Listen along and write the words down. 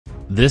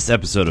This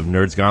episode of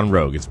Nerds Gone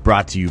Rogue is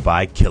brought to you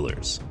by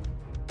Killers.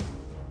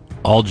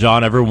 All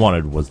John ever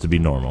wanted was to be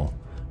normal,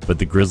 but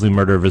the grisly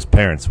murder of his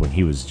parents when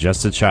he was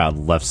just a child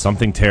left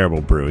something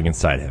terrible brewing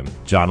inside him.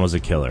 John was a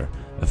killer,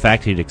 a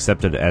fact he'd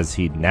accepted as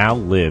he now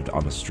lived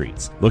on the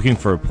streets, looking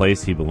for a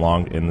place he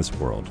belonged in this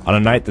world. On a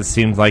night that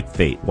seemed like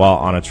fate, while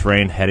on a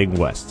train heading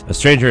west, a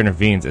stranger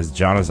intervenes as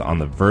John is on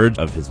the verge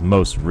of his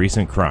most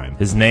recent crime.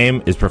 His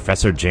name is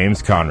Professor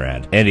James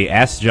Conrad, and he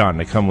asks John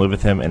to come live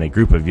with him and a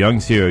group of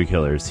young serial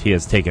killers he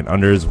has taken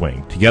under his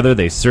wing. Together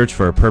they search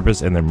for a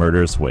purpose in their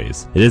murderous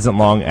ways. It isn't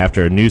long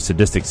after a new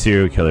sadistic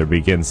serial killer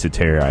begins to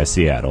terrorize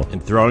Seattle,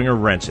 and throwing a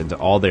wrench into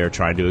all they are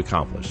trying to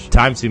accomplish.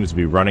 Time seems to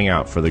be running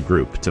out for the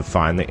group to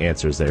find the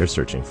answers they are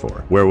searching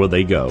for. Where will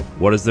they go?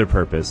 What is their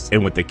purpose?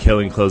 And with the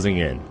killing closing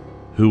in,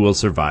 who will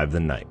survive the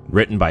night?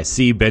 Written by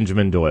C.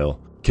 Benjamin Doyle,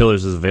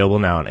 Killers is available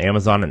now on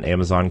Amazon and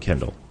Amazon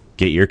Kindle.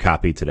 Get your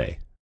copy today.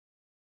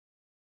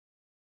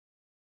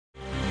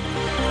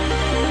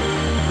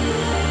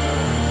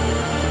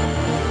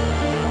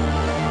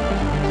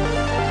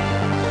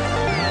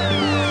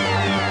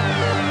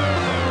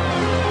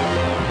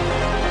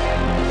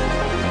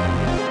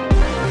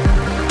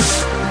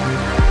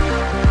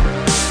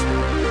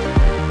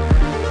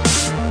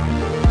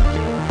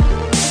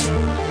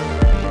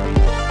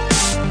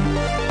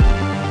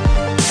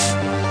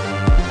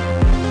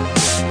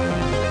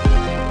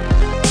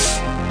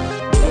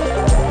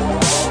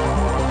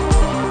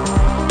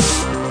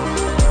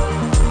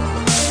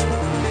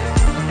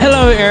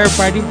 Hello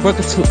everybody,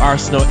 welcome to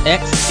Arsenal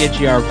X,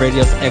 NGR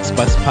Radio's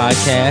Xbox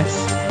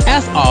podcast.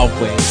 As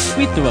always,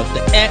 we threw up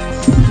the X.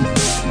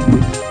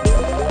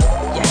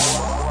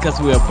 Yes, because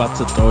we're about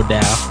to throw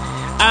down.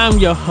 I'm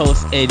your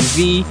host, Eddie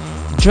V.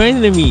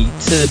 Joining me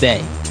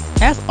today,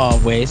 as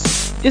always,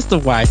 is the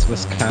wise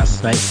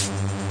Wisconsinite,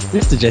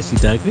 Mr. Jesse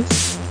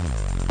Douglas.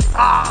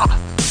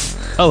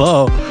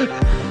 Hello.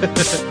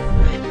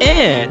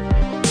 And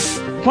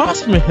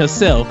Bossman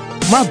himself,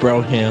 my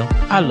bro him,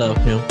 I love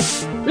him,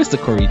 Mr.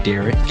 Corey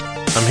Derrick.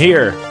 I'm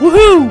here.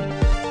 Woohoo!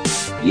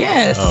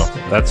 Yes.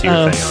 Oh, that's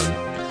your thing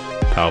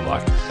on Power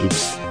Block.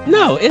 Oops.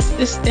 No,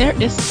 it's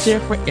there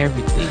for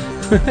everything.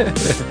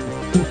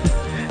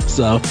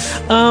 So,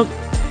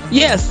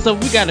 yes. So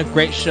we got a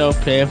great show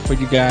planned for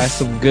you guys.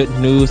 Some good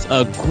news,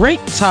 a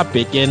great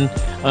topic, and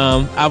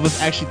I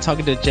was actually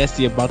talking to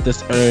Jesse about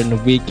this earlier in the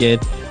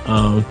weekend.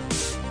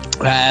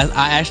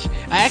 I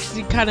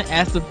actually kind of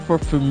asked him for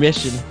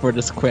permission for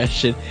this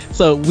question,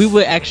 so we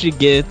will actually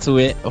get into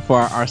it for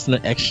our Arsenal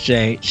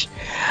exchange.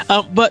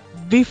 But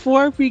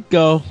before we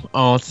go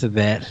on to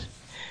that,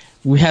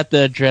 we have to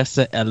address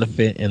the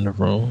elephant in the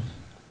room.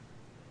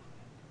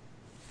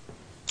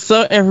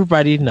 So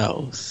everybody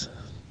knows,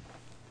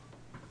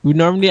 we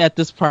normally at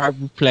this part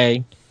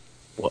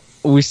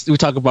we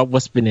talk about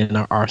what's been in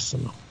our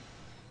arsenal,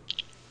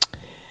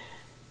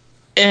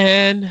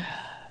 and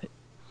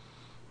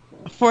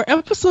for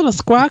episode of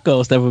Squad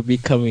Goals that will be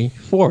coming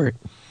forward,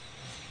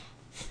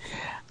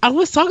 I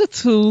was talking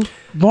to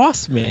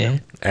Boss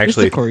Man,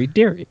 actually, Mr. Corey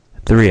Derrick.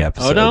 3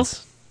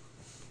 episodes.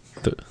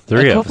 Oh, no?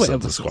 3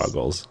 episodes of Squad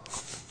Goals.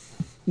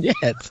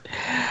 Yes.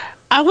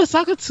 I was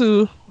talking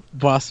to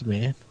Boss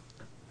Man,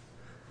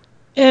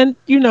 and,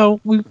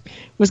 we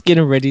was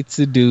getting ready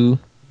to do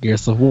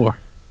Gears of War.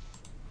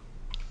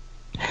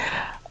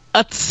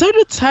 A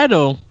certain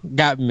title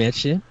got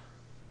mentioned,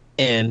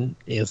 and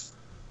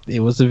it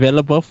was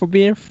available for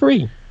being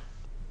free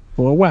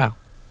for a while.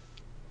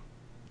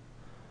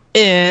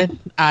 And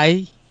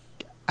I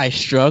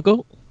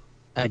struggled.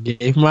 I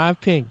gave my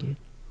opinion.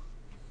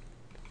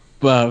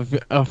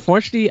 But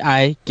unfortunately,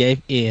 I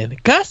gave in.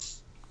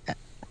 Because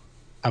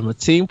I'm a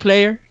team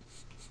player,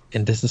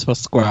 and this is what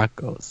Squad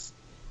Goes.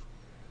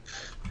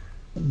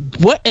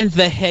 What in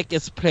the heck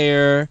is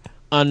Player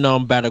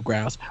Unknown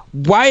Battlegrounds?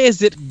 Why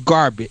is it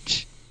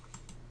garbage?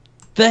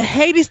 The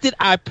Hades that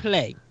I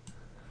play,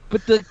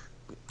 but the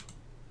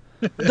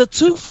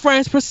 2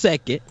 frames per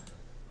second,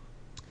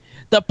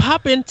 the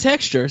pop-in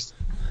textures,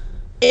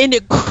 and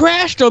it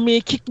crashed on me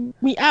and kicked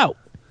me out.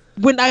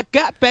 When I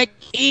got back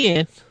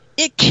in,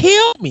 it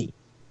killed me.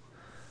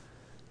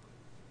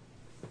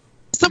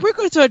 So we're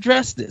going to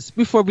address this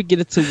before we get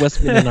into what's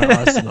been in our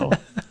arsenal.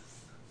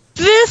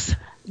 This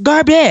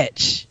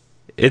garbage.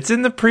 It's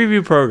in the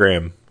preview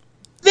program.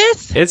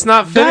 It's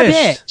not finished.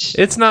 Garbage.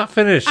 It's not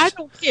finished. I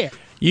don't care.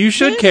 You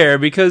should care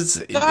because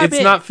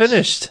it's not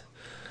finished.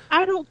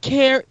 I don't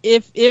care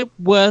if it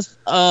was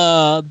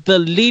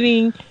the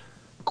leading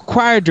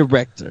choir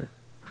director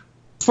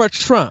for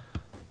Trump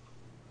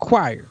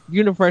Choir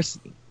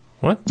University.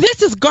 What?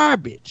 This is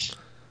garbage.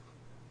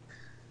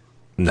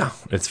 No,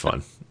 it's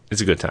fun. It's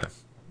a good time.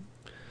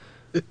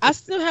 I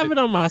still have it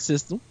on my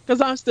system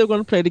because I'm still going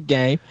to play the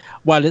game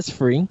while it's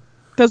free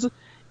because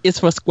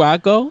it's for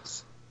Squad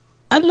Goals.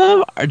 I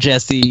love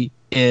Jesse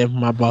and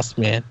my boss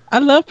man. I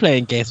love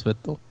playing games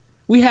with them.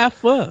 We have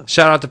fun.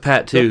 Shout out to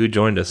Pat too, who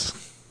joined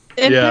us.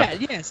 And Pat,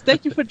 yes,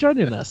 thank you for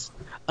joining us.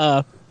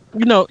 You're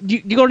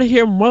going to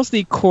hear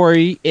mostly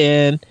Corey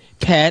and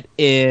Pat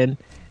and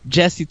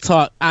Jesse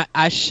talk,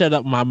 I shut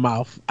up my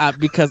mouth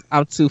because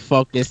I'm too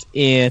focused.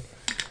 And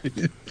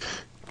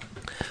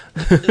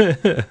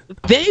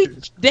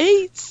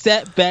they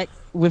sat back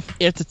with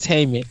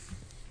entertainment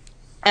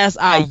as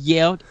I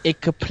yelled and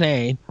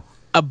complained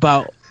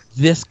about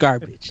this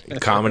garbage.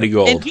 Comedy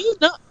gold. And you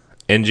know,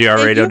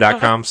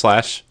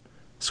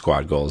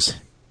 NGRradio.com/squad goals.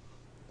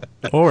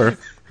 Or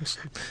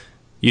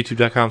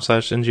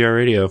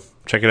youtube.com/NGRradio.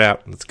 Check it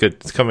out. It's good.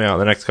 It's coming out in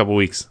the next couple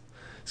weeks.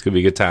 It's going to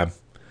be a good time.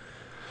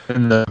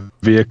 And the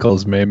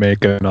vehicles may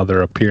make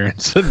another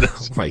appearance in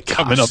this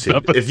coming up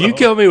episode. If you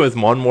kill me with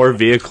one more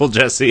vehicle,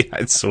 Jesse,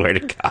 I swear to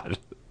God,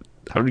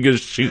 I'm going to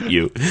shoot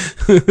you.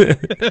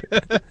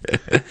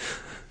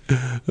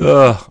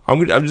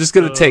 I'm just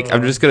gonna take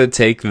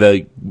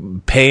the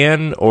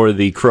pan or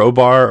the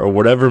crowbar or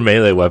whatever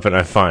melee weapon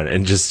I find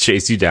and just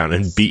chase you down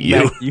and beat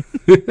you.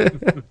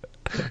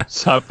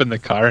 Hop in the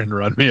car and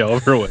run me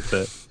over with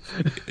it.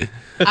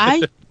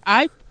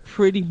 I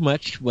pretty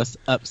much was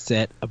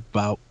upset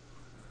about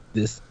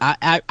this.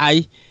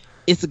 I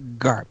it's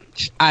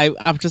garbage.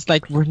 I'm just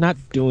like, we're not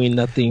doing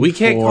nothing. We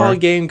can't call a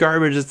game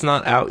garbage. It's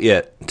not out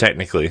yet.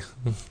 Technically,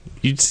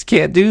 you just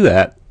can't do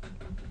that.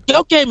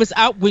 Your game is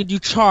out when you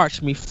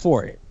charge me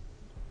for it.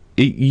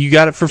 You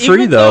got it for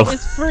free, though.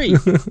 It's free.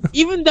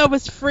 Even though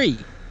it's free,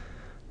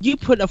 you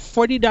put a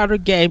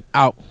 $40 game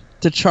out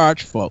to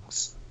charge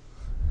folks.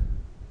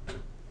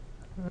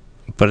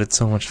 But it's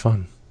so much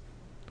fun.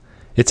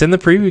 It's in the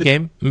preview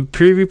game,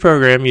 preview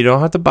program. You don't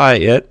have to buy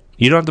it yet.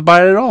 You don't have to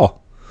buy it at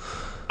all.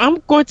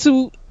 I'm going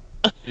to.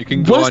 You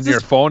can go on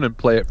your phone and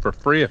play it for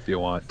free if you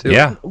want to.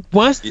 Yeah.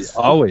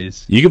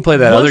 Always. You can play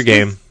that other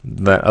game,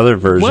 that other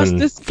version,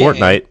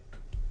 Fortnite.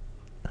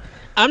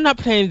 I'm not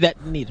playing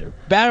that neither.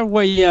 Battle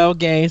Royale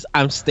games,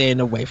 I'm staying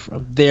away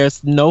from.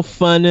 There's no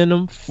fun in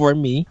them for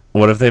me.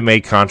 What if they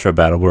made Contra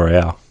Battle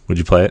Royale? Would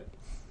you play it?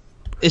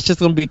 It's just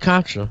going to be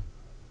Contra.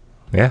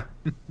 Yeah.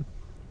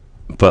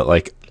 But,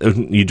 like,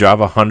 you drop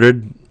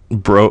 100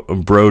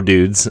 bro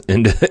dudes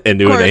into an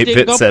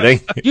 8-bit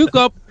setting. You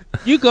go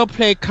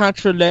play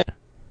Contra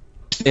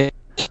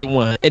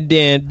one, and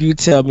then you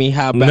tell me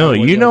how. No,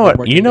 you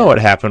know what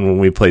happened when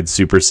we played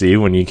Super C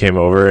when you came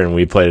over and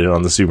we played it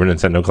on the Super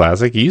Nintendo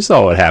Classic. You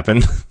saw what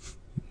happened.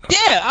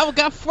 Yeah, I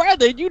got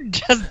further. You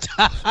just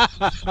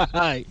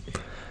died.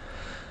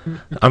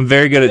 I'm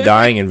very good at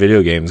dying in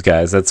video games,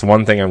 guys. That's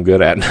one thing I'm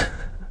good at.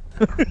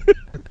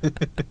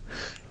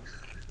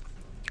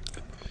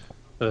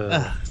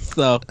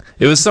 So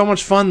it was so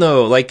much fun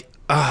though. Like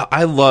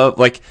I love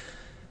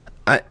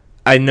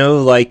I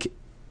know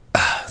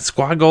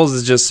Squad Goals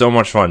is just so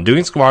much fun.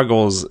 Doing Squad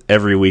Goals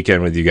every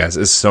weekend with you guys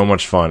is so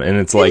much fun, and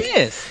it's like,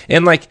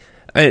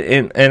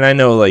 and I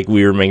know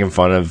we were making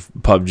fun of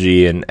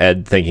PUBG and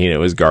Ed thinking it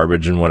was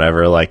garbage and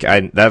whatever.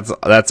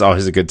 That's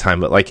always a good time,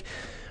 but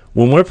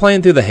when we're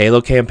playing through the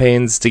Halo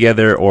campaigns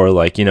together, or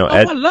Ed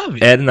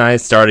and I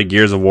started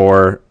Gears of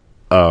War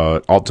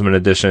Ultimate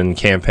Edition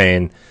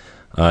campaign.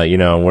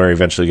 And we're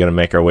eventually going to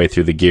make our way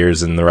through the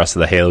Gears and the rest of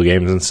the Halo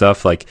games and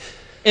stuff.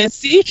 And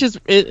Siege is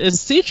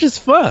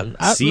fun.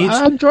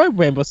 I enjoy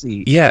Rainbow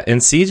Siege. Yeah,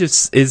 and Siege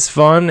is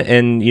fun.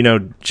 And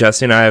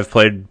Jesse and I have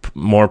played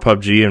more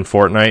PUBG and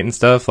Fortnite and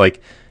stuff.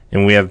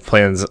 And we have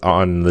plans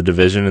on the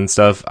Division and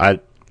stuff.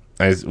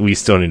 We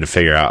still need to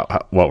figure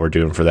out what we're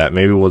doing for that.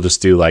 Maybe we'll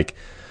just do a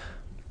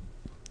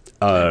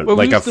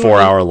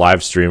 4-hour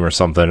live stream or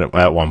something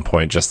at one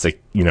point, just to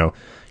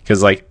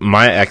because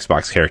my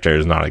Xbox character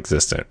is not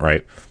existent,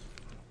 right?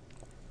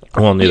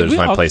 Well, neither is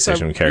my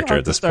PlayStation character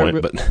at this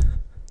point. But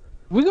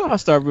we're gonna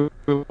start with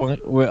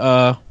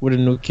a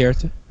new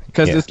character,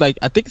 because it's I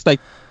think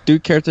it's 3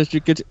 characters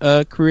you could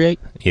create.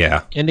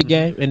 Yeah. In the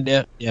game, and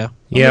yeah.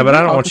 Yeah, but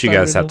I don't want you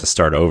guys to have to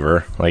start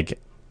over. I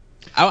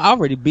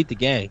already beat the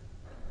game.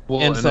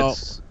 Well,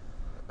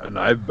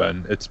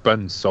 it's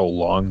been so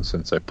long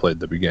since I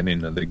played the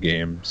beginning of the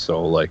game,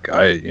 so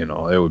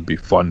it would be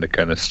fun to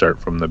kind of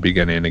start from the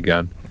beginning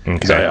again.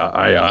 Because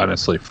I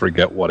honestly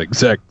forget what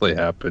exactly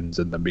happens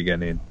in the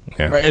beginning.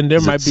 Yeah. Right, and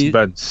it's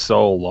been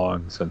so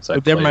long since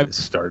I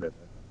started.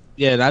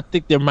 Yeah, and I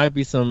think there might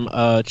be some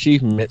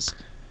achievements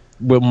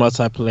with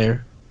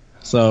multiplayer.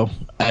 So,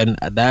 and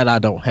that I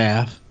don't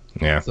have.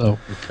 Yeah. So.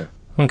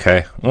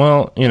 Okay.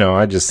 Well,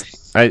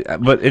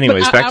 but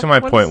anyways, back to my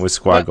point with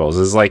Squad Goals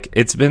is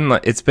it's been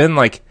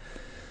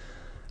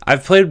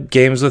I've played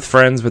games with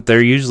friends, but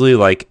they're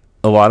usually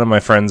a lot of my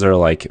friends are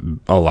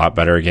a lot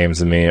better at games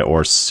than me,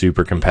 or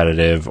super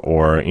competitive,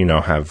 or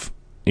have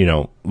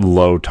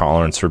low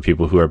tolerance for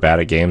people who are bad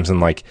at games,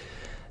 and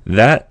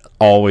that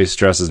always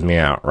stresses me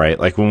out, right?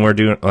 When we're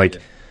doing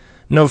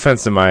no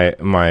offense to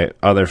my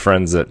other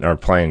friends that are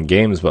playing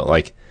games,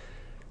 but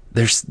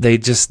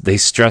they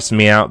stress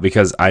me out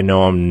because I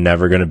know I'm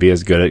never going to be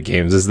as good at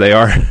games as they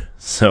are.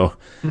 So,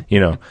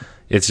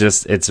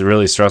 it's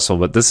really stressful.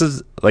 But this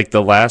is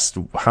the last,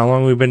 how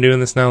long we've been doing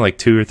this now?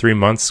 2 or 3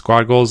 months,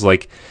 Squad Goals.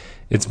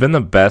 It's been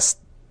the best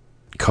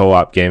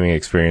co-op gaming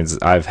experience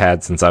I've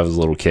had since I was a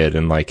little kid.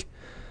 And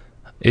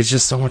It's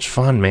just so much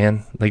fun,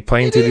 man. Like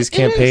playing through these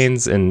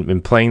campaigns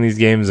and playing these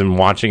games and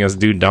watching us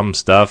do dumb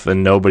stuff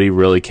and nobody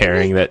really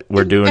caring that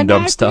we're doing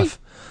dumb stuff.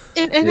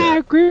 And I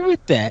agree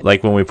with that.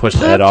 Like when we pushed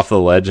Ed off the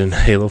ledge in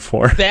Halo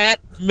 4. That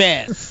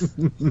mess.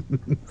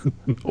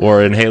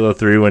 Or in Halo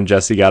 3 when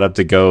Jesse got up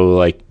to go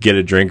like get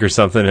a drink or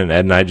something and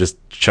Ed and I just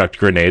chucked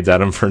grenades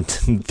at him for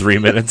 3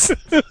 minutes.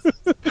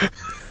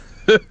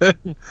 It's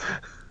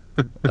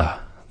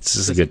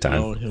just a good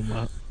time. Blowing him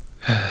up.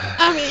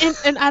 I mean,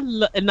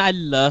 and I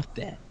love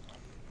that.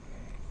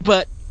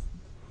 But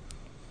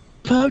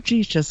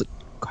PUBG is just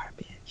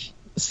garbage.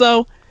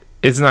 So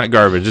it's not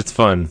garbage. It's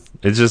fun.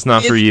 It's just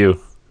not for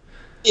you.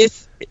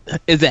 It's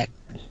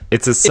exactly.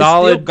 It's a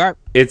solid.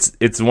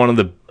 It's one of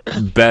the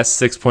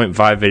best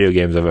 6.5 video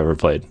games I've ever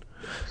played.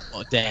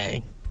 Oh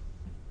dang!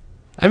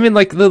 I mean,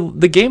 like the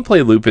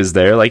gameplay loop is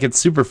there. Like it's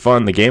super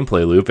fun. The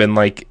gameplay loop and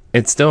like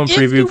it's still in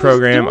preview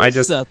program.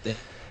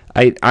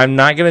 I'm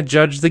not gonna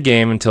judge the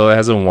game until it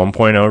has a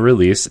 1.0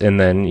 release, and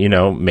then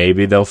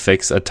maybe they'll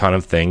fix a ton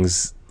of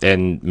things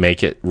and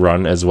make it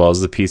run as well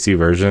as the PC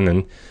version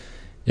and.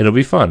 It'll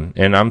be fun,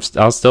 and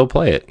I'll still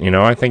play it.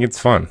 I think it's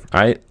fun.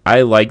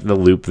 I like the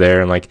loop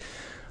there, and like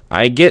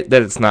I get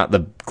that it's not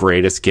the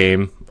greatest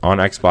game on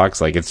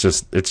Xbox. Like it's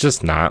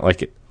just not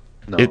like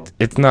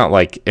it's not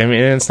like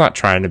it's not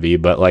trying to be,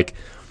 but like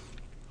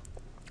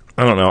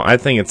I don't know. I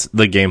think it's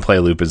the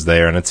gameplay loop is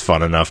there, and it's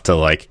fun enough to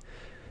like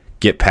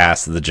get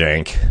past the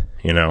jank.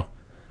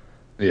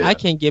 Yeah. I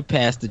can't get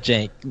past the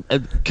jank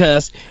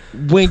because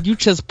when you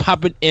just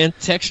popping in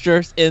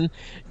textures and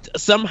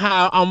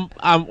somehow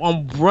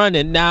I'm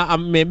running now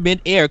I'm in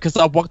midair because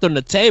I walked on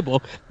the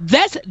table.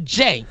 That's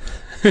jank.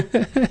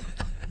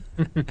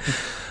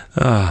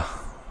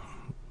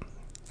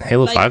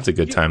 Halo 5's a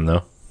good time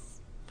though.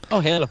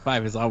 Oh, Halo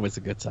 5 is always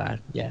a good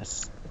time.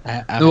 Yes.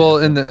 Well,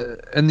 and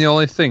the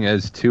only thing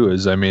is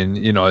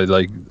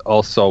like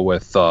also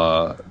with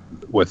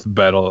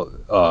Battle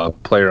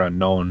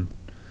PlayerUnknown.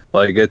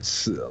 Like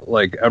it's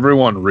like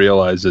everyone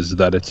realizes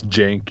that it's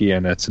janky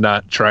and it's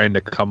not trying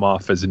to come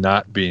off as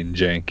not being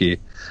janky.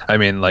 I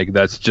mean, like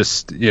that's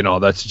just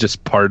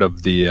part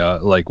of the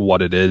like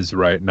what it is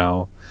right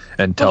now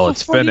until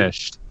it's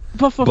finished.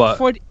 But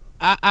 40,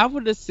 I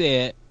would have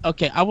said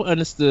okay. I would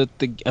understood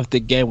if the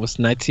game was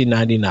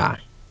 $19.99.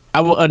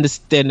 I would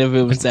understand if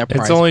it was that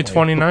price. It's only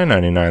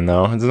 $29.99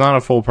 though. It's not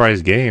a full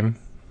price game,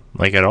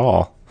 like at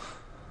all.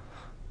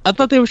 I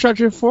thought they were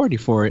charging $40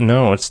 for it.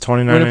 No, it's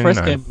 $29.99 when it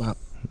first came out.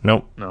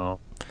 Nope. No.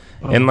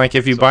 And like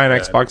if you buy an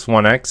Xbox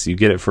One X, you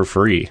get it for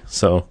free.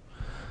 So,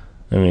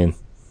 I mean,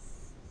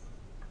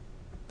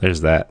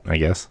 there's that, I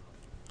guess.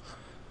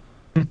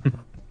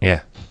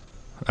 Yeah.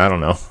 I don't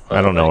know.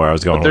 I don't know where I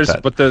was going with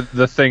that. But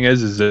the thing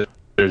is that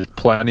there's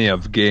plenty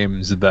of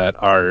games that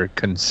are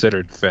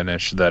considered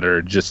finished that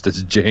are just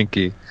as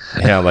janky.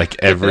 Yeah, like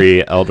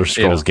every Elder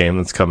Scrolls game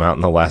that's come out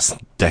in the last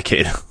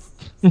decade.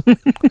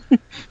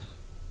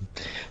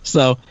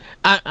 So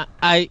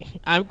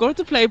I'm going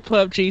to play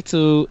PUBG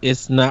 2.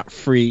 It's not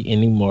free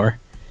anymore.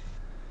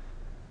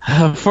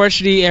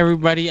 Unfortunately,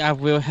 everybody, I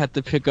will have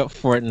to pick up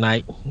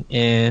Fortnite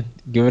and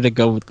give it a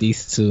go with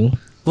these two.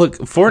 Look,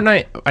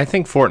 Fortnite. I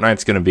think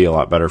Fortnite's going to be a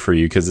lot better for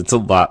you because it's a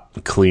lot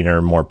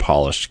cleaner, more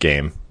polished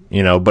game.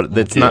 But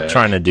it's not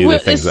trying to do the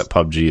things that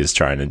PUBG is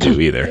trying to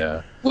do either.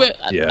 Yeah. Well,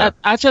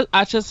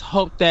 I just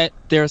hope that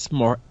there's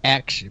more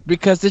action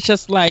because it's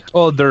just like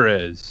there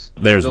is.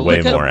 There's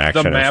way more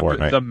action in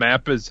Fortnite. The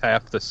map is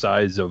half the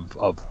size of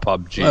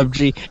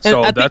PUBG.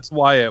 So that's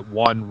why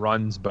one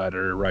runs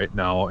better right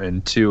now,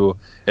 and two,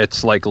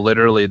 it's like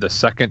literally the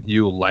second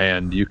you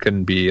land, you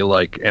can be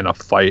like in a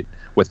fight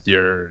with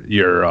your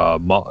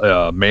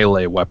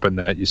melee weapon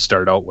that you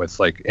start out with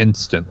like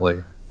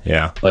instantly.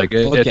 Yeah, like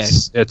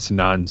it's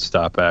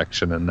nonstop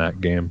action in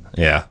that game.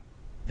 Yeah.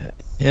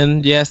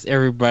 And yes,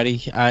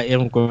 everybody, I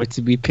am going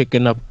to be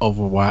picking up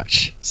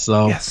Overwatch.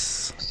 So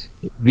yes,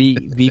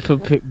 be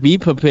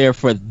prepared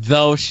for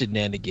those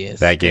shenanigans.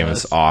 That game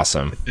is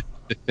awesome.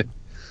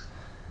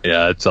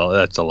 Yeah,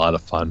 that's a lot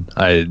of fun.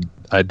 I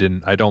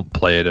don't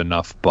play it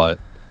enough, but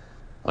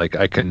like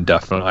I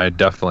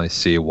definitely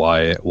see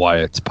why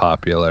it's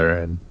popular.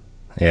 And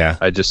yeah,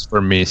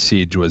 for me,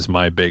 Siege was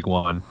my big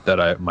one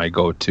my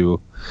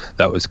go-to.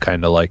 That was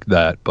kind of like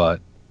that, but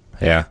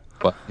yeah.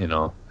 But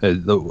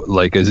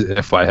like as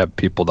if I have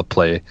people to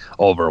play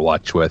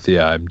Overwatch with,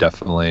 I'm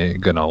definitely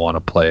gonna want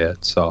to play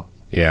it. So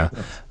yeah.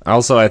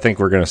 Also, I think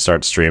we're gonna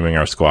start streaming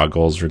our Squad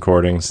Goals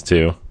recordings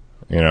too.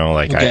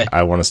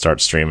 I want to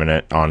start streaming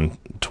it on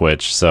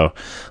Twitch. So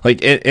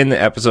like in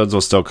the episodes will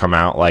still come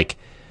out like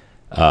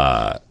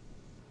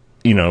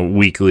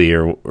weekly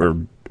or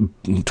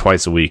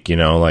twice a week.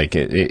 Like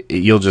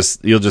you'll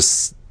just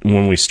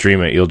when we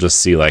stream it, you'll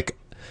just see like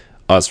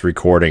us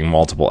recording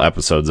multiple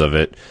episodes of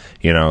it,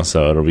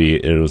 so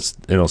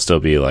it'll still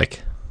be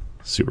like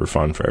super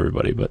fun for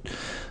everybody, but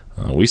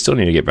we still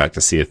need to get back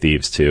to Sea of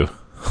Thieves too.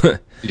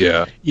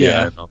 yeah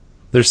I know.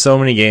 There's so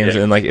many games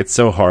and like it's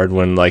so hard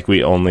when like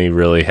we only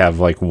really have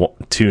like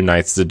 2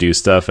 nights to do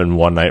stuff, and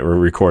one night we're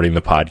recording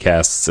the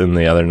podcasts and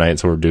the other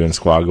nights we're doing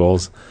Squad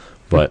Goals,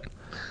 but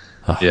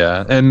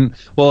Yeah, and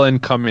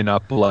coming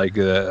up like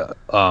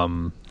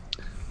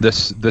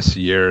this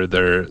year,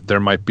 there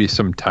might be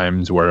some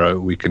times where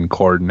we can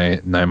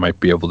coordinate, and I might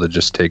be able to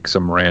just take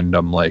some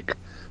random like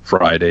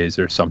Fridays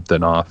or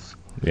something off.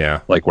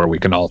 Yeah, like where we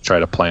can all try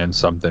to plan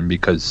something,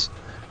 because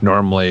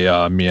normally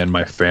me and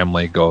my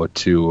family go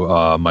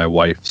to my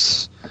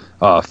wife's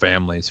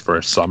families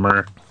for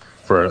summer,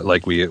 for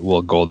like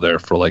we'll go there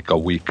for like a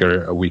week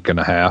or a week and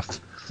a half.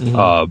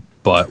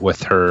 But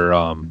with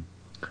her,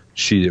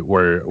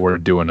 we're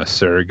doing a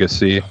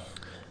surrogacy,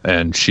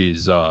 and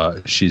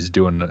she's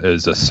doing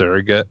as a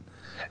surrogate,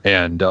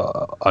 and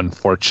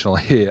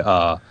unfortunately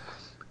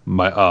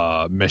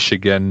my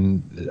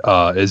Michigan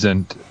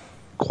isn't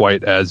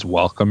quite as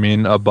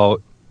welcoming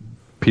about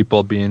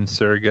people being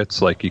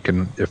surrogates. Like, you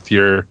can, if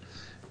you're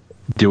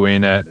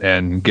doing it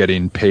and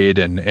getting paid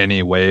in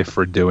any way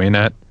for doing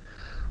it,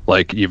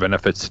 like even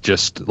if it's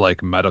just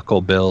like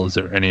medical bills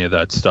or any of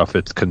that stuff,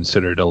 it's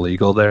considered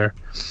illegal there.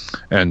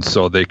 And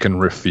so they can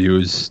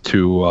refuse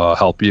to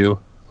help you,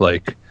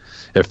 like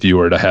if you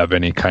were to have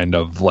any kind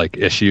of like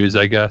issues,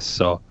 I guess.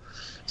 So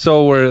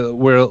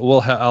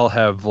I'll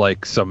have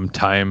like some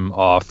time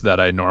off that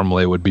I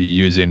normally would be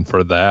using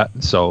for that.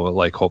 So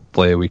like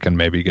hopefully we can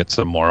maybe get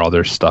some more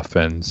other stuff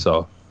in.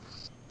 So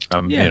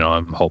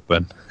I'm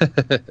hoping.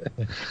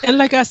 And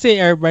like I say,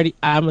 everybody,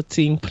 I'm a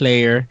team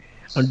player.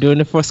 I'm doing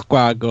it for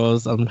squad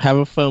goals. I'm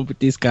having fun with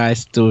these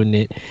guys doing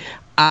it.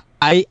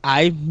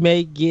 I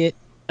may get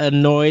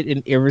annoyed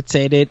and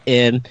irritated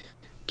and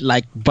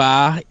like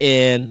bah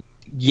and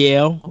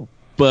yell,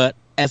 but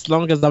as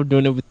long as I'm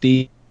doing it with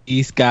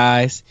these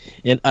guys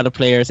and other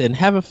players and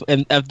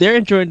and if they're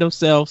enjoying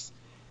themselves,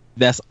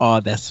 that's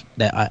all that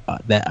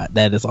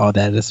is all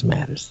that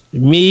matters.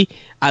 Me,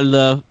 I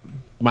love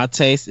my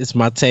taste. It's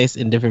my taste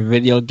in different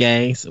video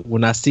games.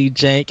 When I see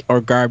jank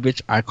or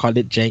garbage, I call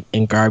it jank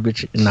and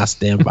garbage, and I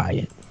stand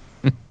by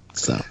it.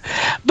 So,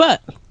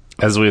 but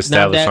as we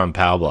established on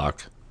Pal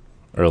Block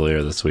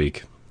earlier this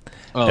week,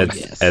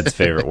 Ed's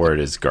favorite word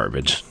is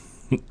garbage.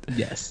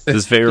 Yes,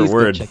 his favorite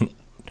word.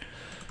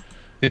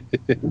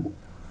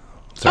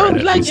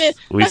 Sorry,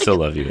 we still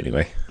love you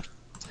anyway.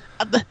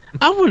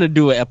 I want to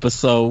do an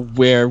episode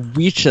where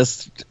we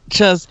just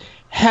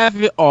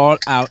have it all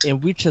out,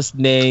 and we just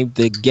name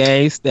the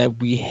games that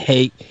we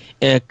hate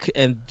and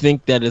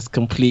think that is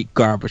complete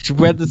garbage,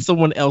 whether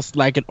someone else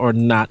like it or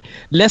not.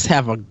 Let's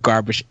have a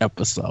garbage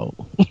episode.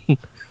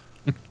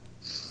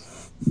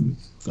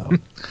 So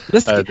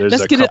let's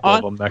get it all.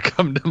 Of them that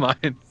come to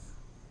mind.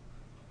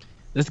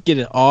 Let's get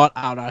it all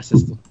out our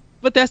system,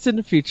 but that's in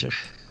the future.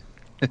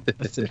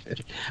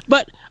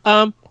 But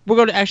we're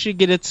going to actually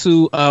get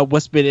into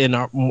what's been in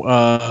our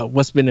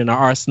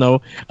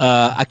arsenal.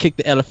 I kicked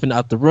the elephant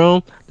out the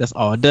room. That's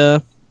all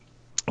done.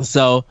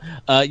 So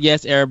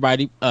yes,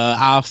 everybody.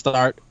 I'll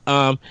start.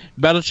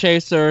 Battle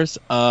Chasers,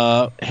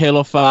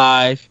 Halo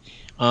 5,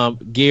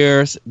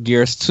 Gears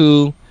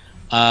 2,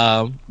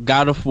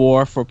 God of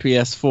War for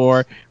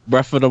PS4,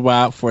 Breath of the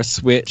Wild for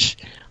Switch,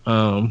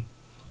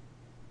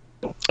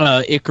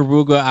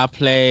 Ikaruga I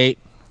played,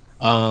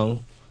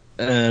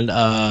 and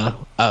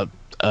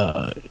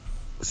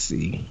let's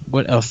see,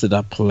 what else did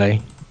I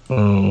play?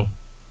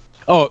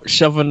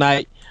 Shovel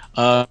Knight,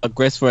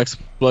 Graceful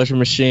Explosion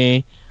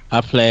Machine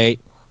I played,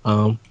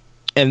 and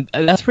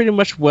that's pretty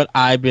much what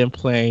I've been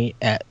playing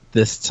at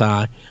this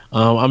time.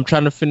 I'm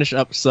trying to finish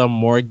up some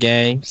more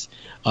games,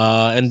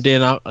 and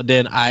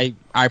then I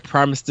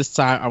promise this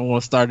time I'm going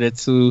to start it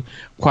to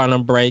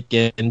Quantum Break,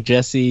 and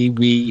Jesse,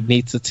 we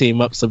need to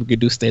team up so we can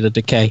do State of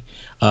Decay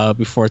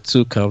before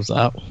 2 comes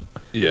out.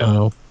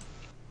 Yeah.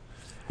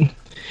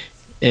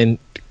 And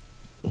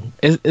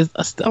it's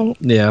still,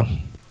 yeah,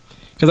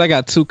 because I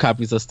got 2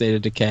 copies of State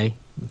of Decay,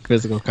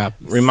 physical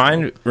copies.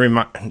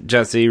 Remind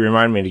Jesse,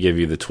 remind me to give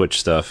you the Twitch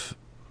stuff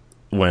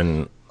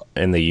when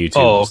in the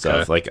YouTube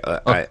stuff. Like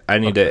I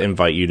need to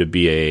invite you to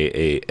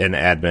be an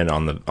admin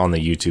on the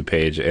YouTube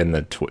page and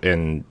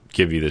and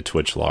give you the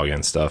Twitch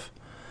login stuff.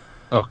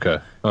 Okay,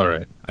 all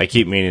right. I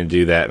keep meaning to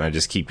do that, and I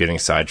just keep getting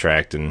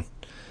sidetracked. And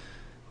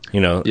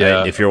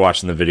if you're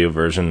watching the video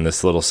version,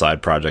 this little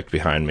side project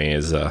behind me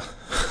is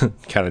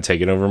kind of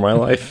taking over my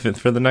life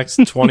for the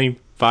next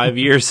 25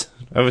 years,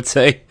 I would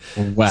say.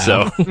 Wow.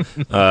 So,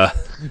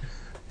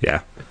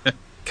 yeah.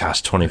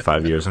 Gosh,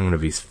 25 years. I'm going to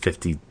be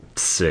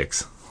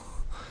 56.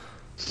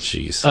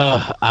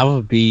 Jeez. I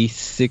would be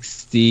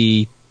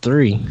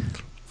 63.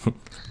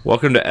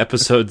 Welcome to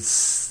episode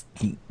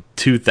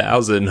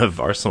 2000 of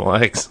Arsenal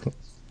X.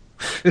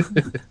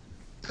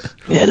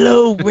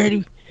 Hello,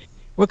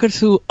 welcome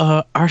to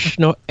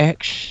Arsenal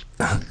X.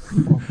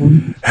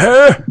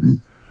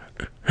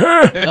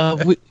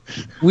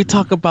 We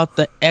talk about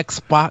the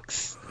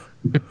Xbox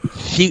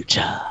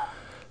future.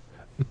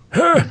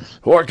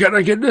 Why can't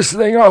I get this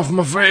thing off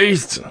my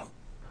face?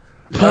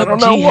 I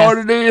don't know what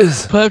it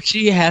is.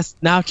 PUBG has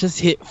now just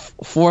hit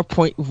version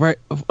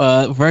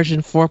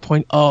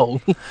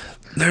 4.0.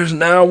 There's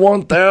now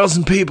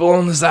 1,000 people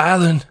on this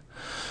island.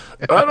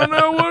 I don't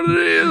know what it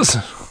is.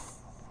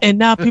 And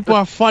now people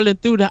are falling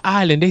through the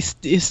island. It's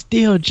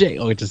still Jay.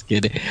 Oh, just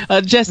kidding.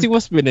 Jesse,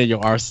 what's been in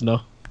your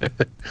arsenal?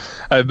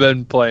 I've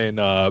been playing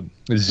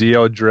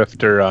Zeo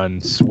Drifter on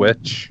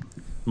Switch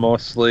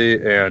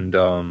mostly, and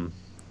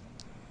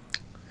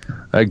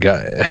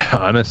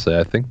honestly,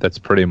 I think that's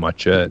pretty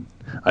much it.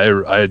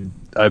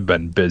 I've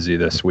been busy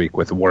this week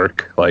with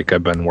work. Like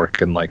I've been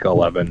working like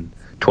 11,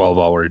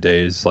 12-hour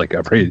days, like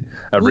every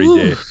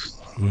day.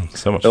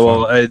 So much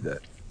fun.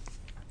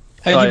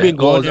 Have you been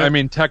going? I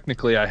mean,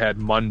 technically, I had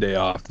Monday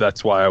off.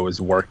 That's why I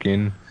was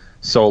working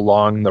so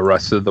long the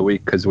rest of the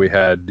week, because we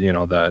had,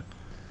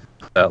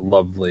 that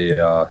lovely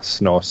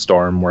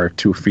snowstorm where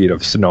 2 feet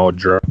of snow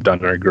dropped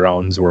on our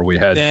grounds, where we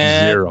had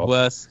zero.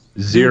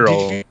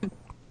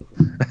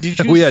 Did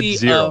you we had see,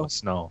 zero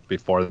snow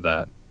before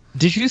that.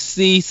 Did you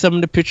see some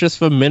of the pictures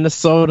from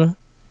Minnesota?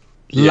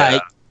 Yeah.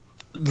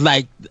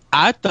 Like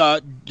I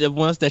thought the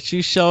ones that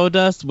you showed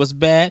us was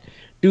bad.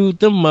 Dude,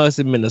 the muds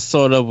in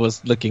Minnesota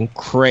was looking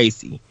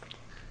crazy.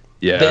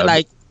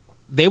 Yeah.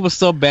 They were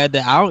so bad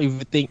that I don't even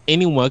think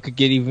anyone could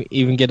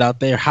even get out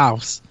their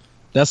house.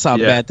 That's how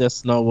bad the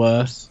snow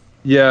was.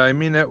 Yeah, I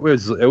mean it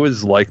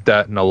was like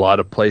that in a lot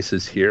of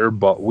places here,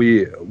 but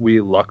we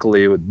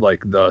luckily, with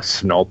like the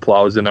snow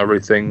plows and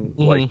everything,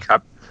 like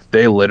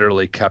they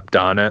literally kept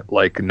on it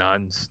like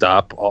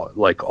nonstop,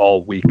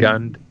 all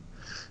weekend.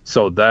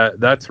 So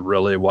that's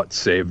really what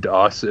saved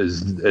us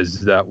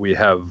is that we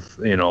have,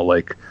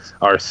 like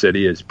our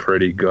city is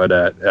pretty good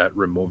at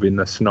removing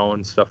the snow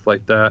and stuff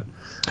like that.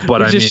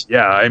 But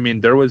I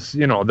mean there was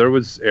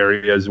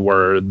areas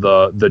where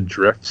the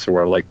drifts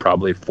were like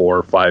probably 4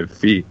 or 5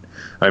 feet.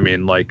 I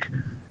mean, I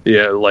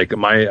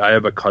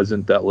have a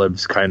cousin that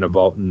lives kind of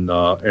out in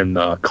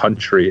the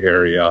country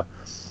area,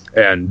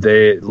 and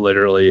they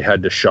literally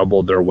had to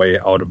shovel their way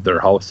out of their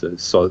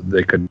houses so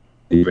they could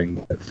even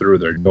get through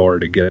their door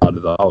to get out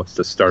of the house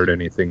to start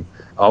anything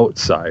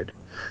outside.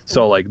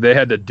 So like they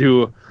had to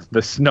do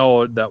the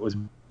snow that was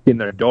in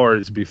their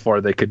doors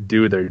before they could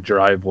do their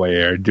driveway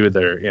or do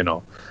their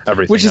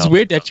everything. Which is else.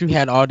 weird that you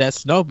had all that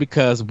snow,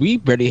 because we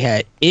barely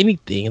had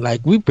anything.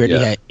 Like we barely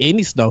had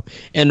any snow,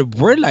 and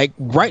we're like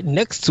right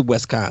next to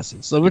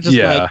Wisconsin, so we're just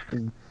like,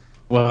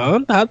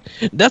 well,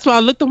 that's why I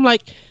looked. I'm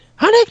like,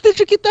 how the heck did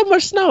you get that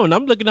much snow? And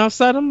I'm looking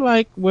outside. I'm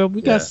like, well,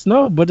 we got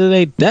snow, but it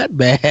ain't that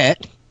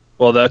bad.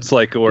 Well, that's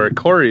like where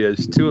Corey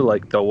is too.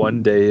 Like the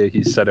one day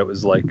he said it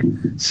was like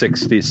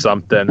 60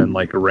 something and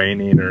like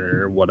raining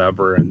or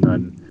whatever,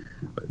 and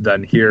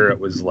then here it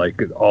was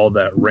like all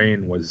that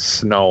rain was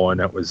snow,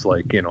 and it was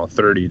like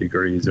 30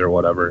 degrees or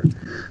whatever.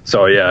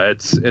 So yeah,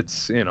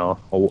 it's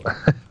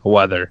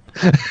weather.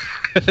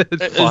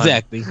 It's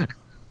Exactly.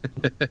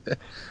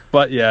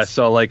 But yeah,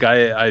 so like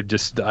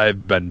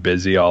I've been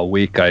busy all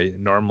week.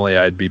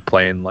 I'd be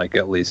playing like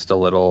at least a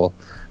little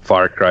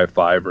Far Cry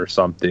 5 or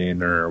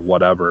something or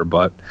whatever,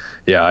 but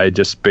yeah, I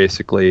just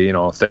basically,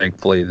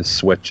 thankfully the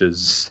Switch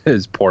is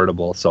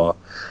portable, so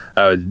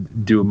I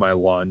would do my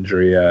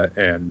laundry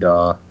and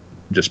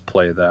just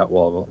play that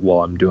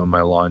while I'm doing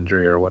my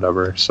laundry or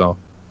whatever. So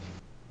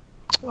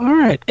all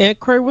right, and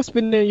Corey, what's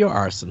been in your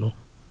arsenal?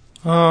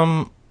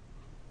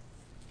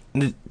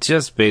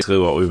 Just basically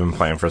what we've been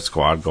playing for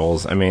squad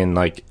goals. I've been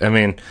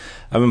playing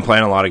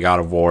a lot of God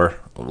of War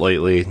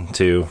lately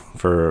too,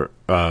 for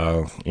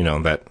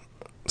that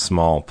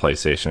small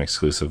PlayStation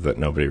exclusive that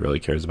nobody really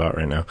cares about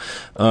right now.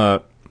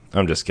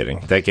 I'm just kidding.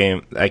 That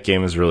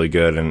game is really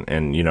good,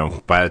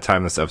 and by the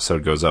time this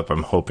episode goes up,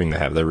 I'm hoping to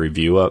have the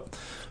review up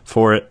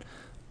for it.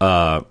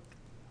 I've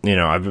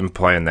been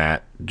playing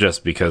that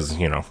just because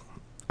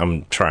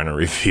I'm trying to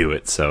review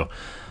it. So,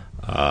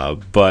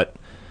 but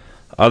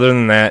other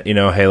than that,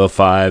 Halo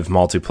 5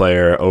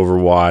 multiplayer,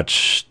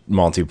 Overwatch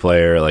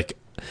multiplayer, like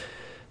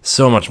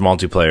so much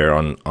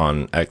multiplayer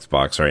on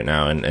Xbox right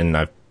now, and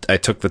I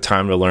took the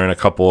time to learn a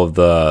couple of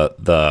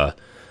the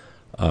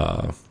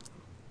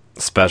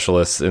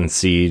specialists in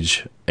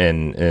Siege,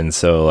 and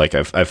so like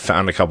I've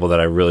found a couple that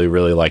I really,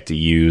 really like to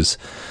use.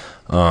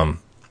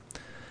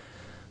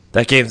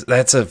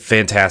 That's a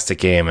fantastic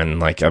game, and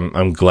like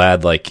I'm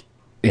glad, like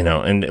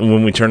and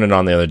when we turned it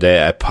on the other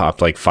day, I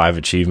popped like 5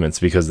 achievements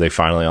because they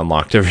finally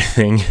unlocked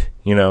everything.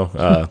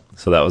 So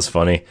that was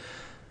funny.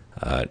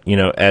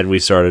 Ed, we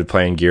started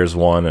playing Gears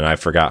 1, and I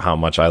forgot how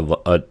much I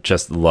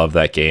just love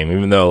that game,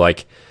 even though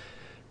like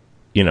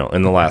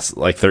in the last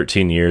like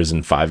 13 years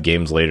and 5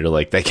 games later,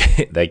 like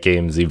that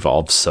game's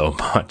evolved so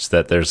much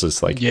that there's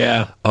this like,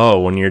 oh,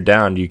 when you're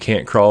down, you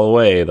can't crawl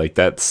away. Like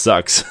that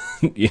sucks.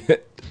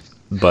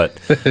 But,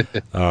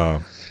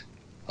 oh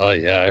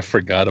yeah, I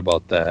forgot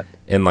about that.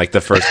 And like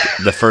the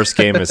first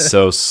game is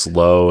so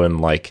slow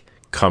and like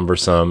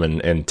cumbersome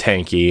and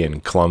tanky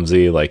and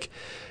clumsy, like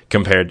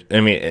compared,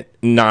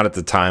 not at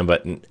the time,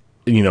 but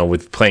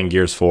with playing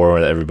Gears 4,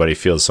 where everybody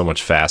feels so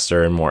much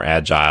faster and more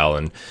agile,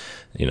 and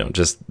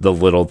just the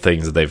little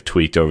things that they've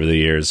tweaked over the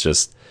years.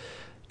 Just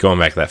going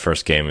back to that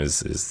first game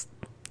is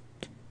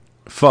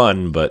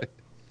fun, but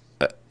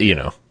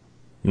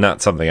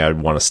not something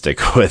I'd want to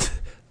stick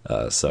with.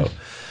 So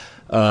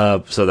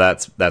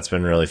that's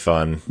been really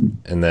fun.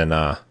 And then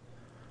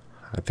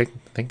I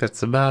think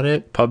that's about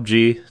it.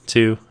 PUBG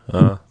too,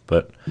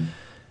 but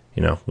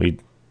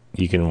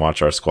you can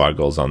watch our squad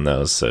goals on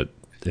those. So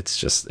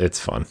it's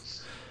fun.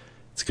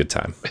 It's a good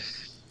time.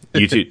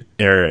 YouTube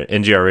or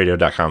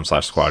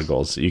ngrradio.com/squad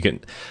goals.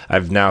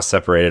 I've now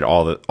separated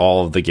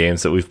all of the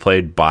games that we've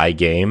played by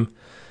game.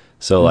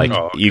 So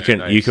you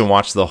can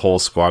watch the whole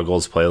Squad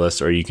Goals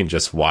playlist, or you can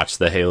just watch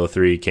the Halo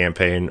 3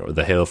 campaign or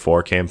the Halo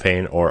 4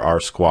 campaign, or our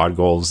Squad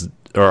Goals,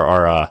 or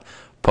our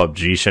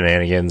PUBG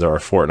shenanigans, or our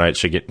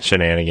Fortnite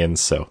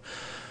shenanigans. So,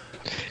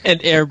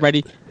 and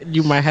everybody,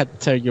 you might have to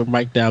turn your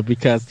mic down,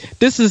 because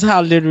this is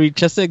how, literally,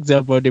 just an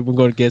example, then we're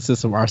going to get to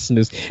some Arsenal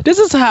news. This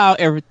is how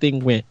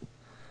everything went.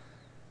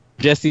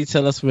 Jesse,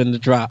 tell us when to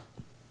drop.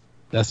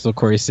 That's what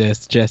Corey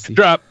says. Jesse,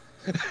 drop.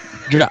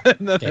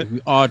 Okay,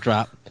 we all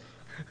drop.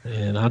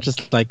 And I'm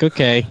just like,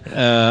 okay,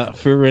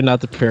 figuring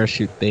out the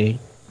parachute thing.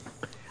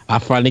 I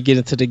finally get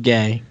into the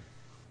game.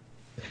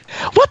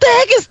 What the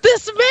heck is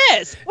this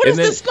mess? What is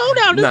this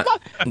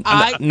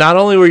slowdown? Not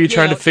only were you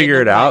trying to figure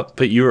it out,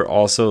 but you were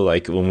also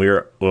like, when we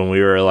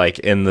were like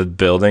in the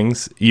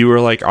buildings, you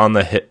were like on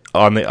the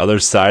other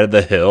side of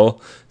the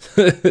hill,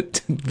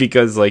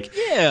 because like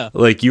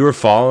you were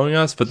following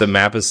us, but the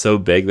map is so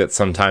big that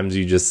sometimes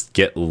you just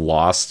get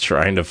lost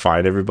trying to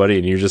find everybody,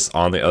 and you're just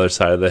on the other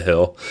side of the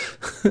hill.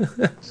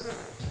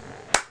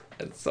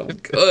 It's so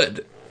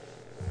good.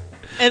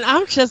 And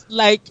I'm just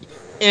like,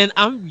 and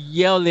I'm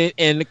yelling,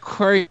 and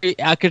Corey,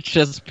 I could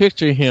just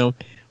picture him,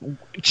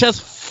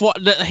 just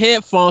the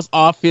headphones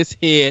off his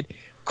head,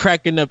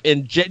 cracking up,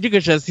 and you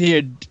could just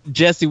hear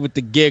Jesse with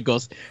the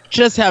giggles,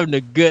 just having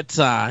a good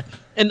time.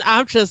 And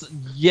I'm just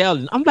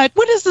yelling. I'm like,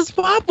 what is this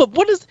pop-up?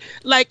 What is,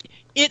 like,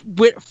 it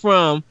went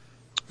from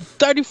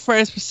 30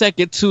 frames per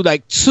second to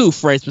like 2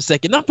 frames per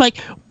second. I'm like,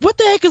 what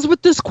the heck is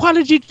with this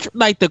quality?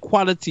 Like, the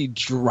quality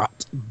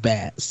dropped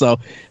bad. So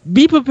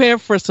be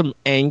prepared for some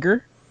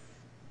anger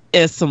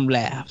and some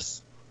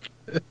laughs.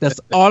 That's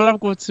all I'm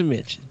going to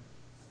mention.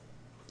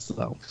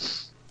 So,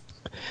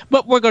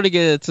 but we're going to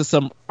get into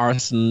some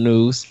Arsenal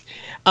news.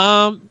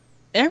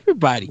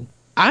 Everybody,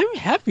 I'm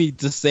happy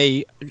to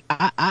say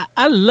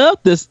I love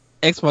this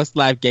Xbox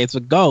Live Games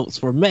with Goals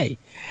for May.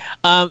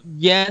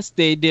 Yes,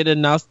 they did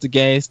announce the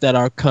games that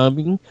are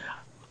coming,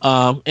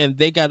 and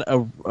they got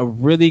a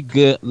really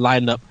good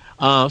lineup.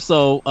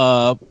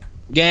 So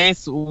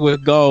games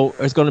with Gold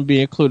is going to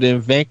be included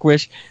in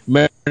Vanquish,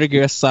 Metal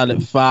Gear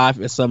Solid 5,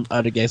 and some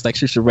other games like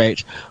Streets of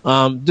Rage.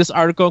 This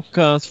article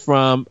comes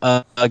from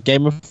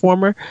Game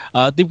Informer.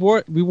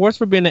 The rewards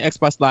for being an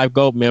Xbox Live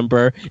Gold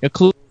member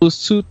includes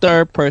 2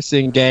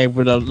 third-person games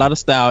with a lot of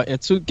style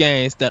and 2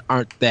 games that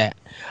aren't that.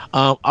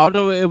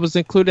 Although it was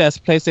included as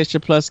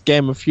PlayStation Plus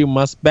game a few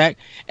months back,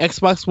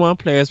 Xbox One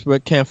players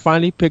can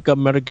finally pick up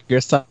Metal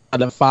Gear Solid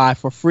 5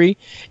 for free,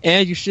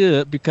 and you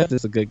should, because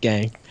it's a good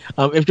game.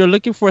 If you're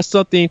looking for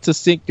something to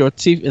sink your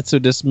teeth into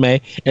this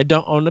May and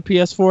don't own a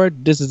PS4,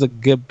 this is a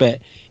good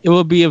bet. It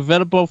will be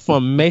available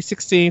from May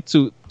 16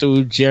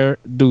 through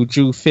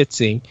June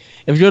 15.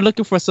 If you're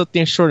looking for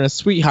something short and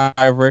sweet,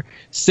 however,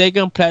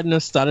 Sega Platinum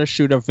Starter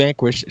Shooter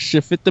Vanquish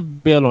should fit the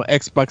bill on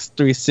Xbox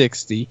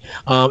 360.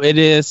 It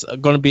is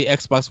going to be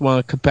Xbox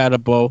One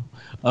compatible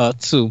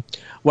too.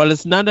 While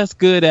it's not as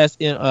good as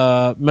in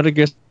Metal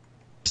Gear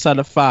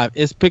Solid 5,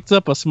 it's picked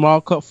up a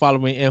small cult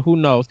following, and who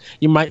knows,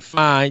 you might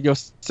find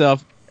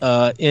yourself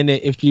in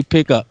it if you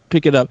pick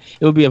it up.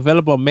 It will be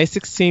available May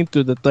 16th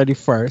through the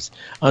 31st.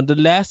 The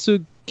last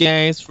 2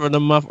 games for the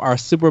month are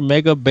Super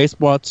Mega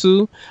Baseball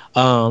 2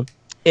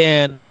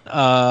 and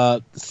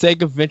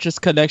Sega Ventures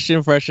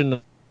Collection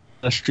version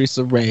of Streets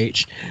of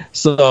Rage.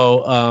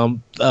 So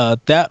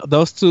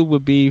those 2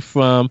 would be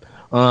from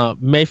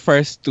May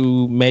 1st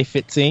through May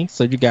 15th,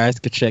 so you guys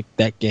could check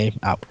that game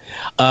out.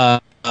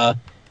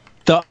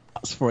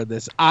 Thoughts for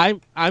this?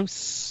 I'm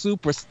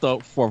super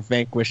stoked for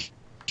Vanquish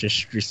and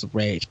Streets of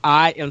Rage.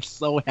 I am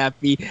so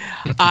happy.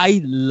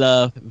 I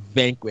love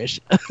Vanquish.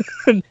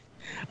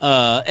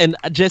 And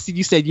Jesse,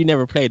 you said you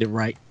never played it,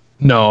 right?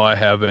 No, I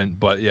haven't.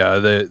 But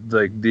yeah,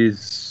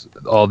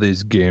 all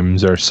these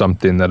games are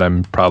something that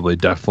I'm probably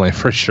definitely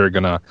for sure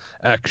gonna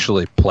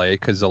actually play,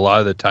 because a lot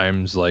of the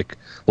times, like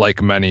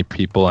many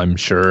people, I'm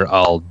sure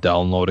I'll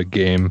download a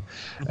game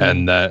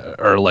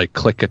or like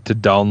click it to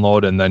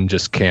download and then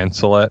just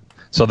cancel it.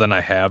 So then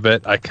I have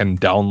it. I can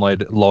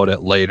load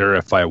it later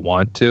if I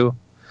want to,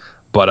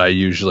 but I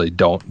usually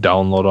don't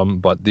download them.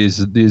 But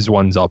these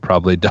ones I'll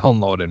probably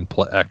download and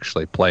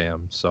actually play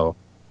them. So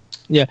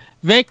yeah,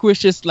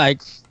 Vanquish is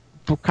like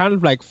kind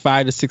of like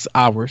 5 to 6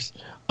 hours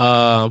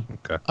of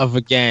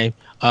a game.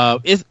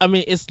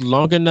 It's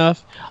long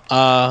enough,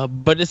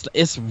 but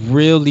it's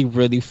really,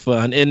 really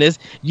fun, and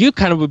you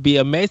kind of would be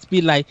amazed,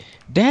 be like,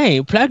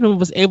 dang, Platinum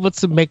was able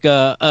to make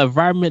a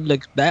environment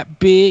look that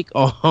big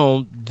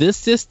on this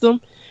system,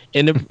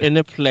 and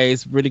it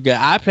plays really good.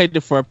 I played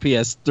it for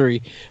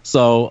PS3,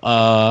 so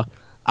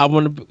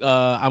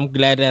I'm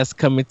glad that's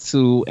coming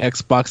to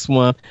Xbox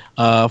One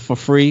for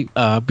free,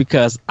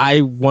 because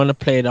I want to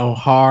play it on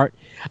hard.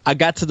 I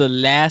got to the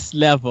last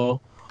level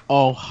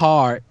on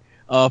hard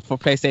for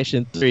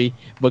PlayStation 3,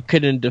 but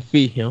couldn't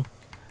defeat him.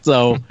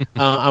 So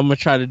I'm gonna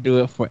try to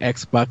do it for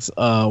Xbox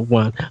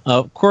One.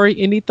 Corey,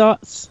 any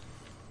thoughts?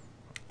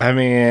 I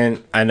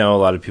mean, I know a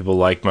lot of people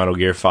like Metal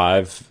Gear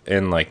 5,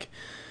 and like,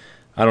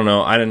 I don't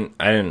know, I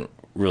didn't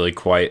really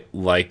quite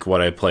like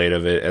what I played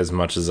of it as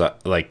much as I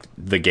like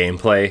the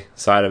gameplay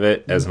side of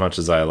it as much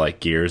as I like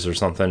Gears or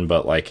something.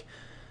 But like,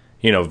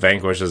 you know,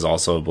 Vanquish is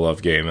also a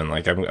beloved game, and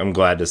like I'm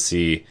glad to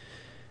see,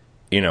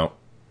 you know,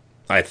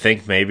 I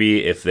think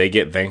maybe if they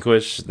get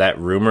Vanquish, that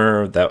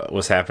rumor that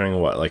was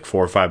happening, like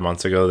 4 or 5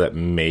 months ago, that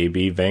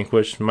maybe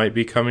Vanquish might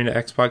be coming to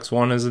Xbox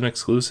One as an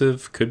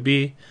exclusive, could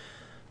be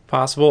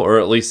possible, or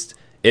at least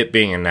it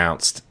being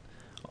announced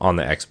on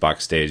the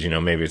Xbox stage. You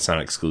know, maybe it's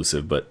not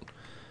exclusive, but,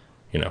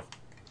 you know.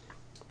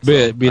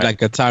 Be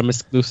like a time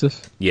exclusive?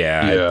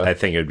 Yeah. I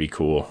think it would be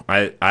cool.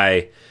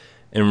 I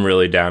am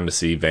really down to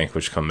see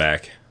Vanquish come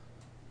back.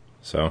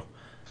 So,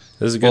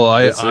 this is a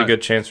good, this is a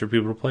good chance for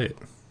people to play it.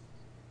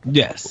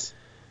 Yes.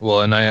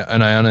 Well, and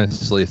I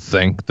honestly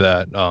think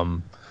that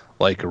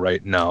like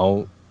right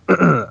now,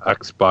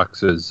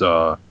 Xbox is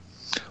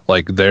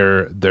like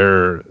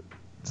their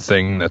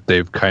thing that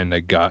they've kind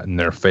of got in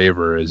their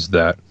favor is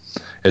that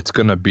it's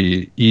going to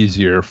be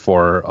easier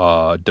for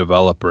a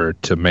developer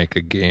to make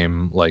a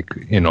game like,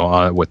 you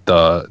know, with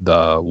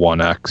the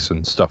One X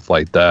and stuff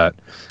like that,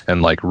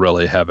 and like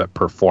really have it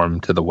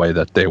perform to the way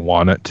that they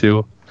want it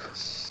to.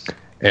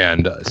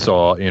 And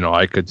so, you know,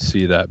 I could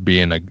see that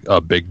being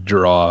a big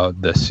draw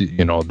this,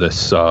 you know, this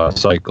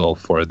cycle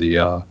for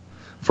the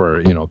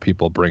for, you know,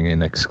 people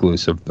bringing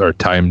exclusive or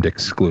timed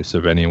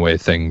exclusive anyway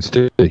things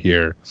to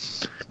here,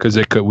 because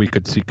we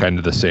could see kind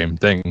of the same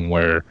thing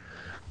where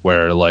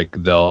like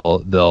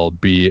they'll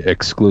be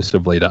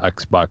exclusively to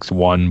Xbox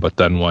One, but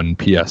then when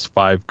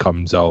PS5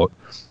 comes out,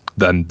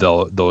 then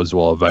those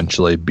will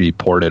eventually be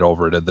ported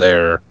over to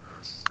there.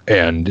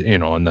 And, you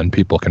know, and then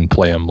people can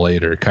play them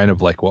later, kind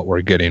of like what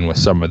we're getting with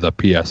some of the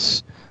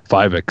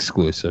PS5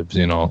 exclusives,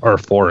 you know, or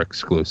 4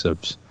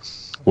 exclusives,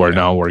 where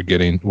now we're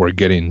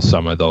getting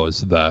some of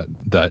those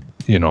that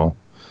you know,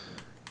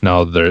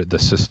 now the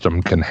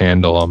system can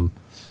handle them,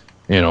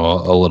 you know,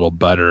 a little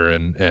better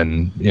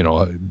and you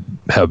know,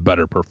 have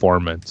better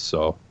performance.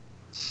 So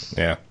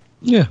yeah.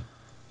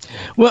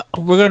 Well,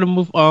 we're going to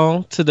move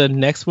on to the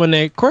next one.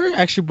 And Corey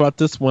actually brought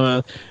this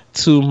one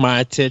to my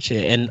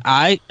attention,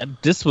 and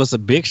this was a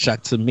big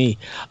shock to me.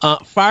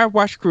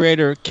 Firewatch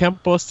creator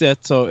Kempo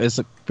Seto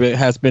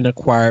has been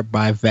acquired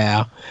by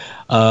Valve.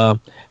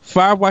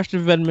 Firewatch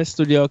development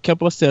studio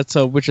Kempo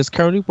Seto, which is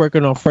currently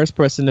working on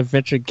first-person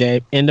adventure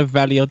game In the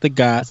Valley of the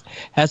Gods,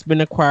 has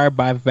been acquired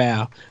by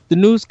Valve. The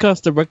news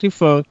comes directly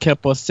from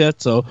Kempo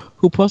Seto,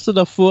 who posted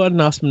a full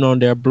announcement on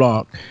their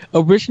blog.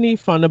 Originally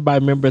founded by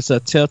members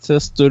of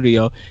Telltale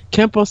Studio,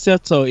 Kempo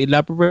Seto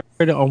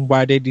elaborated on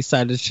why they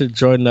decided to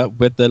join up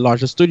with the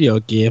larger studio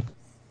again.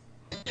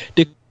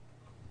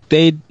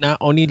 They not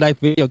only like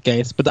video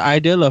games, but the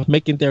idea of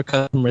making their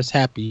customers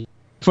happy.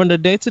 From the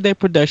day-to-day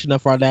production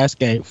of our last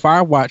game,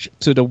 Firewatch,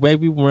 to the way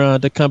we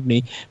run the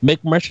company,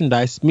 make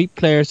merchandise, meet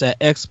players at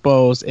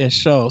expos and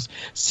shows,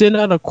 send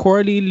out a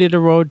quarterly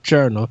literal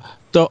journal,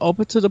 throw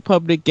open to the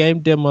public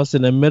game demos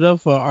in the middle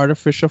of an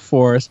artificial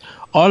forest,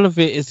 all of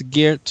it is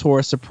geared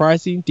towards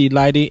surprising,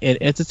 delighting, and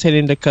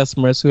entertaining the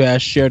customers who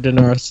have shared in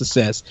our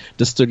success,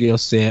 the studio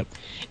said.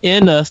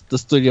 In Us, the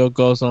studio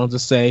goes on to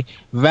say,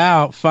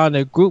 Valve found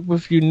a group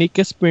with unique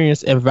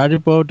experience and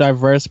valuable,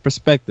 diverse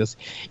perspectives.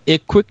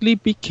 It quickly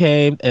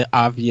became an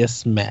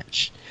obvious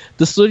match.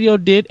 The studio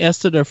did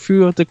answer a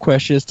few of the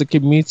questions the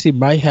community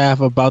might have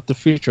about the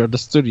future of the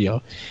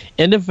studio.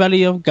 In the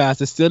Valley of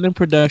Gods is still in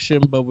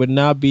production, but will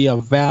now be a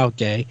Valve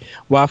game,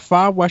 while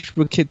Firewatch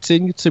will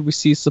continue to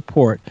receive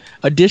support.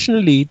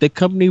 Additionally, the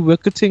company will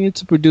continue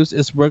to produce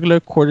its regular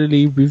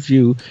quarterly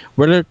review,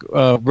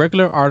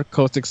 regular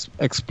articles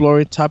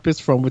exploring topics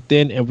from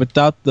within and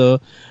without the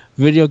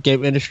video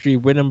game industry,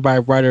 written by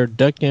writer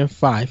Duncan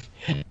Fife,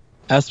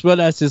 as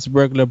well as its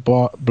regular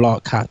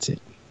blog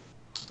content.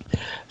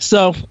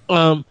 So,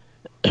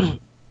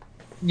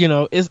 you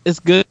know, it's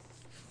good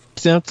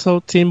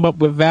to team up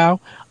with Valve,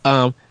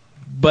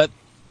 but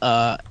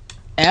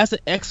as an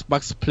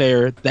Xbox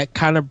player, that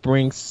kind of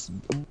brings,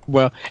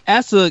 well,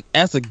 as a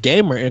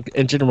gamer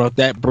in general,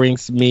 that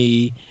brings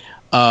me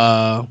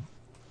a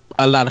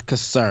lot of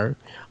concern,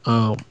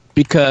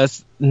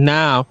 because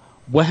now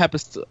what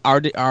happens? Are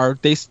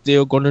they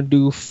still going to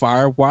do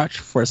Firewatch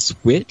for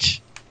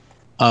Switch,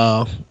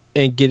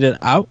 and get it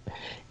out?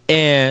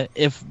 And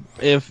if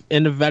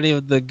In the Valley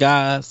of the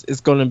Gods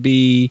is going to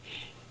be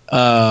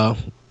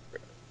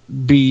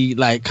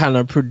like kind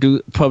of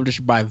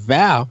published by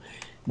Valve,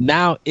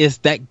 now is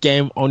that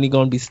game only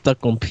going to be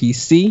stuck on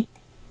PC?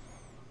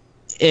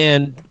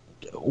 And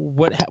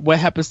what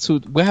happens to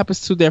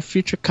their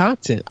future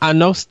content? I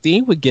know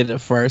Steam would get it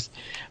first,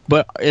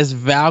 but is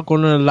Valve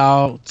going to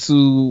allow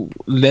to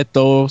let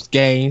those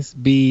games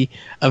be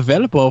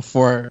available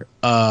for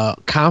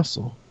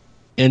console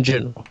in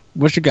general?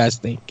 What you guys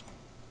think?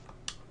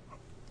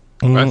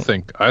 I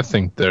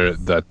think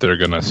they're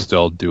gonna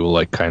still do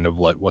like kind of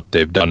like what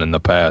they've done in the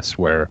past,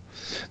 where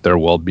there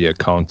will be a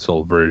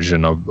console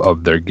version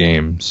of their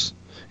games,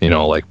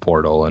 like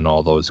Portal and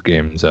all those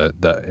games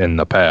that in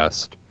the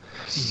past.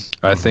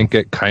 I think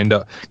it kind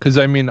of, because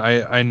I mean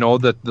I know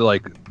that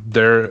like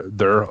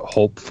they're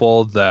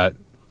hopeful that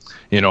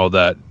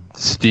that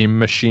Steam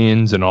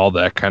machines and all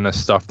that kind of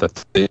stuff,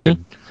 that they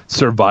can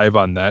survive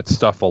on that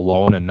stuff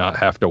alone and not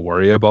have to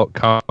worry about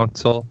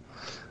console,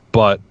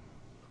 but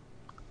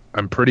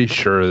I'm pretty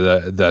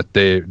sure that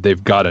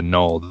they've got to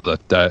know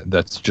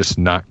that's just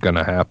not going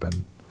to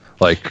happen.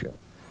 Like,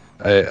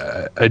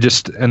 I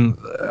just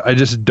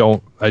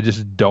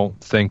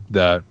don't think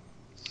that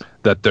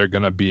they're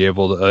going to be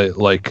able to,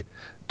 like,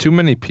 too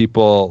many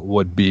people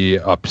would be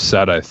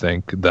upset, I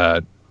think,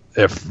 that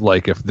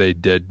if they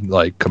did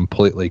like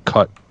completely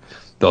cut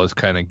those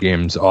kind of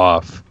games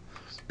off,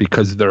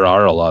 because there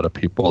are a lot of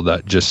people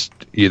that just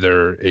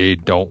either A,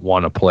 don't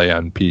want to play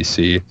on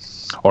PC,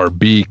 or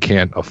B,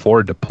 can't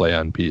afford to play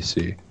on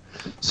PC.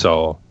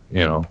 So,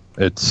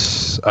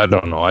 I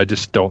don't know. I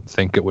just don't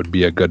think it would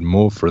be a good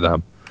move for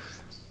them.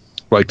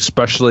 Like,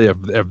 especially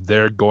if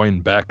they're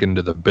going back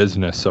into the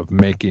business of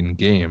making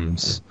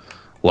games,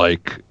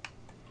 like,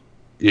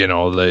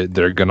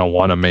 they're going to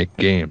want to make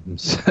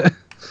games.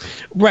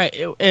 Right,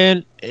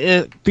 and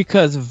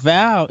because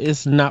Valve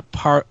is not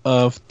part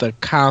of the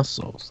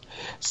consoles,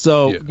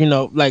 so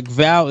like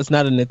Valve is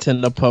not a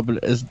Nintendo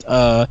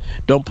publisher.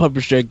 Don't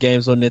publish their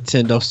games on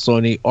Nintendo,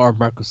 Sony, or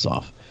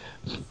Microsoft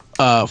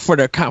for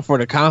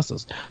the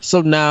consoles.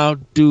 So now,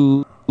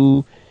 do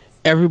all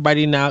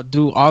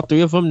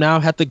three of them now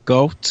have to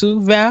go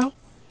to Valve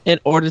in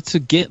order to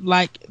get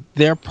like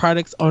their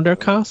products on their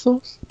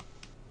consoles?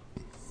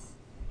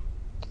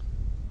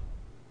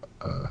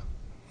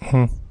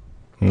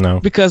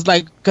 No, because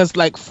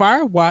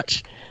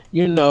Firewatch,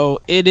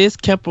 it is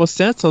Campo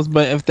Santos,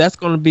 but if that's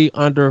going to be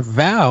under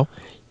Valve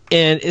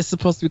and it's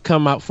supposed to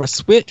come out for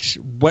Switch,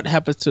 what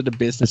happens to the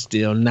business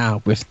deal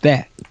now with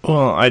that?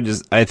 Well, I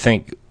just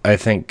think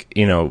that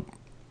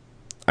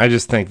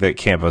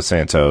Campo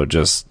Santo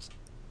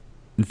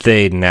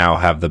they now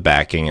have the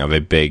backing of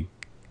a big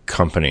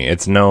company.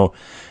 It's no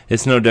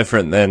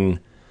different than,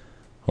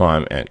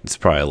 well, it's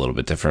probably a little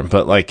bit different,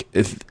 but like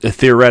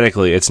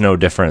theoretically, it's no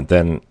different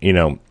than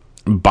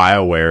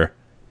BioWare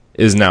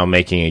is now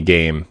making a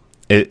game.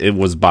 It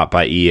was bought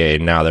by EA,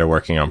 and now they're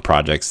working on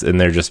projects,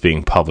 and they're just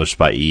being published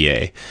by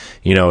EA.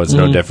 It's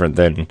no different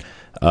than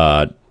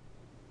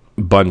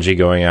Bungie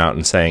going out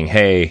and saying,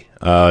 hey,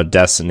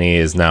 Destiny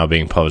is now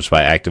being published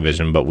by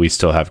Activision, but we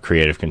still have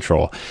creative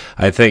control.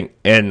 I think,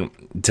 and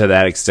to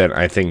that extent,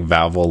 I think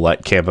Valve will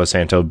let Campo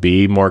Santo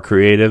be more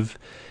creative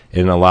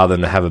and allow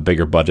them to have a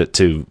bigger budget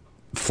to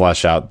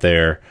flesh out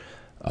their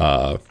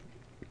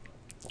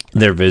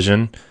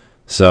vision.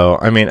 So,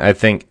 I mean, I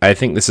think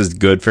this is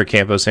good for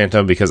Campo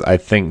Santo, because I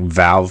think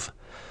Valve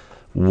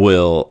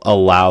will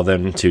allow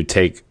them to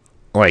take,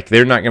 like,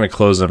 they're not going to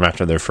close them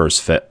after their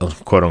first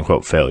quote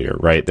unquote failure,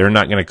 right? They're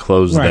not going to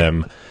close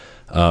them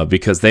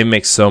because they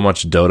make so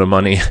much Dota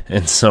money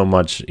and so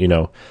much,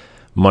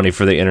 money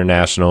for the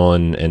international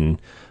and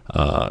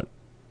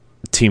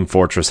Team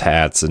Fortress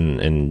hats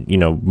and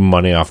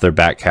money off their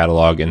back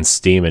catalog and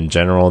Steam in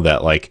general,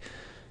 that like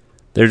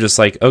they're just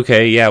like,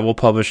 okay, yeah, we'll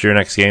publish your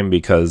next game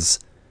because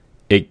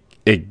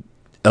it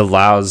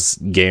allows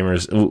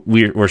gamers,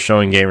 we're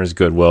showing gamers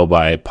goodwill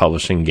by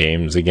publishing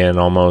games again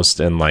almost,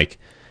 and like,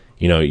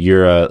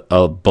 you're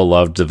a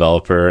beloved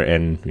developer,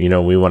 and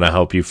we want to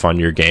help you fund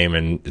your game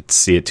and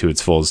see it to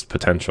its fullest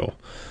potential.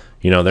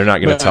 They're not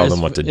going to tell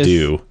them what to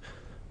do.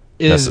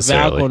 Is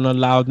Valve going to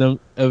allow them?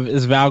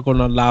 Is Valve going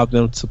to allow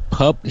them to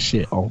publish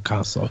it on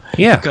console?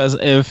 Yeah, because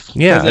I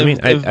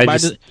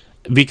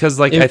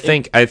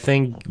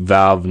think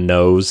Valve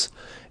knows,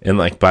 and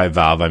like by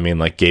Valve I mean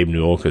like Gabe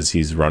Newell, because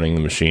he's running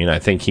the machine. I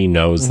think he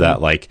knows that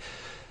like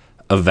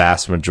a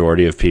vast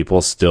majority of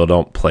people still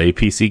don't play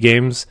PC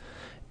games,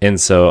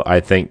 and so I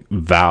think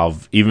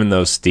Valve, even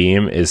though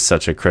Steam is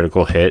such a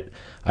critical hit,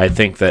 I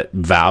think that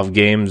Valve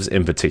games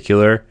in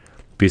particular,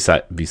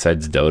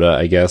 besides Dota,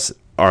 I guess,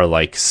 are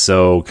like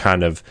so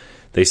kind of,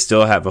 they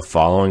still have a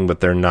following, but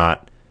they're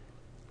not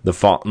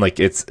like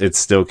it's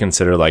still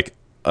considered like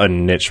a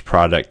niche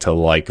product to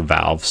like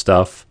Valve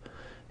stuff,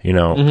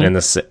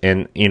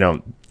 and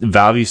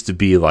Valve used to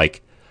be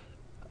like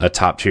a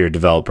top tier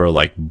developer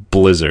like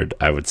Blizzard,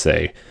 I would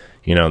say.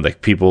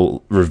 Like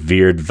people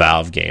revered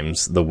Valve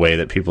games the way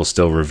that people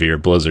still revere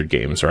Blizzard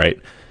games, right?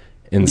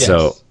 And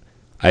so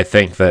I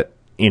think that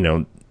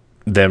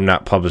them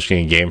not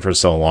publishing a game for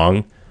so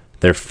long,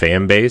 their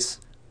fan base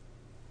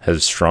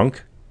has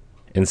shrunk,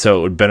 and so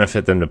it would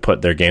benefit them to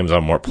put their games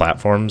on more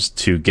platforms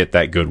to get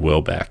that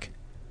goodwill back.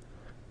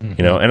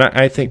 And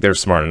I think they're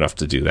smart enough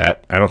to do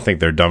that. I don't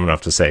think they're dumb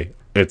enough to say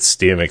it's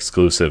Steam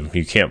exclusive,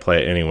 you can't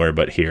play it anywhere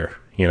but here.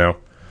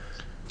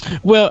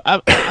 Well,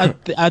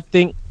 I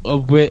think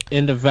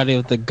in the Valley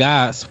of the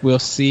Gods we'll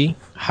see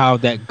how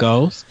that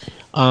goes.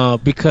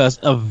 because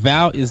of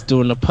Valve is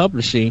doing the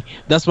publishing.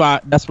 That's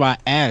why I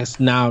asked.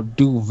 Now,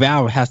 do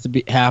Valve have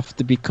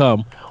to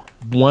become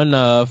one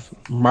of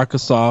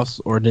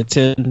Microsoft's or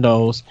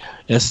Nintendo's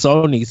and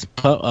Sony's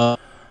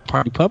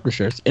party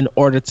publishers in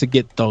order to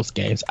get those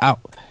games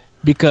out?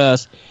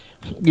 Because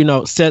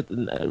set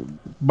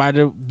by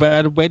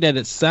the way that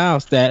it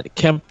sounds, that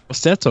Campo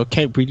Santo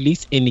can't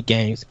release any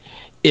games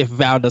if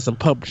Valve doesn't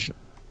publish them.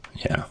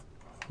 Yeah.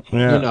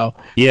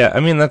 Yeah, I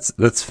mean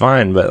that's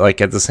fine, but like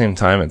at the same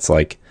time, it's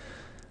like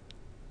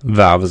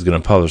Valve is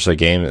going to publish a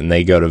game, and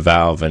they go to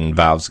Valve, and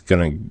Valve's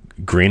going to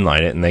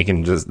greenlight it, and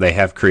they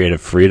have creative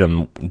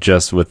freedom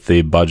just with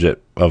the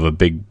budget of a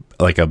big,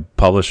 like a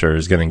publisher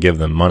is going to give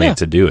them money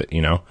to do it,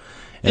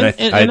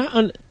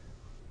 And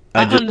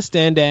I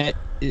understand that.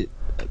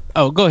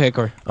 Go ahead,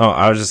 Corey. Oh,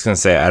 I was just going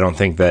to say I don't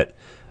think that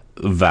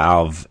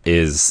Valve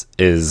is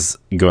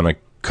going to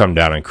come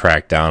down and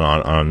crack down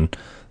on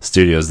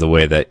studios the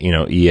way that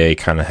EA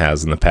kind of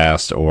has in the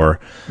past, or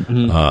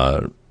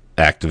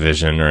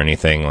Activision or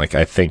anything. Like,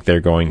 I think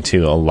they're going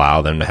to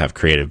allow them to have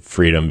creative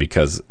freedom,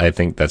 because I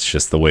think that's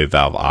just the way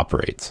Valve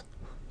operates.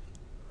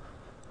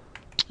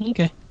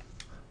 Okay.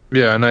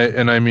 Yeah,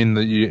 and I mean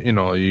that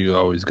you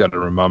always got to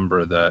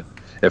remember that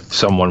if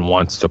someone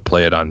wants to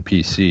play it on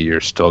PC,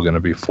 you're still going to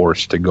be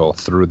forced to go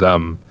through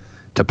them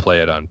to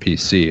play it on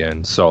PC.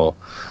 And so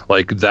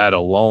like that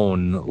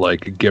alone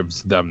like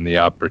gives them the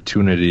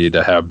opportunity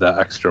to have that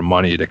extra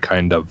money to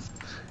kind of,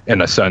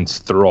 in a sense,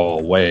 throw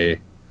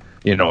away,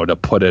 to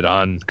put it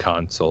on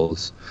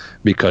consoles,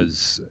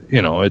 because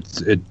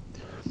it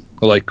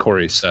like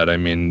Corey said, I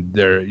mean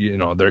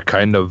they're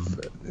kind of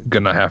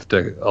gonna have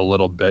to a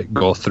little bit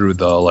go through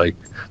the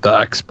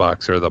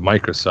Xbox or the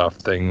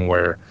Microsoft thing,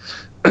 where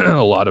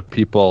a lot of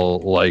people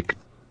like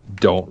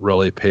don't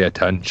really pay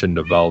attention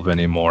to Valve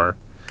anymore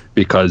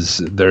because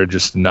they're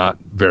just not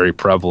very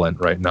prevalent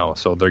right now.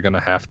 So they're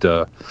gonna have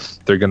to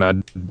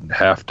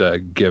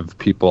give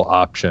people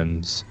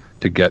options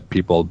to get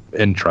people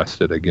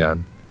interested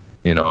again,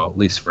 at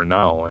least for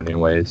now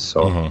anyways.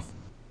 So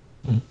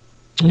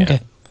Okay.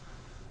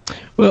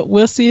 Well,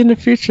 we'll see in the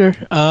future.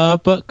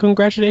 But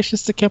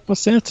congratulations to Campo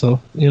Santo.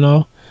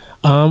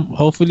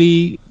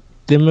 Hopefully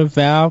them and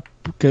Valve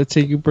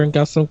continue to bring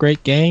out some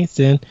great games,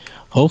 and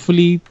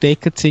hopefully they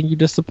continue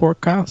to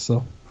support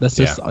console.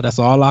 That's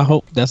all I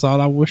hope. That's all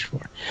I wish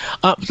for.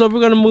 So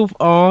we're gonna move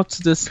on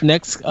to this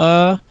next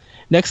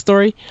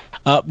story.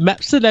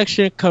 Map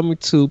selection coming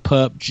to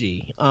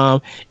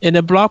PUBG. In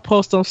a blog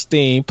post on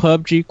Steam,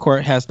 PUBG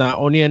Court has not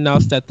only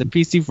announced that the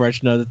PC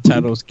version of the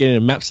title is getting a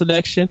map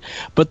selection,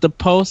 but the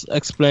post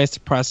explains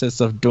the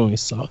process of doing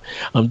so.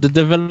 The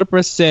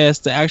developer says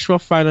the actual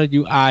final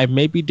UI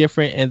may be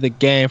different in the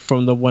game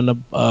from the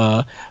one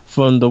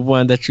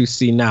that you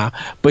see now,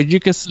 but you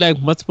can select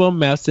multiple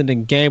maps, and the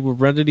game will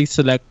randomly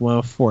select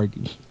one for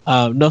you.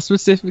 No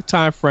specific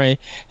time frame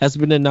has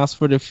been announced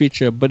for the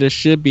feature, but it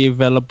should be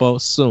available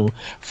soon.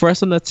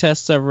 First on the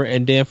test server,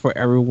 and then for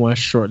everyone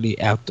shortly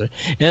after.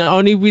 And the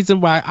only reason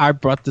why I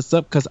brought this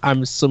up, because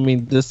I'm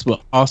assuming this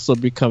will also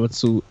be coming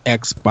to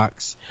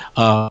Xbox,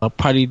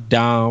 probably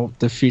down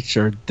the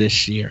feature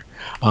this year.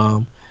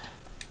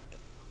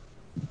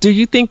 Do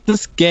you think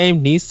this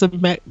game needs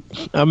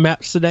a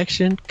map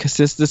selection? Because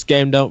this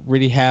game don't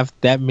really have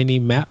that many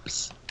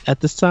maps at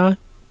this time.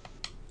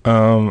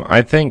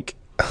 I think.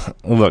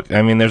 Look,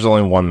 I mean, there's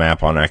only one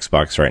map on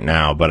Xbox right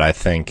now, but I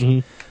think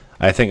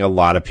a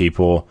lot of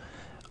people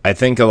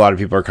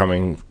are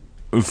coming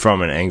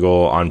from an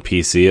angle on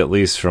PC, at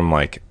least from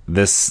like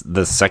the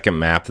second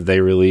map that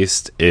they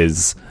released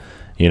is,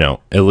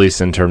 at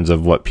least in terms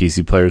of what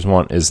PC players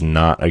want, is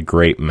not a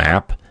great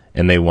map,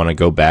 and they want to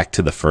go back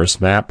to the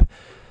first map,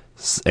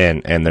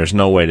 and there's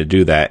no way to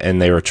do that,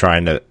 and they were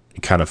trying to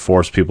kind of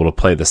force people to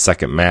play the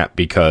second map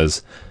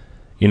because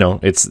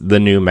it's the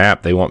new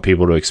map. They want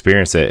people to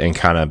experience it, and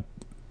kind of,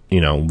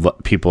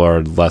 people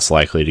are less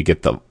likely to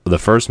get the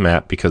first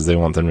map because they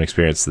want them to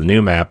experience the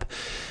new map.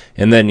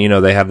 And then,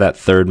 they have that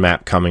third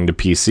map coming to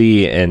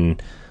PC,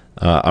 and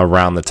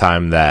around the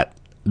time that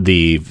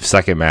the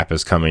second map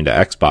is coming to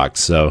Xbox.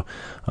 So,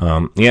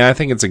 I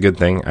think it's a good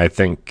thing. I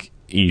think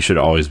you should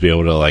always be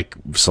able to like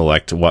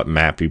select what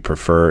map you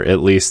prefer, at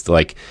least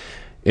like.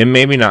 And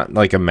maybe not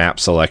like a map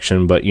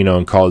selection, but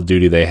in Call of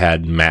Duty they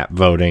had map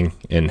voting.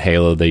 In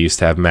Halo they used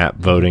to have map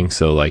voting.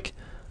 So like,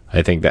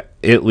 I think that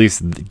at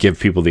least give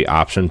people the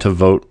option to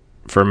vote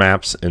for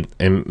maps,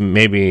 and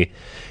maybe,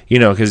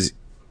 because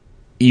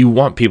you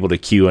want people to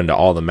queue into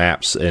all the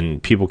maps,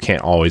 and people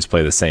can't always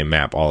play the same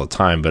map all the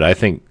time. But I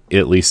think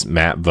at least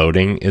map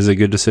voting is a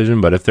good decision.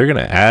 But if they're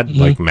gonna add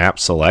like map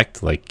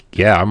select, like,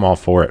 yeah, I'm all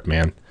for it,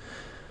 man.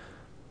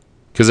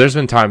 Because there's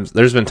been times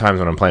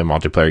when I'm playing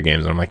multiplayer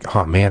games and I'm like,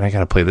 oh man, I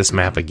gotta play this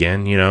map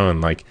again, and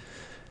like,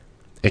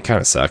 it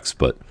kind of sucks.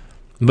 But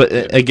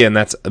again,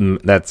 that's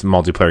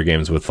multiplayer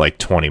games with like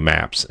 20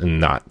 maps and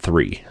not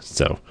 3.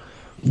 So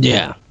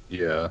yeah.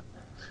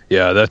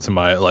 That's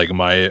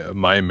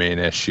my main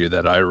issue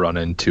that I run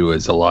into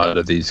is a lot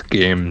of these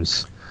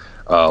games,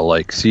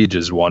 like Siege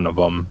is one of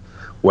them,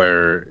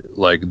 where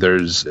like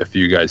there's, if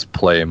you guys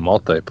play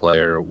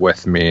multiplayer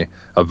with me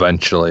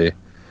eventually,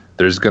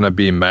 there's gonna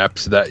be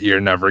maps that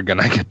you're never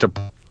gonna get to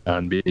play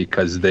on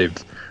because they've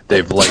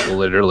like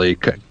literally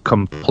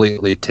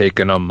completely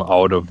taken them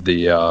out of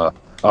the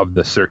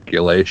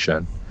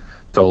circulation.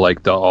 So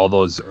like all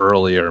those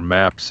earlier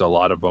maps, a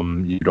lot of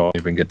them you don't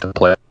even get to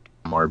play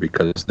anymore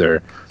because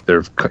they've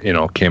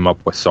came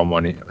up with so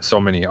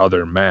many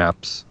other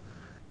maps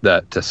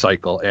that to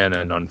cycle in,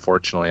 and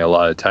unfortunately a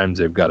lot of times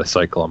they've got to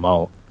cycle them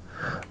out.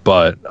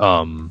 But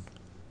I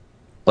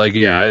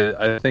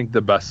think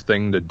the best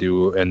thing to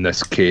do in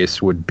this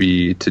case would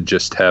be to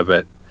just have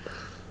it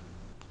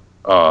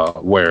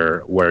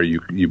where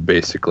you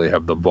basically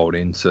have the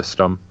voting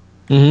system.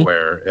 Mm-hmm.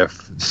 Where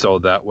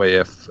that way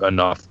if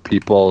enough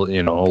people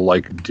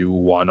do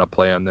want to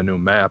play on the new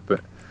map,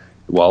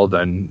 well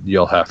then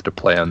you'll have to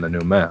play on the new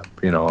map,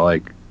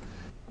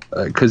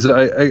 because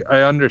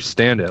I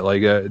understand it,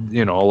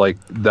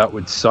 that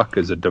would suck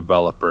as a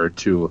developer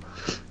to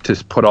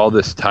put all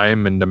this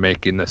time into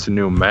making this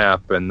new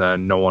map and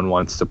then no one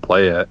wants to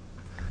play it.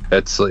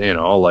 It's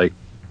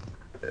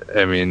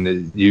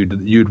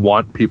you'd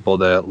want people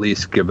to at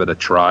least give it a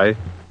try.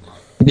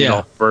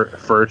 Yeah.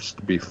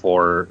 First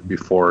before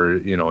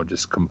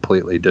just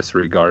completely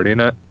disregarding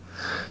it.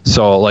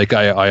 So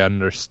I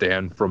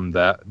understand from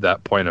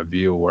that point of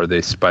view where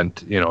they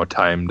spent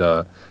time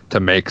to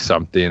make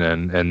something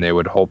and they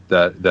would hope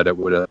that it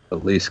would at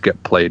least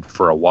get played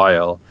for a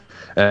while,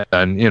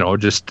 and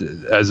just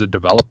as a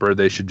developer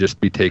they should just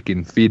be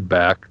taking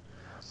feedback,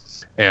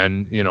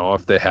 and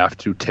if they have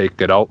to take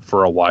it out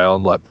for a while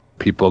and let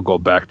people go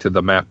back to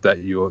the map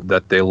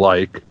that they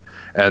like,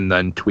 and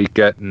then tweak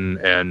it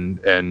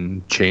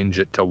and change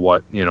it to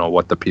what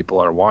the people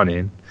are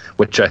wanting,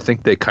 which I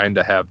think they kind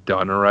of have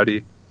done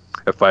already,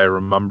 if I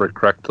remember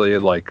correctly.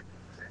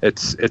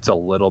 It's a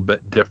little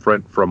bit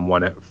different from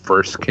when it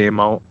first came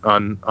out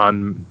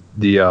on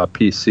the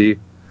PC,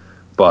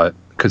 but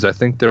because I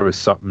think there was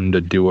something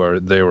to do, or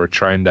they were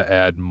trying to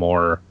add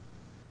more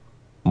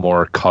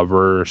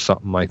cover or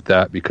something like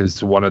that,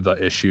 because one of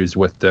the issues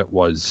with it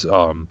was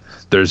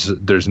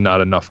there's not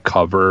enough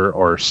cover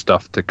or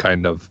stuff to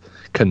kind of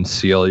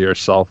conceal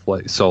yourself,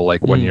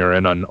 when you're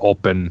in an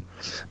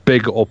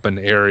big open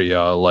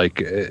area,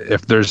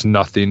 if there's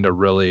nothing to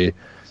really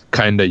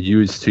kind of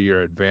use to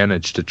your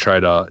advantage to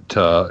try to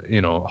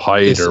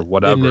hide or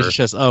whatever, it's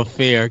just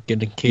unfair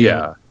getting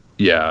killed.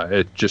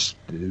 It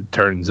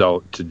turns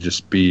out to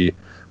just be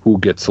who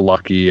gets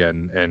lucky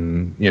and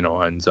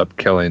ends up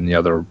killing the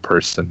other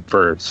person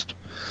first.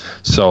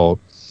 So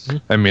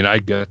I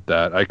get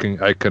that. I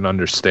can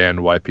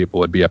understand why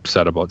people would be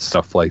upset about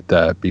stuff like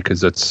that,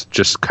 because it's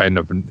just kind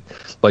of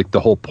the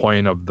whole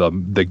point of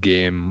the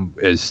game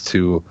is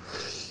to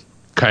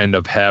kind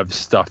of have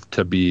stuff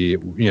to be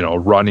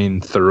running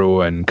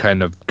through and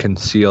kind of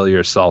conceal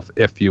yourself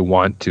if you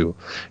want to,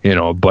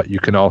 but you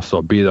can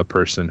also be the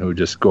person who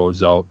just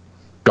goes out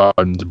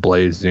guns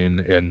blazing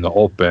in the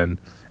open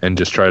and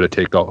just try to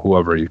take out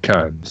whoever you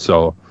can.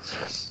 So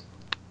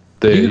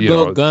you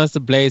go guns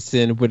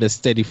blazing with a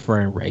steady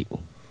frame rate.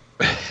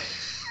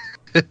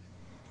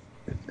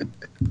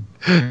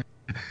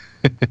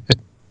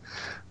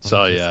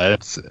 So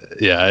it's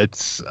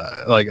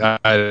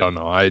I don't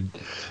know.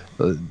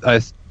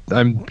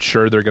 I'm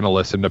sure they're gonna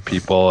listen to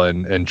people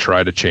and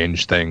try to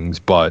change things,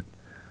 but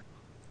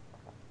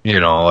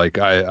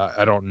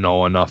I don't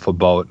know enough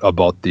about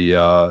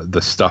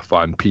the stuff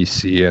on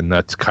PC, and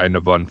that's kind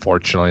of,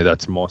 unfortunately,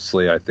 that's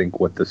mostly I think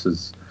what this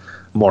is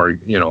more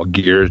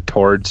geared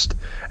towards,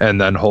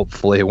 and then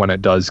hopefully when it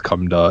does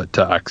come to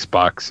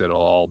Xbox, it'll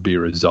all be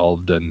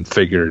resolved and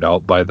figured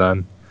out by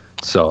then.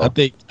 So I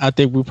think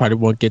we probably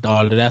won't get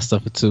all of that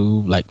stuff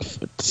until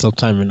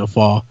sometime in the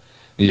fall.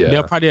 Yeah,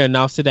 they'll probably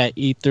announce it at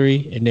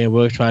E3, and then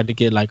we'll try to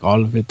get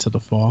all of it to the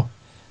fall.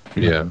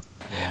 Yeah.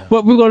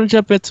 Well, we're going to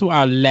jump into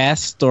our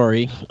last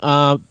story.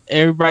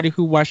 Everybody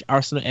who watched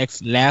Arsenal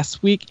X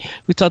last week,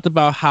 we talked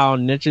about how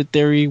Ninja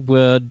Theory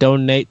will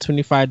donate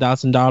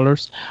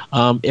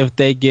 $25,000 if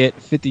they get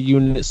 50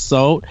 units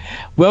sold.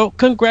 Well,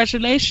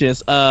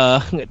 congratulations.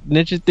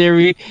 Ninja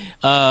Theory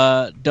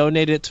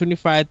donated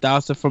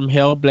 $25,000 from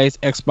Hellblade's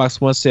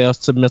Xbox One sales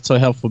to Mental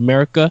Health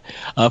America.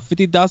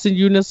 50,000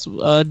 units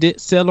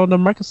did sell on the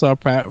Microsoft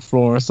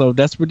platform, so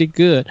that's really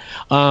good.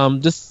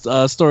 This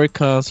story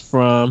comes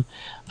from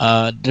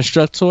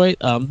Destructoid.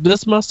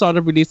 This month saw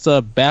the release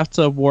of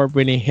BAFTA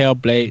award-winning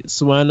Hellblade: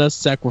 Senua's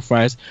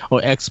Sacrifice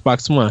on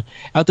Xbox One.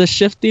 After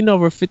shifting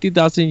over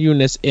 50,000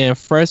 units in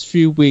first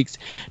few weeks,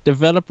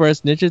 developers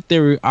Ninja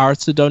Theory are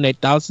to donate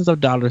thousands of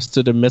dollars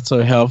to the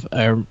Mental Health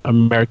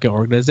American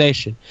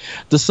organization.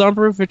 The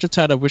somber adventure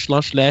title, which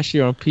launched last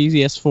year on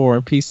PS4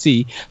 and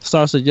PC,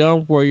 stars a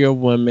young warrior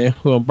woman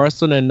who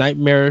embarks on a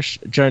nightmarish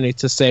journey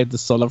to save the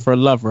soul of her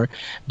lover,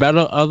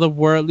 battle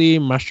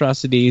otherworldly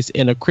monstrosities,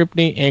 and a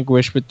crippling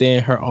anguish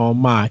within her own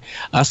mind,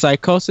 a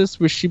psychosis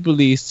which she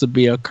believes to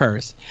be a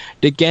curse.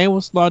 The game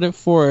was lauded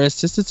for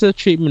assistive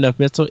treatment of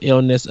mental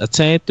illness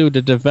attained through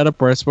the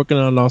developers working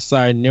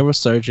alongside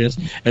neurosurgeons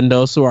and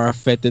those who are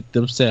affected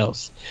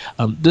themselves.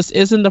 This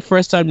isn't the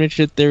first time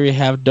Ninja Theory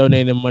have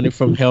donated money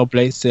from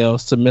Hellblade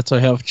sales to mental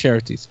health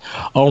charities.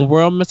 On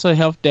World Mental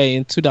Health Day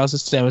in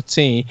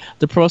 2017,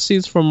 the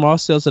proceeds from all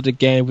sales of the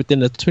game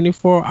within a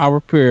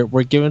 24-hour period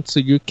were given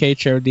to UK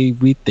charity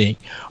WeThink,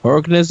 an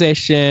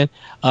organization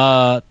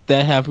that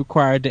have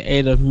required the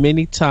aid of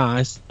many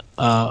times.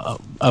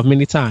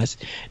 Ninja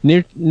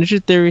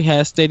Theory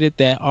has stated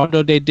that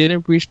although they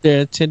didn't reach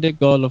their intended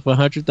goal of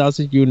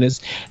 100,000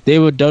 units, they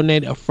will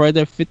donate a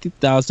further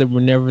 50,000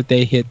 whenever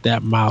they hit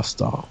that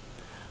milestone.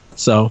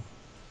 So,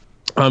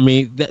 I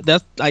mean,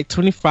 that's like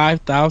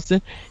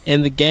 25,000,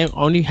 and the game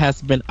only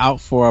has been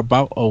out for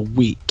about a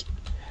week.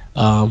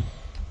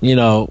 You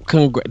know,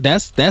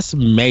 that's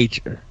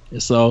major.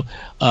 So,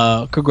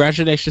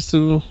 congratulations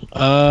to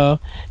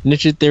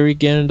Ninja Theory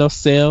getting those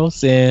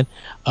sales, and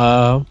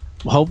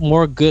hope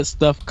more good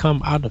stuff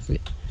come out of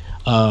it.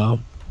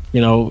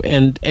 You know,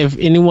 and if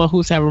anyone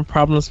who's having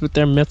problems with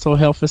their mental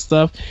health and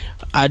stuff,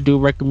 I do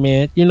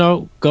recommend, you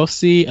know, go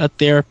see a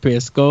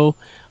therapist, go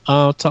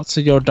talk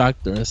to your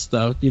doctor and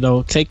stuff. You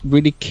know, take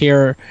really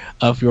care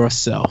of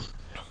yourself,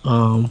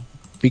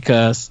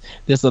 because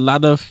there's a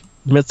lot of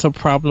mental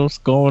problems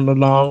going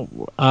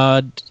along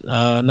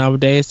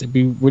nowadays, and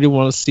we really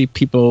want to see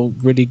people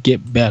really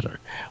get better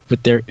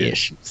with their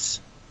issues.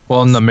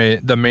 Well, and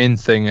the main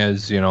thing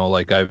is, you know,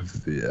 like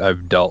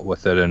I've dealt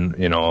with it, and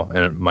you know,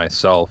 and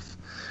myself,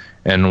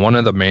 and one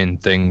of the main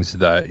things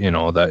that, you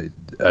know, that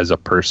as a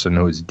person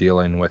who's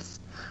dealing with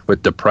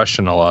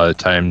depression, a lot of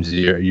times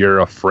you're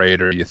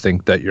afraid, or you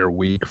think that you're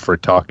weak for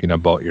talking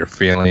about your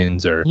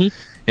feelings, or you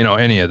know,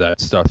 any of that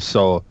stuff.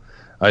 So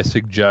I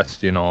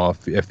suggest, you know,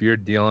 if you're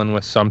dealing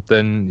with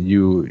something,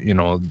 you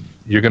know,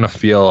 you're gonna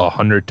feel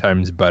 100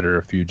 times better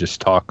if you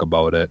just talk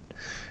about it,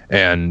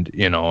 and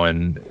you know,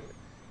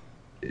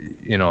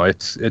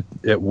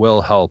 it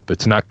will help.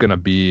 It's not going to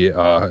be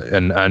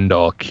an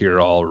end-all,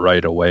 cure-all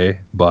right away,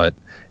 but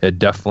it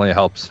definitely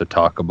helps to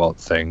talk about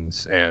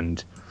things,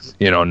 and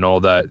you know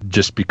that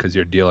just because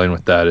you're dealing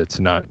with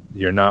that,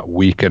 you're not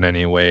weak in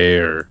any way,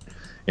 or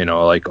you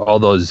know, like all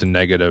those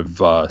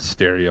negative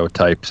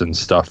stereotypes and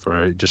stuff,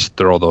 or just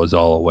throw those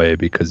all away,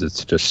 because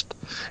it's just,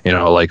 you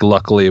know, like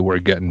luckily we're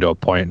getting to a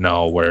point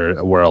now where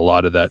a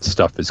lot of that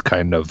stuff is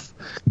kind of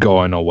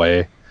going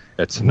away.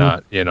 It's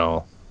not, you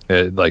know,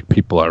 like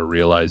people are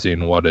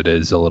realizing what it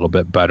is a little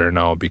bit better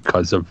now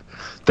because of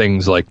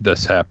things like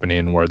this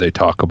happening, where they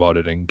talk about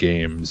it in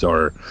games,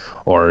 or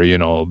you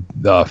know,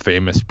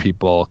 famous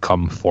people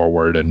come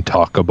forward and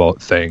talk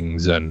about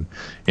things, and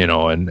you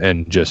know,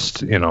 and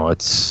just, you know,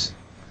 it's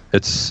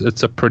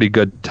a pretty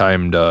good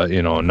time to,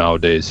 you know,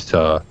 nowadays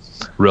to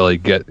really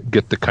get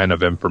the kind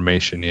of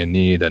information you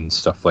need and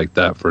stuff like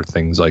that for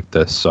things like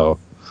this. So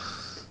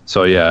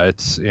yeah,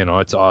 it's, you know,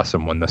 it's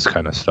awesome when this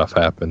kind of stuff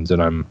happens,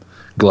 and I'm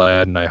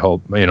glad, and I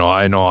hope, you know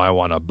I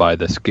want to buy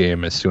this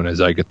game as soon as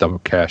I get the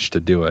cash to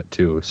do it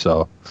too.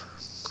 So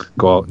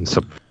go out and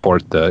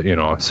support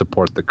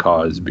the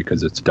cause,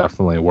 because it's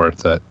definitely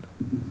worth it.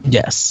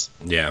 Yes.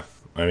 Yeah.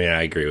 I mean,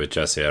 I agree with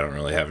Jesse. I don't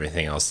really have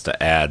anything else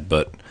to add,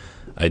 but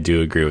I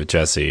do agree with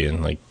Jesse,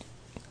 and like,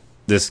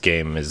 this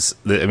game is,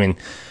 I mean,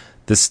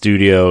 this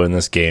studio and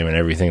this game and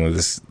everything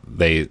that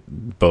they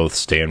both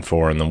stand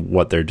for, and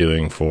what they're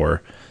doing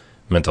for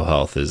mental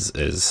health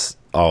is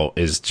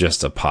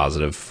just a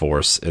positive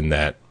force in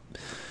that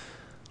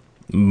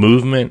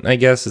movement. I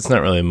guess it's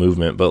not really a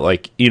movement, but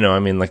like, you know, I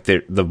mean, like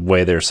the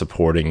way they're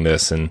supporting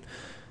this, and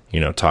you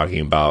know,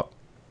 talking about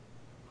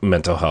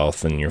mental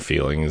health and your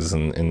feelings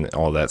and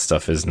all that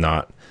stuff is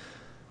not,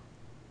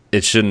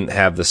 it shouldn't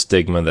have the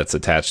stigma that's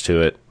attached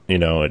to it. You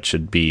know, it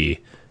should be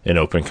an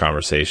open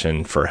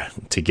conversation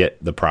to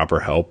get the proper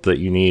help that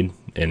you need,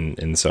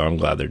 and so I'm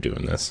glad they're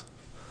doing this.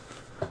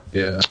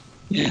 Yeah.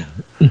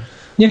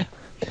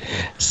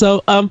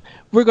 So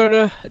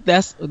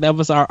that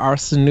was our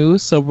Arsenal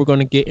news. So we're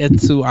gonna get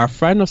into our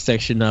final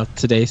section of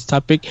today's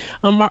topic,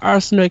 our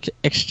Arsenal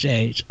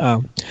exchange.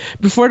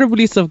 Before the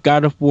release of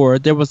God of War,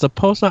 there was a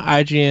post on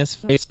IGN's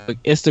Facebook,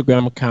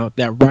 Instagram account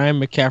that Ryan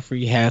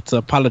McCaffrey had to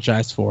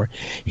apologize for.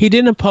 He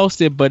didn't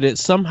post it, but it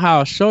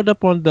somehow showed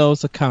up on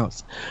those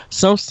accounts.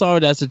 Some saw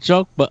it as a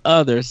joke, but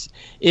others,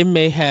 it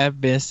may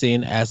have been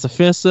seen as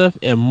offensive,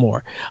 and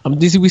more.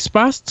 The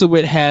response to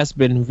it has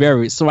been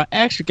varied. So I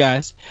asked you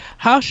guys,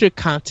 how should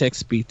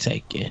context be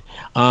taken?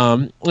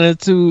 And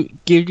to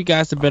give you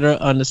guys a better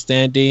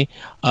understanding,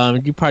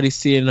 you probably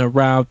see it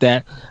around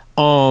that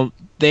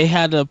they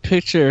had a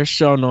picture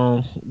shown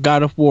on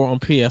God of War on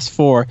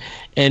PS4,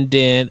 and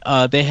then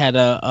they had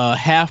a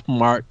half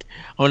mark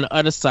on the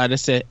other side that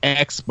said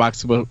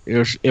Xbox, but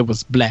it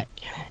was black.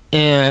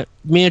 And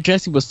me and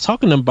Jesse was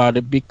talking about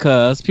it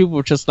because people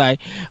were just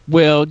like,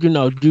 well, you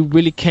know, you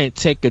really can't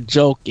take a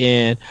joke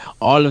and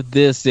all of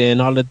this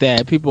and all of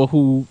that. People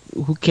who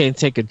can't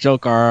take a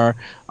joke are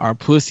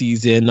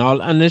pussies and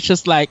all. And it's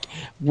just like,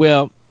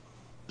 well,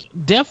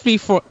 definitely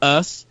for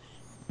us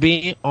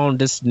being on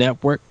this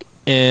network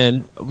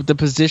and the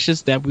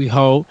positions that we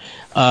hold,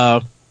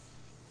 I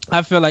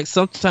feel like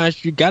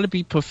sometimes you got to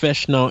be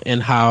professional in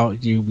how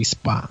you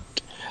respond,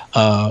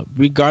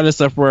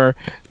 regardless of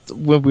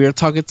when we're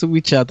talking to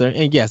each other.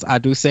 And yes, I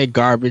do say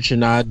garbage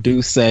and I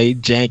do say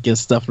jank and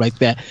stuff like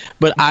that.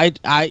 But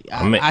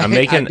I'm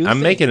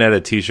making it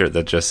a T-shirt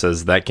that just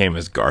says that game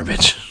is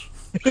garbage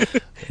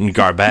and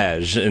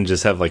garbage, and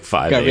just have like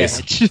 5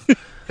 A's.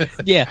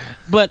 Yeah,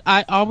 but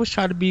I always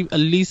try to be, at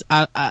least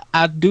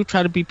I do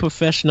try to be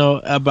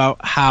professional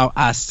about how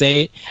I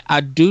say it.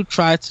 I do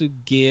try to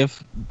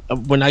give,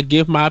 when I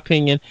give my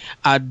opinion,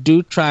 I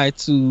do try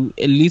to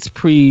at least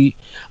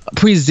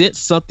present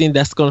something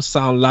that's going to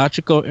sound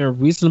logical and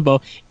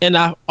reasonable, and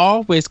I'm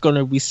always going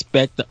to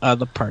respect the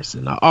other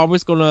person. I'm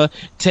always going to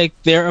take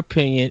their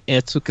opinion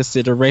into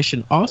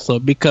consideration also,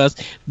 because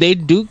they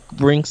do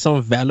bring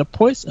some valid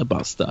points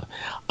about stuff.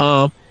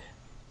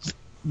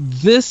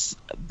 This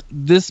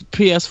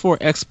PS4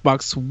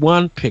 Xbox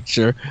One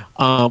picture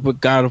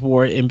with God of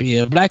War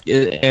NBA Black,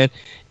 and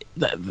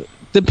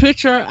the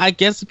picture, I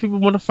guess if people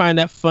want to find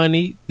that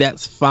funny,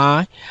 that's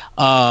fine.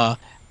 I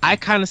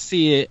kind of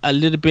see it a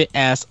little bit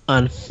as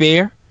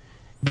unfair,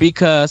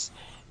 because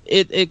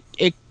it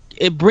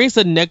brings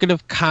a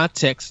negative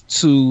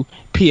context to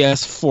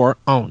PS4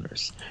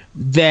 owners,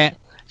 that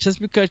just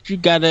because you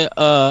got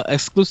a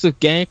exclusive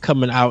game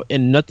coming out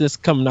and nothing's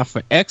coming out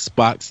for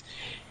Xbox,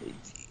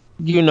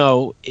 you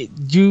know,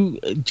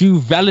 you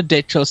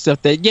validate yourself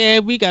that, yeah,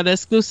 we got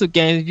exclusive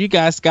games, you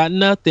guys got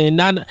nothing.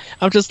 I'm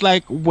just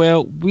like,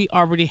 well, we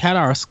already had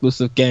our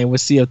exclusive game when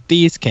Sea of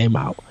Thieves came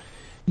out,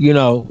 you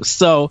know.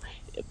 So,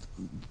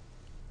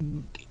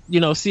 you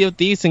know, Sea of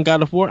Thieves and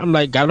God of War, I'm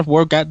like, God of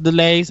War got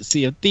delays,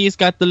 Sea of Thieves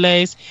got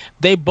delays.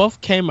 They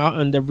both came out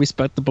in their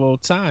respectable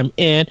time,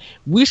 and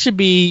we should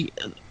be.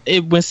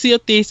 When Sea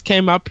of Thieves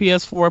came out,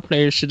 PS4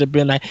 players should have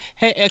been like,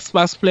 hey,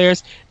 Xbox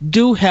players,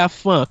 do have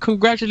fun.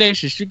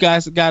 Congratulations, you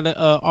guys got an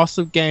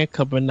awesome game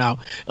coming out.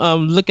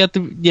 Look at the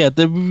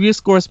review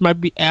scores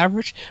might be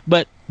average,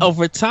 but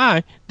over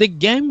time, the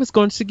game is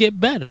going to get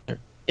better.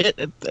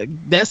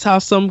 That's how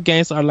some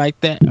games are like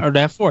that, or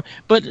that for.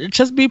 But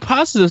just be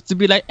positive, to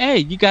be like, hey,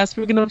 you guys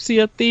picking up Sea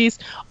of Thieves,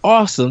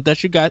 awesome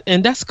that you guys,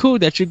 and that's cool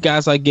that you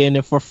guys are getting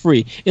it for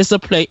free. It's a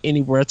play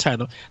anywhere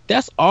title.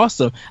 That's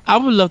awesome. I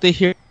would love to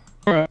hear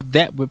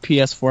that with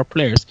PS4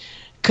 players,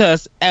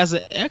 because as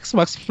an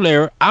Xbox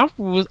player, I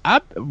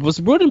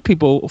was rooting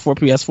people for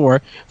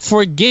PS4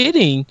 for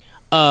getting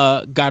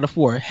God of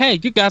War. Hey,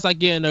 you guys are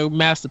getting a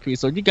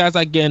masterpiece, or you guys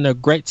are getting a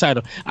great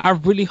title. I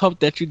really hope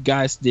that you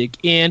guys dig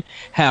in,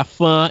 have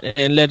fun,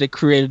 and let it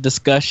create a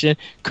discussion.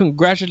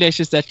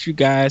 Congratulations that you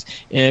guys,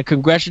 and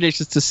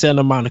congratulations to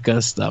Santa Monica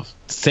and stuff.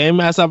 Same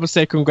as I would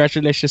say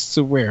congratulations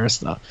to Rare and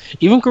stuff.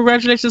 Even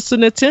congratulations to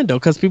Nintendo,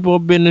 because people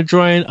have been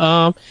enjoying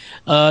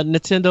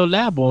Nintendo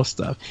Labo and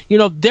stuff. You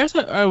know, there's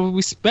a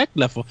respect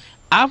level.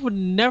 I would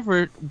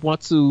never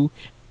want to,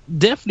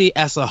 definitely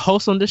as a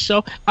host on this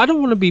show, I don't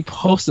want to be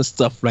posting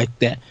stuff like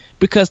that,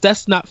 because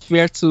that's not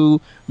fair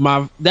to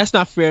my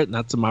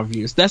not to my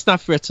viewers. That's not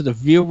fair to the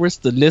viewers,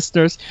 the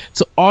listeners,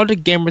 to all the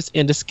gamers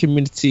in this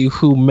community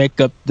who make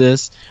up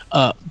this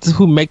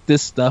who make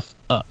this stuff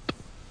up,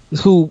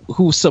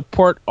 who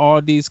support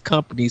all these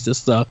companies and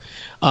stuff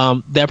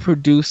that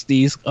produce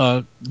these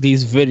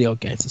video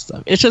games and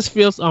stuff. It just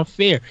feels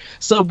unfair.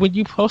 So when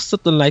you post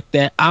something like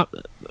that,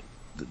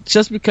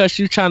 just because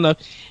you're trying to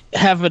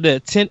have an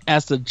intent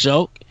as a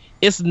joke,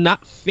 it's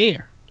not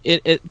fair.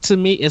 It to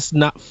me, it's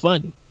not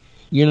funny.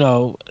 You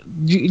know,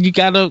 you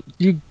gotta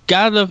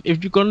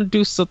if you're gonna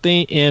do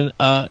something in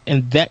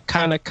that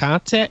kind of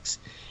context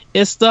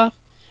and stuff,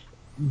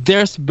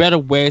 there's better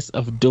ways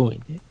of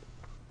doing it.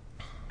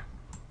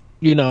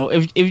 You know,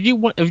 if you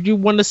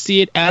want to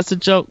see it as a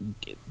joke,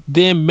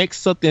 then make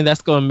something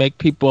that's going to make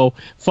people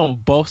from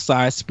both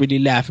sides really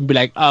laugh and be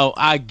like, oh,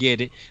 I get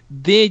it.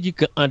 Then you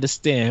can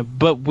understand.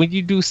 But when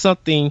you do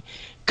something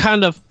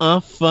kind of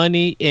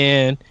unfunny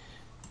and,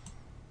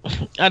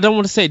 I don't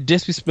want to say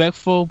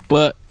disrespectful,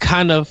 but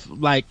kind of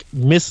like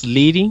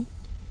misleading,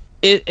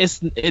 it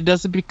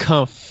doesn't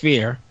become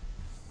fair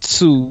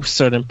to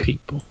certain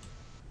people.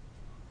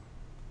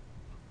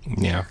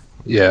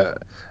 Yeah,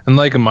 and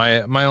like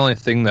my only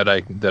thing that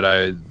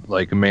I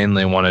like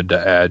mainly wanted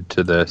to add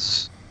to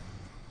this,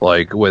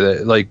 like with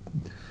it, like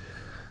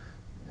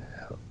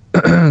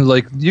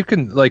like you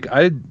can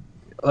I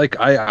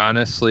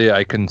honestly,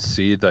 I can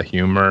see the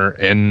humor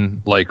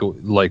in like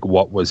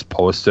what was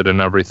posted and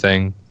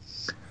everything,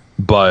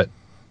 but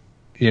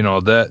you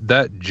know,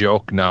 that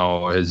joke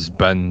now has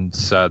been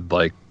said,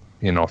 like,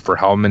 you know, for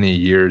how many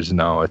years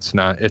now. It's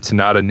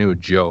not a new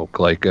joke.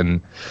 Like,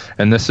 and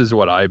this is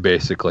what I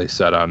basically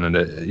said on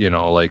it, you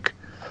know, like,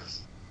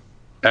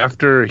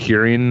 after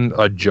hearing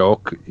a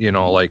joke, you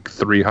know, like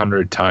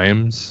 300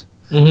 times,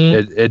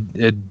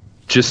 it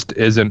just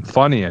isn't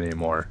funny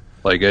anymore.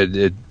 Like,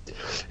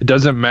 it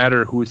doesn't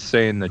matter who's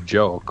saying the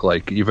joke.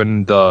 Like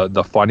even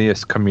the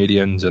funniest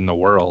comedians in the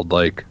world,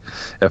 like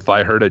if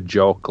I heard a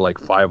joke like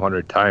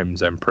 500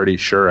 times, I'm pretty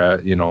sure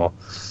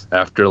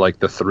after like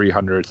the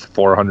 300th,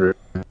 400th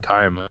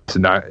time,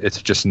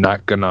 it's just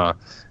not gonna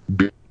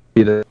be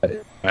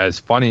as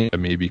funny to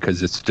me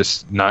because it's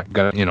just not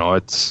gonna,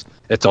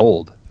 it's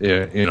old,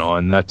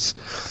 and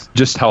that's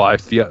just how I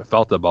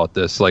felt about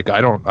this. Like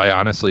I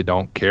honestly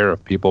don't care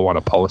if people want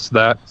to post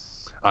that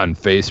on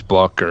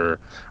Facebook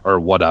or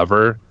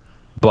whatever,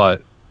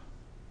 but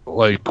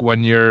like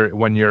when you're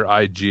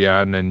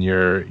IGN and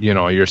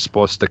you're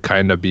supposed to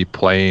kind of be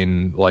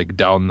playing like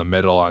down the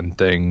middle on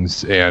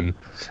things and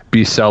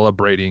be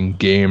celebrating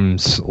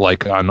games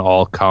like on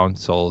all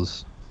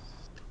consoles,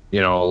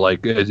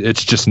 like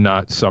it's just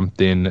not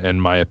something, in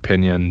my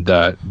opinion,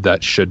 that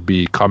should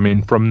be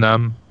coming from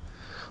them.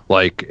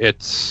 Like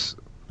it's,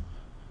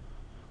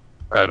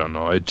 I don't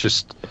know. It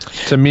just,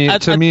 to me,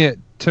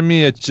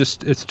 it's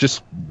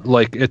just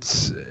like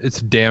it's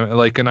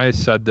like, and I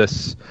said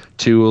this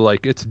too,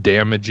 like it's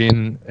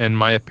damaging, in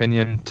my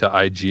opinion, to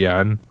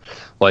IGN,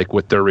 like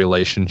with their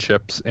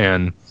relationships,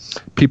 and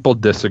people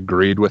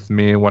disagreed with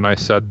me when I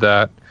said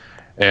that.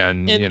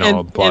 And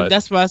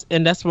that's why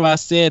I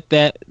said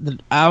that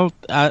I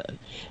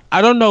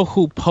don't know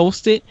who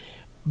posted,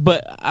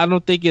 but I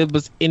don't think it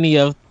was any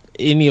of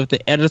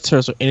the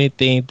editors or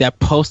anything that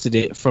posted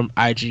it from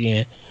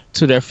IGN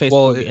to their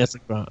Facebook and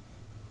Instagram.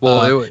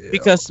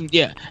 Because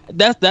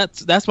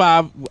that's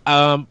why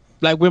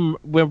like when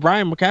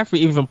Ryan McCaffrey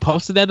even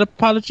posted that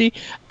apology,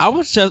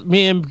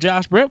 me and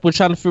Josh Brett were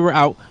trying to figure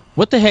out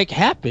what the heck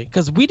happened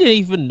because we didn't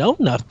even know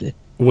nothing.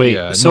 Which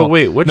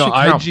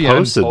account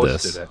posted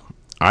this? It.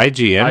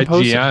 IGN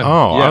posted?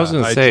 Oh, yeah, I was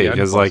going to say,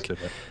 because like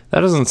that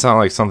doesn't sound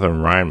like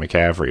something Ryan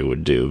McCaffrey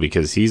would do,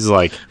 because he's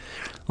like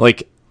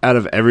out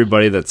of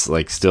everybody that's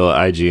like still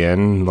at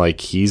IGN,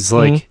 like he's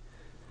like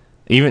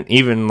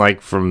even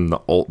like from the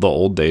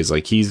old days,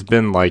 like he's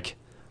been like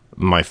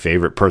my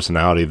favorite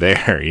personality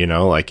there,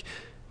 like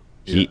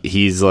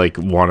he's like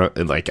one of,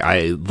 like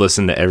I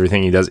listen to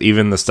everything he does,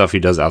 even the stuff he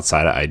does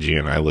outside of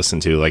IGN I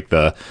listen to, like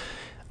I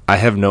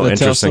have no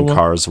interest in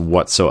cars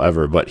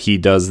whatsoever, but he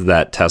does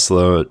that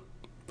Tesla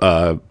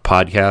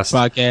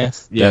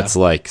podcast that's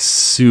like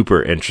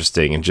super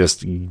interesting, and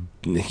just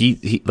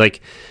he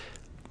like,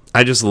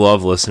 I just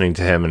love listening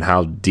to him and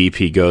how deep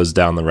he goes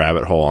down the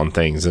rabbit hole on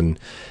things. And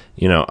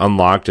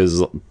Unlocked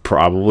is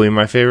probably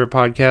my favorite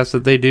podcast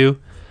that they do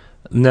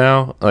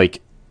now, like,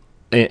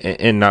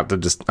 and not to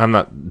just, I'm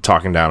not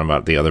talking down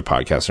about the other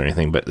podcasts or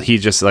anything, but he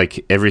just,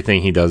 like,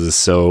 everything he does is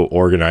so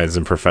organized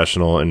and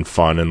professional and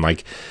fun, and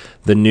like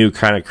the new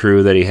kind of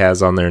crew that he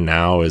has on there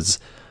now is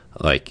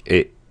like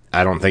it.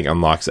 I don't think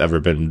Unlocked's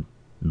ever been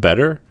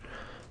better.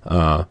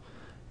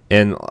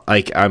 And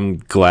like, I'm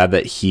glad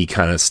that he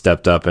kind of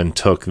stepped up and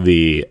took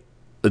the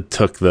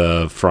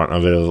front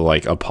of it, of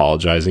like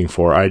apologizing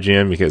for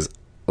IGN, because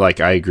like,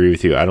 I agree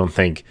with you. I don't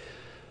think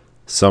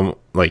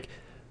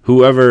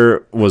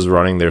whoever was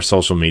running their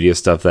social media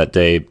stuff that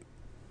day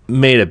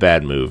made a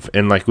bad move.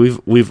 And like,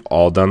 we've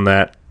all done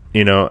that,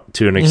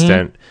 to an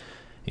extent,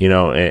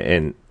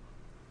 and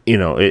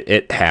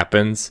it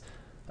happens.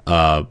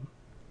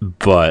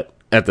 But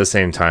at the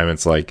same time,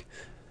 it's like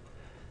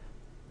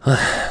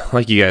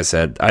you guys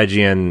said,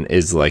 IGN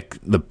is like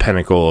the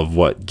pinnacle of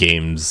what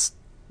games,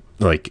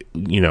 like, I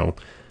don't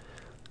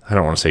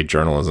want to say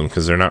journalism,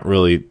 because they're not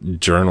really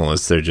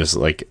journalists. They're just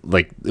like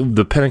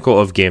the pinnacle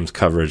of games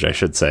coverage, I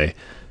should say.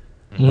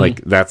 Like,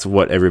 that's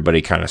what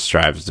everybody kind of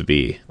strives to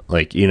be,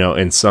 like,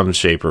 in some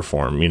shape or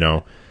form,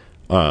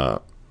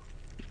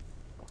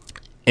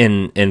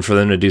 and for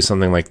them to do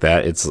something like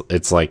that,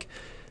 it's like,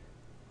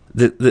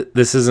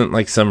 this isn't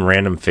like some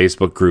random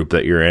Facebook group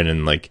that you're in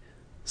and like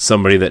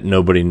somebody that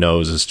nobody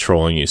knows is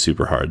trolling you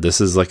super hard. This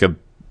is like a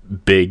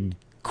big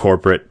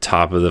corporate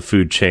top of the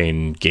food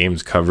chain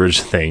games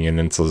coverage thing, and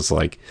it's just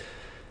like,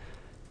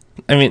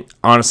 I mean,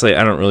 honestly,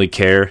 I don't really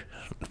care,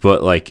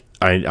 but like,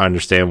 I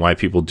understand why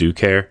people do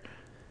care,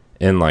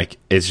 and like,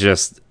 it's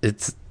just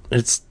it's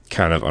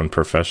kind of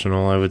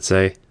unprofessional, I would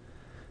say.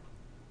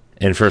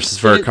 And for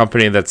a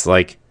company that's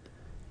like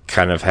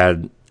kind of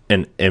had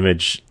an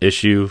image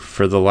issue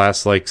for the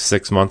last like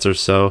 6 months or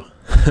so,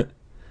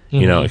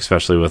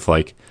 especially with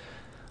like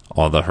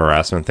all the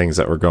harassment things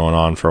that were going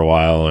on for a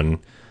while, and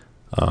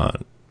I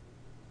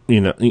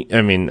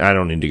mean, I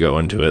don't need to go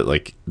into it,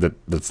 like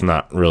that's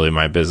not really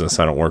my business.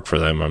 I don't work for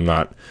them. I'm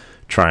not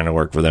trying to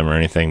work for them or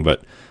anything,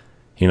 but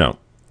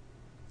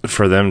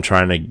for them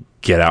trying to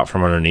get out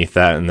from underneath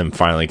that and then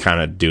finally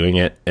kind of doing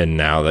it, and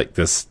now like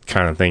this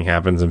kind of thing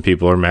happens and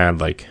people are mad,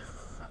 like,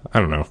 I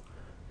don't know,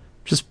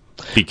 just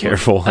be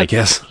careful, I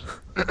guess.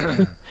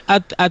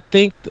 I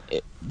think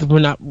we're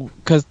not,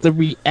 because the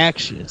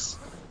reactions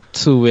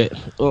to it,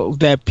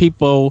 that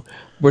people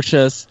were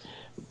just,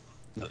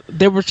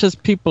 there were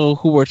just people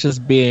who were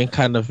just being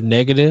kind of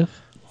negative.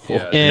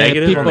 Yeah,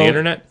 negative people, on the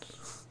internet?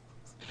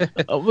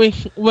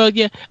 Well,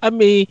 yeah, I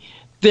mean,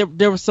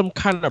 there was some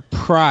kind of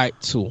pride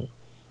to them.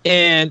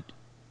 And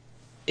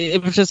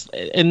it was just,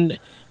 and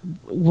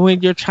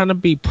when you're trying to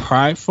be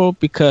prideful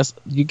because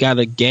you got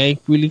a game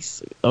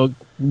release,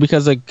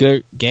 because a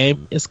good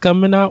game is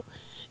coming out,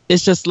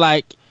 it's just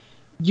like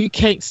you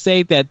can't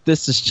say that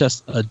this is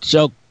just a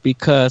joke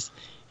because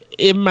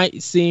it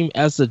might seem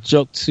as a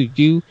joke to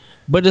you,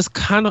 but it's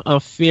kind of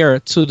unfair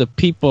to the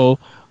people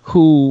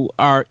who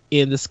are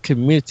in this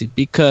community,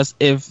 because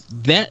if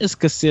that is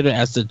considered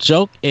as a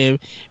joke and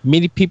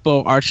many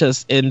people are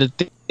just in the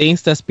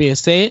things that's being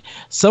said,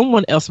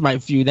 someone else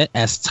might view that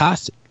as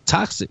toxic.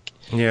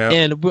 Yeah.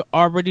 And we're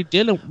already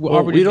dealing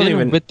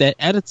with that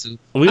attitude.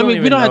 We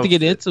don't have to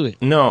get into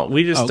it. No,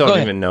 we just go don't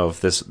ahead. even know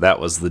if that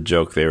was the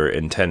joke they were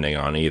intending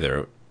on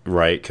either,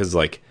 right? Because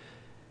like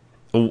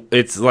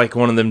it's like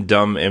one of them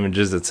dumb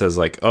images that says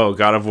like, oh,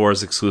 God of War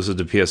is exclusive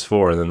to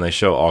PS4, and then they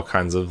show all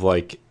kinds of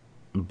like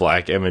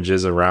black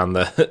images around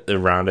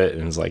around it,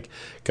 and it's like,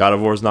 God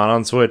of War's not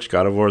on Switch,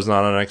 God of War's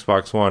not on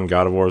Xbox One,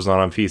 God of War's not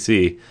on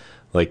PC.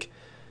 Like,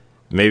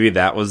 maybe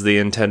that was the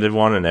intended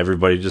one and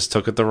everybody just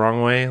took it the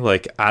wrong way.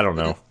 Like, I don't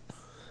know.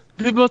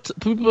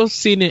 People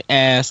seen it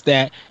as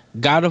that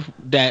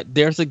that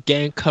there's a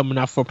game coming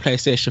out for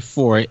PlayStation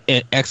 4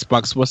 and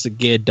Xbox once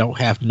again don't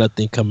have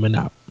nothing coming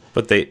out.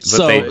 But they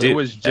It do.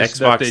 was just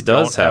that they Xbox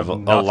does don't have a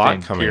lot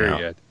nothing, coming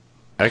period.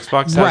 out.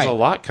 Xbox has Right. a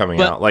lot coming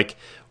But- out. Like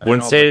I when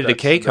know, State of but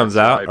Decay comes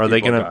that's out, why are they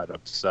people gonna? got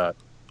upset?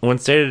 When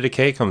State of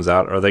Decay comes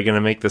out, are they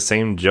gonna make the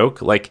same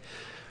joke? Like,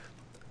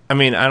 I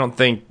mean, I don't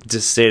think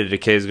just State of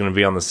Decay is gonna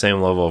be on the same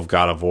level of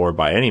God of War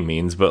by any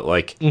means, but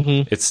like,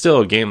 it's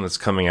still a game that's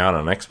coming out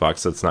on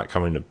Xbox that's not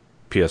coming to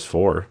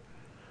PS4.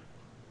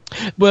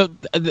 Well,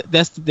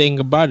 that's the thing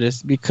about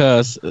it,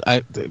 because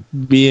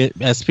being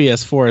as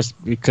PS4 is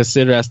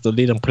considered as the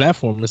leading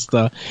platform and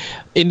stuff,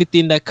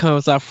 anything that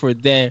comes out for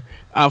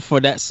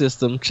that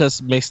system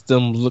just makes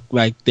them look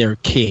like they're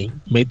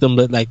king, make them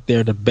look like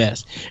they're the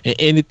best, and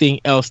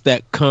anything else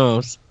that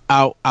comes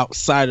out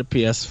outside of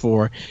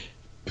PS4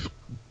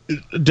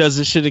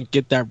 shouldn't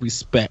get that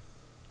respect.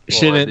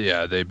 Shouldn't. Well,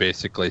 yeah, they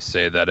basically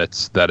say that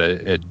it's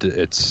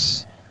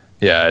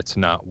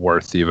not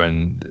worth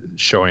even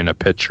showing a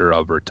picture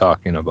of or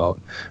talking about.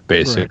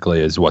 Basically,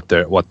 is what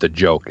the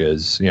joke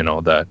is. You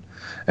know, that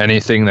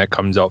anything that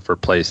comes out for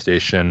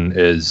PlayStation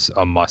is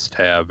a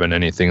must-have, and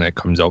anything that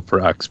comes out for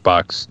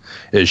Xbox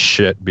is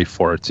shit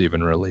before it's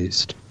even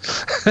released.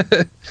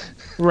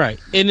 Right,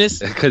 and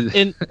it's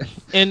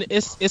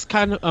it's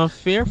kind of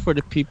unfair for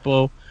the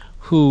people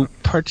who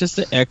purchase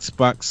the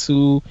Xbox,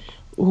 who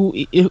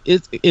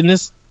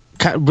it's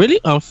really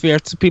unfair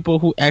to people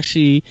who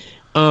actually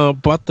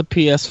bought the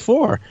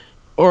PS4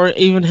 or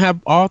even have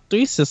all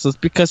three systems,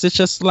 because it's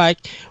just like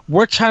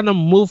we're trying to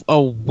move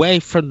away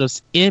from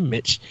this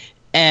image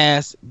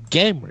as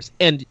gamers,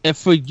 and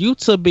for you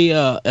to be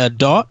a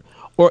adult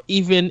or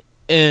even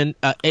in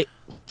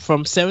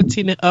from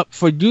 17 and up,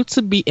 for you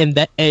to be in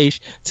that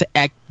age to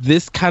act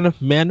this kind of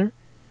manner,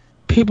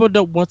 people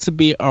don't want to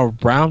be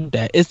around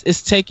that.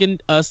 It's taken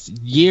us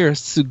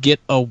years to get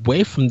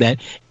away from that,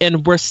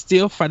 and we're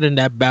still fighting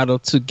that battle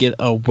to get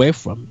away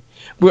from it.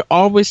 We're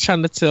always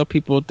trying to tell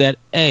people that,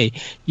 hey,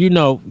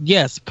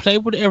 yes, play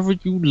whatever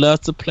you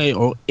love to play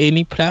on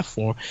any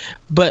platform,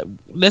 but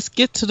let's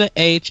get to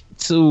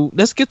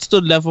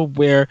the level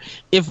where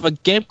if a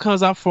game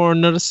comes out for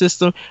another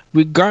system,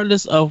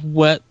 regardless of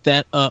what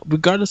that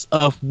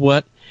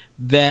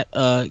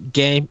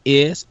game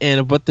is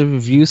and what the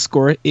review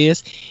score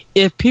is,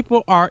 if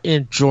people are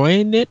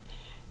enjoying it,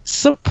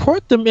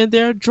 support them in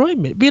their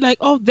enjoyment. Be like,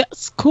 oh,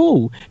 that's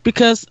cool,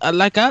 because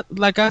like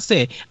I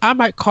said, I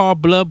might call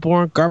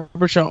Bloodborne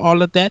garbage or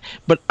all of that,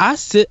 but I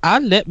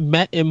let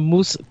Matt and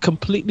Moose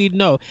completely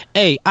know,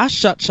 hey, I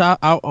shut y'all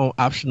out on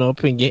Optional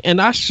Opinion, and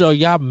I show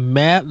y'all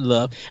mad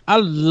love. I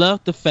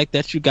love the fact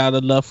that you got a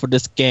love for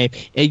this game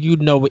and you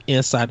know it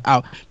inside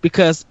out,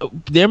 because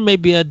there may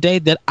be a day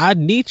that I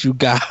need you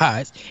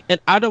guys, and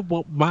I don't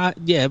want my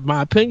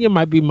opinion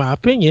might be my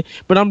opinion,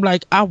 but I'm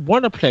like, I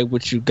want to play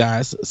with you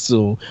guys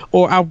soon,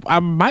 or I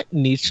might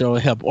need your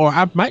help, or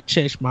I might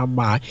change my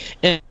mind,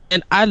 and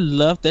I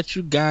love that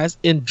you guys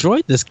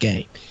enjoyed this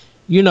game.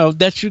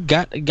 That you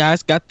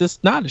guys got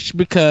this knowledge,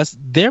 because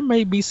there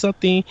may be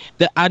something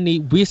that I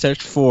need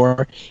research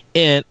for,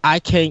 and I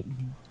can't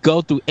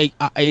go through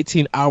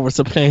 18 hours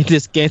of playing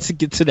this game to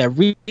get to that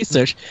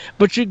research,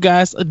 but you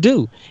guys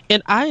do,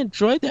 and I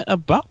enjoy that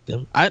about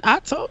them. I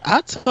told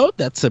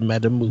that to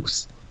Meta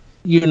Moose.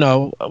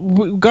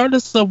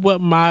 Regardless of what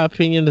my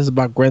opinion is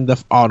about Grand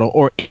Theft Auto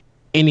or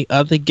any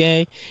other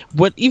game,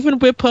 but even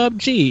with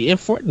PUBG and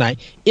Fortnite,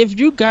 if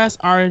you guys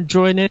are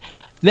enjoying it,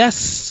 that's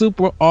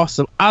super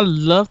awesome. I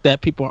love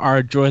that people are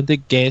enjoying the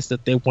games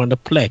that they want to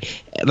play.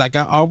 Like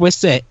I always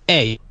say,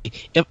 hey,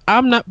 if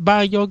I'm not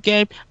buying your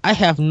game, I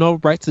have no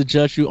right to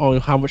judge you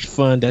on how much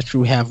fun that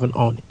you having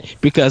on it,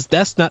 because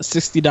that's not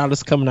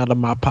 $60 coming out of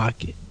my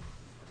pocket.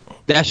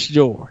 That's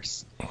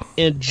yours.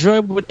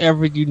 Enjoy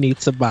whatever you need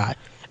to buy.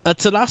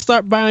 Until I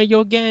start buying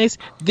your games,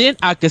 then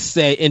I can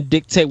say and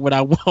dictate what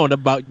I want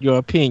about your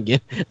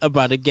opinion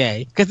about a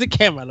game, because it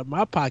came out of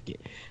my pocket.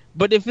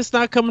 But if it's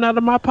not coming out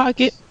of my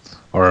pocket,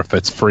 or if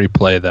it's free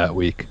play that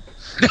week,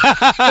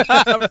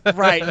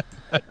 Right.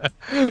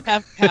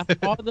 Have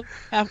all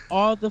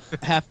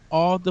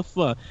the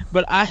fun.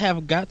 But I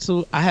have got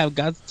to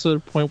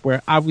the point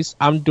where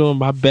I'm doing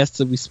my best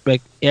to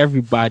respect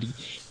everybody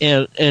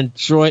and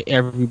enjoy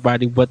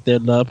everybody what they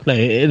love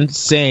playing and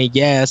saying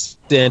yes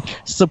and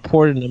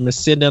supporting them and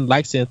sending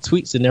likes and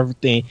tweets and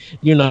everything.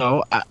 You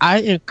know,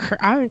 I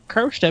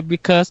encourage that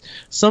because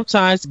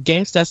sometimes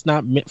games that's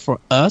not meant for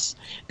us,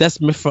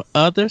 that's meant for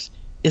others,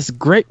 it's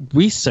great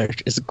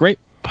research. It's great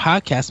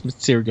podcast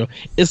material.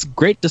 It's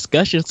great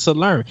discussions to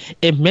learn.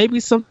 And maybe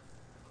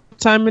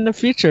sometime in the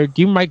future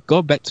you might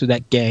go back to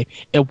that game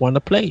and want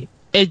to play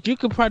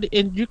it.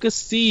 And you could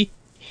see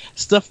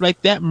stuff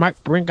like that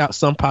might bring out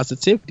some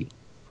positivity.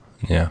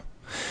 Yeah.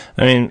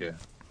 I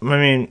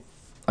mean,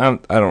 I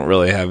don't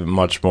really have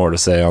much more to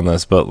say on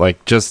this, but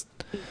like, just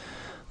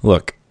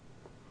look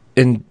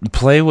and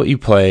play what you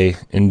play,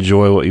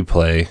 enjoy what you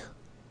play,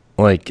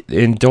 like,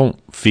 and don't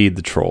feed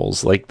the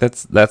trolls. Like,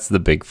 that's the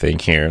big thing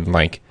here. And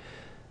like,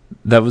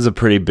 that was a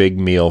pretty big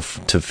meal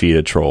to feed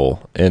a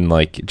troll. And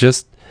like,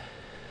 just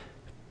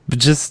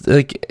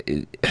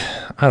like,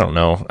 I don't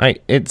know.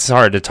 It's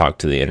hard to talk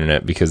to the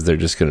internet because they're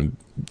just gonna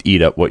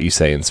eat up what you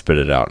say and spit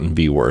it out and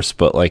be worse.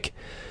 But like,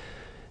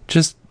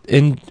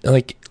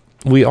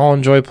 we all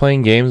enjoy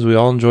playing games. We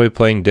all enjoy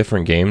playing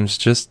different games.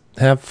 Just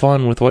have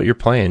fun with what you're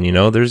playing. You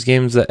know, there's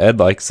games that Ed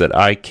likes that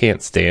I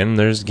can't stand.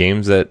 There's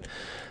games that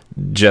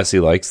Jesse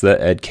likes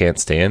that Ed can't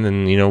stand.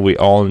 And, you know, we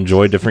all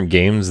enjoy different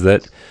games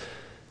that,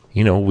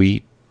 you know,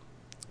 we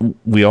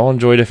all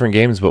enjoy different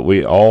games, but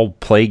we all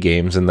play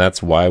games. And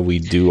that's why we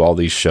do all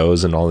these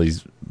shows and all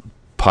these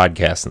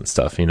podcasts and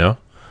stuff, you know?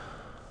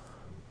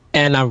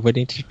 And I'm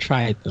ready to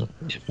try them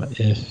if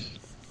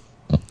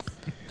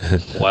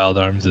Wild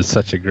Arms is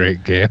such a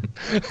great game.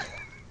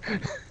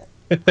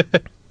 Dang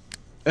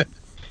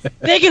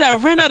it, I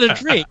ran out of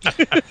drink.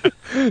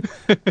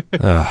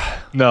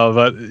 No,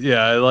 but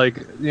yeah, like,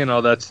 you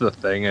know, that's the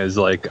thing is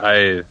like,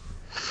 I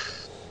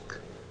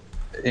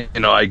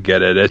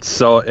get it. It's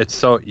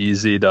so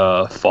easy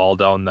to fall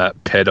down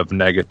that pit of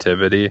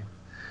negativity.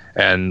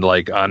 And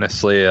like,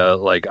 honestly,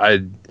 like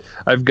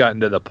I've gotten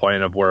to the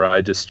point of where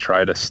I just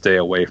try to stay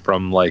away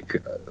from like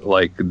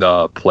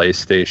the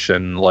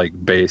PlayStation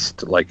like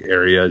based like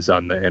areas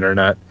on the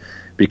internet,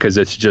 because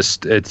it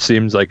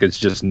seems like it's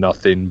just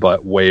nothing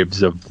but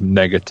waves of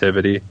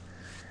negativity.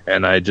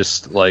 And I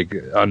just like,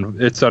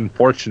 it's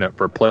unfortunate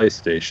for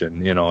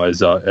PlayStation, you know,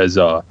 as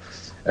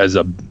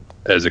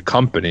a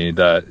company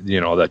that, you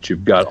know, that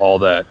you've got all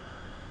that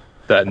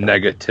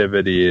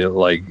negativity,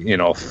 like, you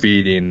know,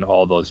 feeding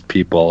all those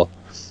people.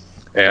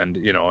 And,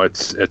 you know,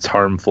 it's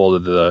harmful to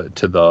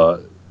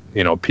the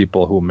you know,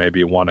 people who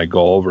maybe want to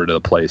go over to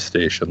the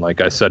PlayStation.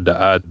 Like I said to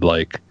Ed,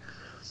 like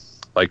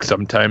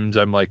sometimes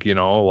I'm like, you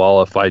know,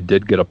 well, if I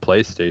did get a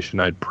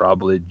PlayStation, I'd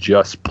probably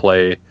just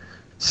play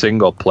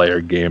single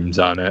player games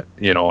on it.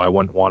 You know, I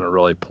wouldn't want to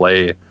really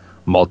play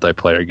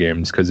multiplayer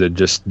games, because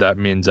that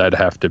means I'd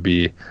have to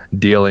be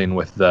dealing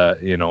with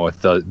that, you know,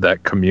 with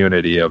that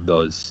community of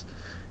those,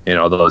 you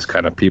know, those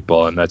kind of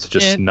people, and that's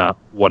just not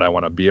what I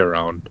want to be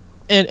around.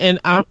 And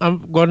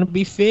I'm going to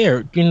be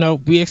fair. You know,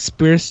 we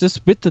experienced this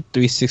with the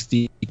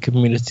 360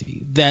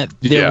 community, that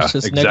there was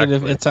just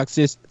negative and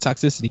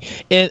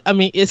toxicity. And I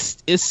mean,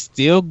 it's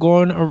still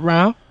going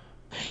around.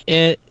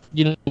 And,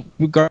 you know,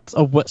 regardless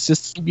of what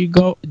system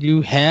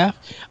you have,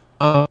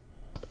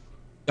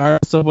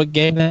 regardless of what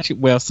game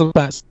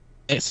sometimes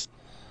it's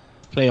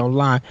play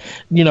online,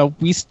 you know,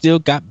 we still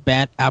got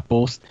bad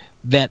apples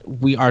that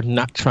we are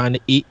not trying to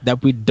eat,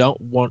 that we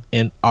don't want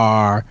in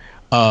our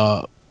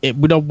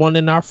we don't want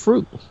in our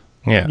fruit.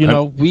 Yeah, you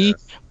know, we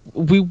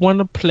want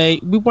to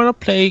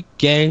play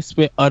games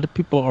with other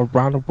people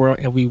around the world,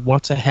 and we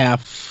want to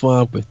have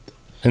fun with them.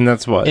 And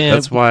that's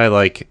why,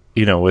 like,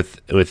 you know, with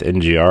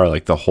NGR,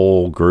 like the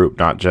whole group,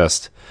 not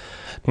just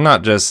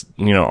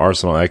you know,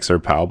 Arsenal X or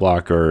Pow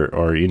Block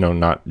or you know,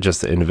 not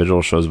just the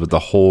individual shows, but the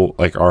whole,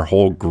 like, our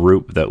whole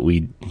group that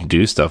we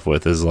do stuff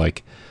with is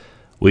like,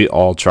 we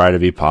all try to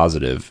be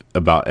positive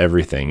about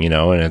everything, you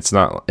know. And it's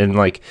not, and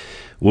like,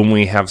 when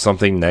we have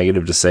something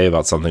negative to say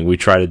about something, we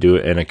try to do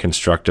it in a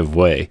constructive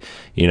way,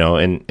 you know.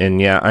 And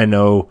yeah, I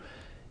know,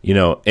 you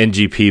know,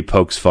 NGP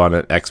pokes fun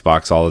at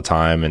Xbox all the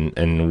time,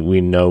 and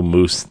we know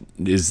Moose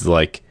is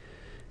like,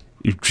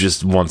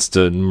 just wants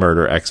to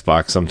murder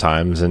Xbox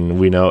sometimes, and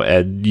we know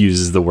Ed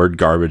uses the word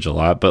garbage a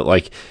lot, but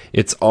like,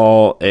 it's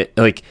all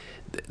like,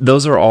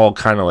 those are all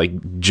kind of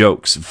like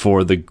jokes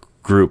for the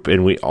group,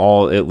 and we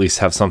all at least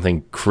have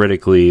something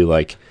critically,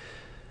 like,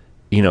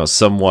 you know,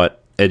 somewhat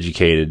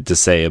educated to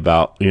say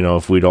about, you know,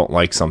 if we don't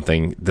like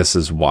something, this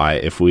is why.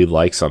 If we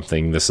like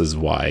something, this is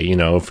why. You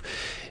know,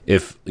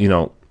 if you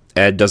know,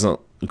 Ed doesn't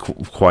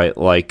quite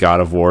like God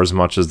of War as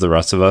much as the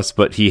rest of us,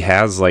 but he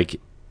has like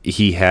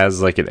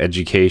an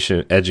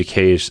educated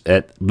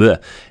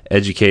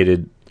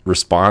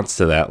response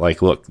to that.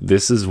 Like, look,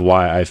 this is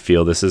why I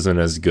feel this isn't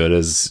as good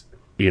as,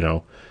 you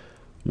know,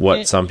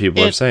 what some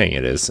people are saying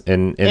it is,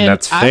 and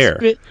that's fair.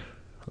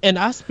 and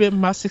I spent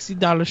my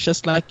 $60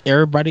 just like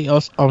everybody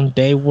else on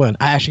day one.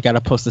 I actually got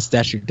to post a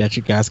statue that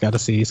you guys got to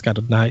see. It's kind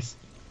of nice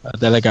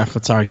that I got for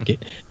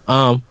Target.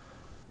 And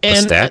a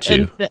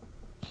statue.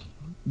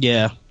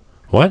 Yeah.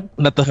 What?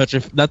 Not the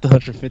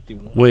 150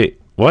 one.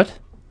 Wait, what?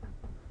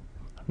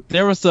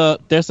 There's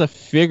a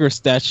figure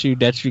statue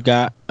that you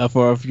got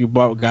for if you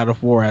bought God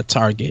of War at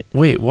Target.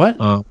 Wait, what?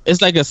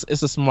 It's like it's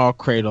a small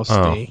Kratos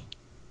thing.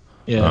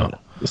 Yeah.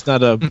 It's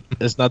not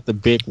the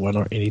big one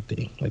or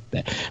anything like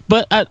that.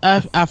 But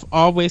I've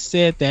always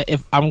said that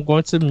if I'm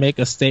going to make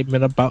a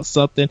statement about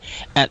something,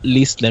 at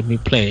least let me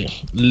play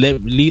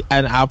it.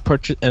 And I'll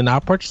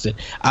purchase it.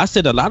 I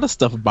said a lot of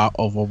stuff about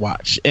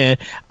Overwatch, and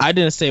I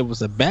didn't say it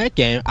was a bad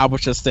game. I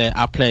was just saying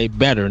I played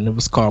better, and it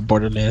was called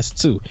Borderlands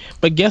 2.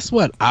 But guess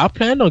what? I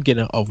plan on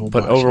getting Overwatch.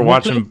 But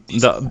Overwatch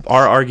and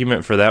our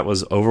argument for that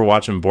was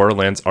Overwatch and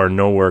Borderlands are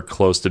nowhere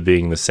close to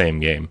being the same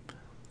game.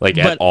 Like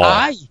at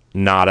all.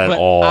 Not at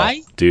all,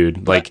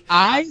 dude. Like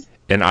I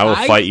will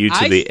fight you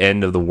to the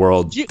end of the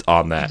world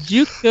on that.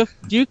 You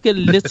could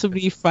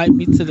literally fight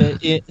me to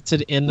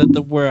the end of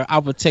the world. I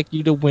will take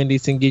you to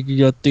Wendy's and give you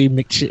your three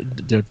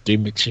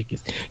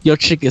McChickens, your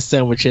chicken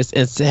sandwiches,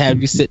 and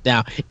have you sit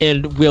down.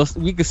 And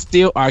we can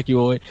still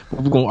argue it,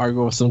 but we're gonna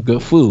argue over some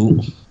good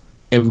food,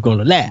 and we're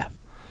gonna laugh.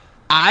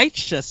 I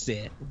just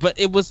said, but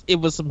it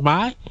was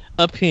my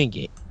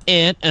opinion.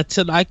 And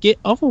until I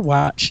get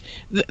Overwatch,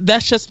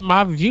 that's just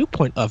my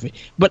viewpoint of it.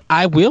 But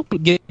I will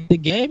get the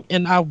game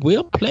and I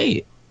will play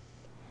it.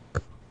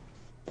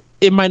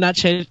 It might not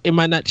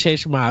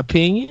change my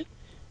opinion,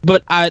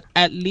 but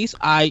at least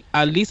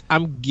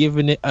I'm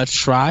giving it a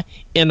try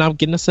and I'm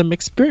getting some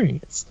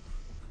experience.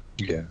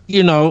 Yeah.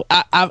 You know,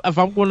 if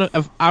I'm going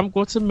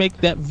to make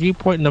that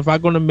viewpoint and if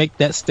I'm going to make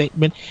that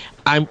statement,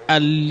 I'm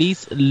at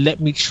least let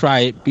me try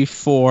it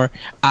before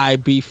I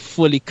be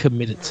fully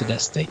committed to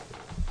that statement.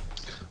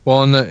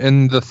 Well,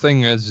 and the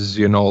thing is,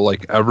 you know,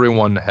 like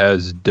everyone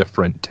has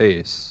different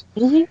tastes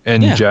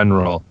in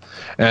general.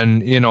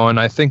 And, you know, and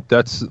I think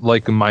that's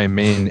like my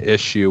main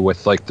issue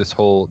with like the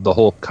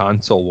whole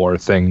console war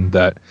thing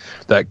that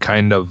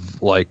kind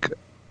of like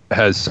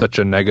has such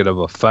a negative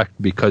effect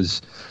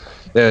because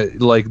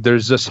like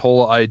there's this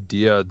whole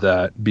idea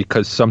that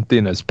because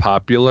something is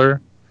popular,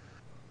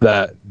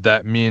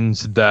 that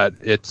means that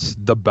it's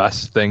the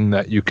best thing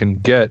that you can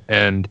get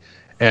and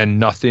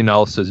nothing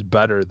else is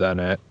better than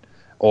it.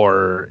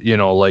 Or, you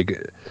know, like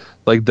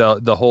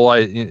the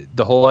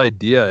whole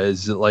idea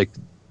is that, like,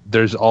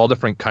 there's all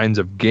different kinds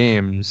of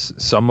games.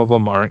 Some of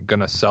them aren't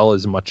going to sell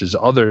as much as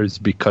others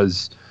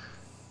because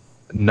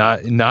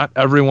not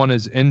everyone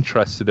is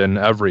interested in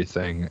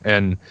everything.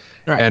 And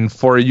and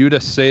for you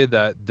to say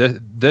that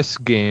this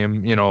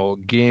game, you know,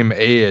 game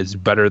A is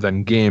better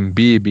than game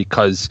B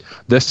because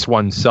this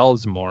one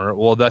sells more,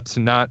 well, that's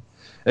not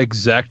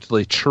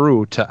exactly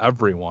true to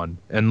everyone.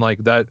 And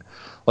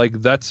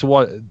that's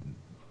what,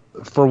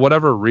 for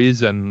whatever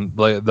reason,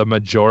 like the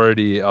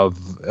majority of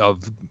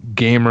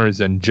gamers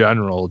in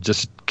general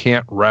just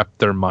can't wrap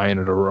their mind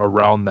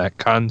around that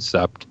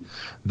concept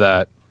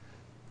that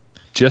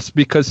just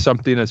because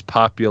something is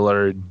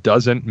popular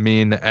doesn't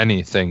mean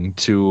anything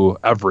to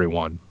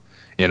everyone,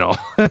 you know.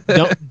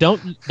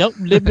 don't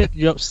limit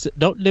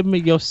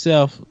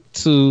yourself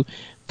to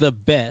the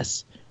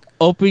best.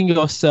 Open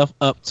yourself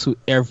up to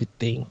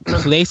everything.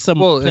 Play some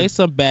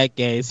bad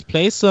games.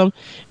 Play some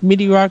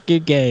mediocre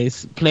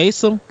games. Play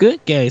some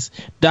good games.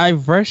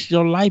 Diverse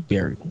your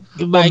library.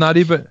 Well, not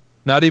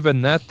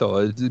even that though,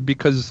 it's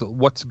because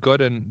what's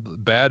good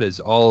and bad is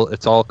all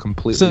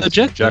completely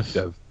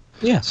subjective.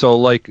 Yeah. So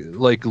like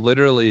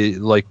literally,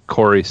 like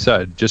Corey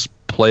said, just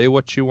play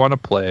what you want to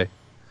play,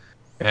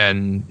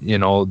 and you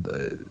know,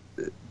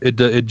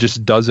 it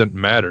just doesn't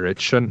matter. It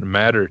shouldn't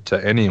matter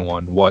to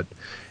anyone what.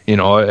 You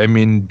know, I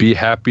mean, be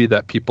happy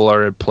that people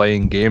are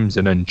playing games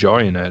and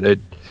enjoying it.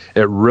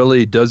 It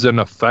really doesn't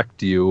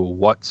affect you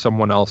what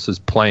someone else is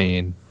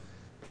playing.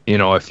 You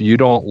know, if you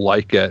don't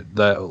like it,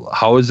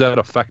 how is that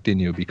affecting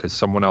you because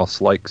someone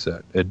else likes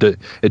it?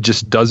 It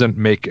just doesn't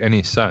make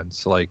any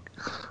sense. Like,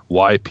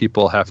 why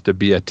people have to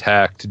be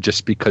attacked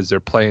just because they're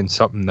playing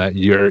something that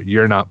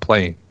you're not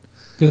playing.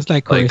 Just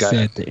like Corey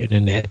said, the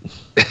internet.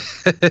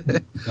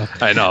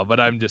 I know, but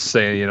I'm just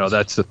saying, you know,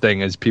 that's the thing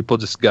is people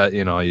just got,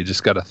 you know, you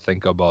just got to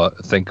think about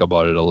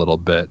it a little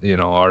bit. You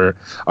know,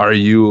 are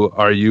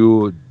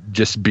you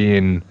just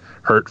being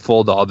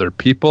hurtful to other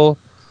people,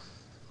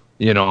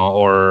 you know,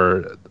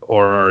 or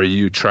are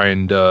you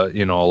trying to,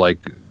 you know, like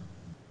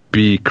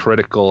be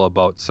critical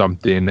about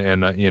something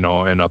in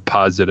a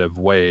positive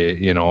way,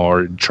 you know,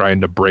 or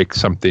trying to break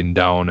something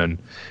down and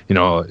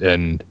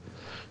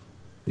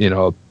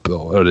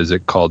what is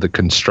it called? The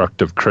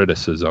constructive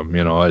criticism.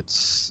 You know, I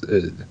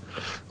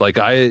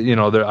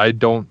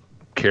don't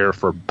care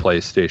for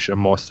PlayStation,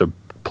 most of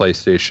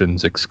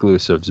PlayStation's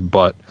exclusives,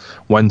 but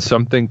when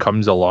something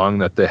comes along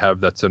that they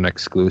have that's an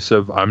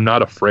exclusive, I'm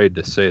not afraid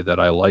to say that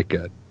I like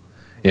it.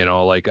 You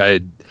know, like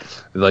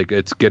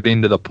it's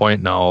getting to the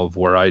point now of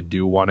where I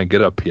do want to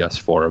get a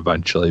PS4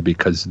 eventually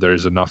because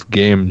there's enough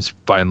games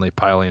finally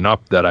piling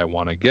up that I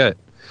want to get.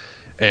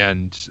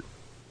 And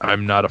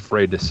I'm not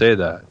afraid to say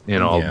that. You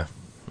know, Yeah.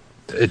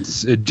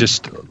 it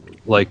just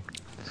like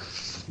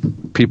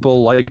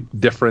people like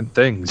different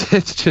things.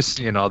 It's just,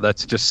 you know,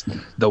 that's just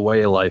the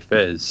way life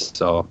is.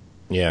 So,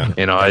 Yeah.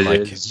 you know, And, like,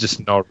 it's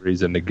just no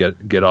reason to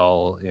get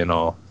all, you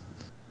know,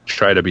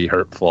 try to be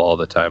hurtful all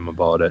the time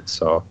about it.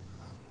 So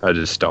I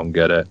just don't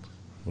get it.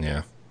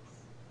 yeah.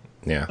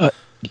 Yeah.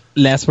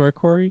 Last word,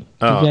 Corey. Did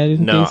you have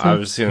anything No, to say? I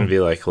was going to be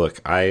like, look,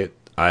 I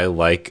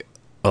like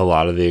a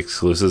lot of the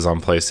exclusives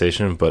on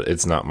PlayStation, but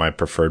it's not my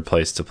preferred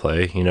place to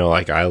play. You know,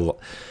 like I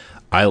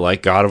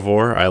like God of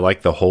War. I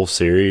like the whole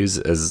series.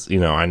 As you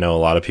know, I know a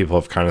lot of people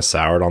have kind of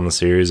soured on the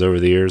series over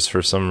the years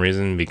for some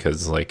reason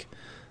because like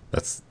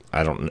that's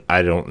I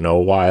don't know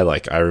why.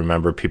 Like I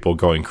remember people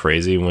going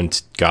crazy when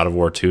God of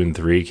War 2 and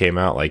 3 came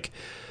out, like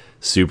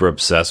super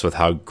obsessed with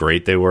how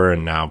great they were,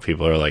 and now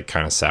people are like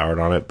kind of soured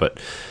on it. But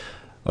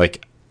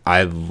like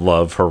I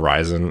love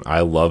Horizon.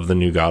 I love the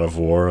new God of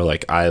War.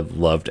 Like I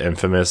loved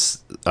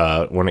Infamous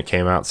when it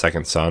came out,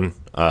 Second Son.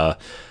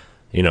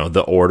 You know,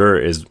 The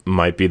Order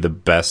might be the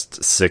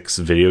best 6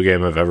 video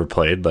game I've ever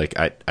played. Like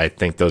I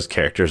think those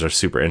characters are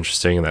super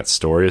interesting and that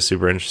story is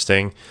super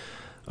interesting.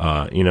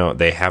 You know,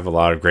 they have a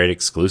lot of great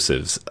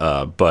exclusives.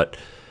 But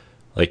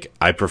like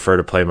I prefer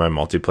to play my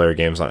multiplayer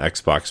games on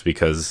Xbox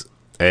because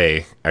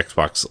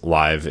Xbox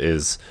Live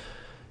is,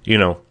 you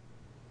know,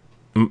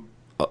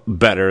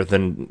 better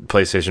than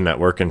PlayStation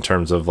Network in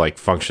terms of like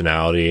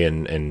functionality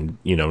and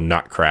you know,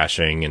 not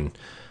crashing and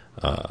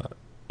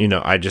you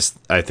know, I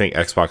think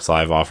Xbox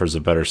Live offers a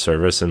better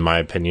service in my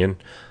opinion.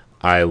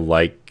 I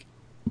like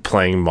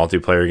playing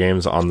multiplayer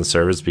games on the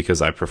service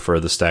because I prefer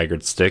the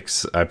staggered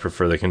sticks. I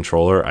prefer the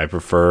controller. I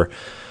prefer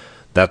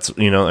that's,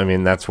 you know, I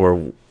mean, that's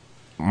where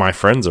my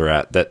friends are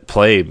at that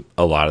play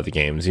a lot of the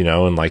games, you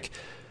know, and like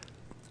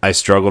I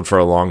struggled for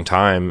a long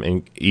time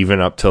and even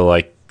up to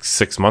like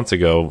 6 months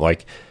ago,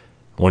 like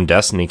when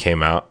Destiny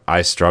came out,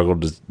 I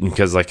struggled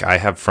because like I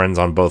have friends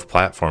on both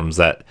platforms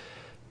that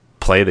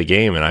play the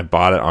game and I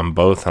bought it on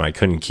both and I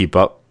couldn't keep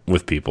up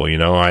with people, you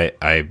know. I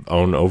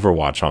own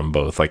Overwatch on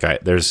both. Like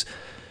there's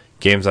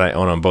games that I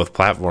own on both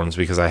platforms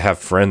because I have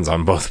friends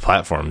on both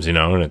platforms, you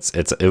know, and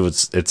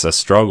it's a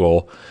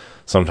struggle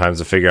sometimes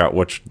to figure out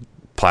which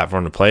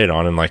platform to play it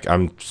on, and like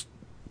I'm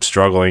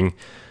struggling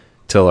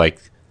to like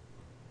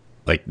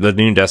the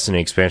new Destiny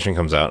expansion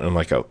comes out in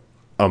like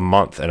a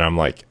month and I'm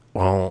like,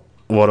 well,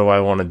 what do I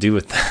want to do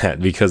with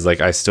that? Because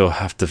like I still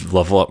have to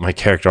level up my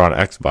character on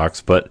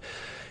Xbox, but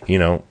you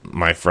know,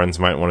 my friends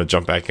might want to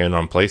jump back in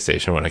on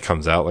PlayStation when it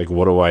comes out. Like,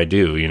 what do I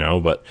do? You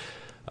know, but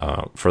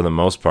for the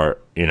most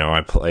part, you know,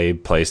 I play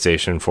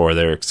PlayStation for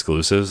their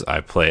exclusives. I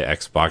play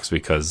Xbox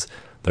because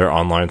their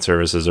online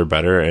services are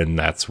better, and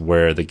that's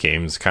where the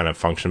games kind of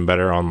function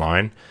better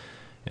online.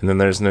 And then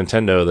there's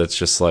Nintendo that's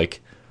just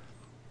like,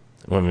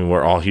 I mean,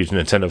 we're all huge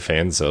Nintendo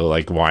fans, so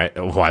like, why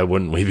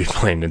wouldn't we be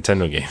playing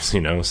Nintendo games? You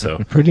know, so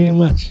Pretty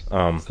much.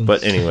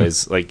 But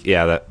anyways, like,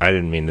 yeah, that I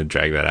didn't mean to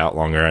drag that out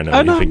longer. I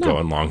know you've been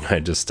going long. I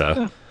just,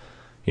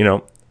 you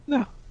know,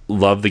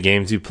 love the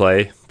games you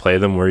play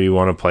them where you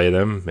want to play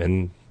them,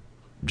 and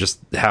just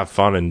have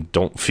fun and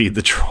don't feed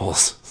the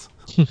trolls.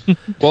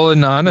 Well,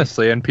 and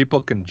honestly, and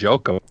people can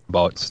joke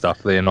about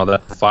stuff, you know,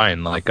 that's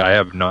fine. Like I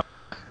have no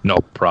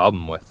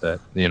problem with it,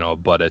 you know,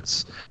 but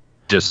it's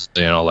just,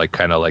 you know, like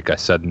kind of like I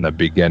said in the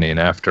beginning,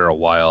 after a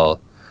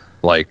while,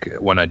 like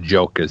when a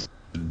joke is,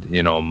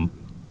 you know,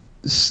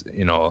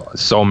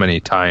 so many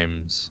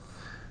times,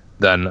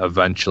 then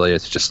eventually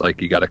it's just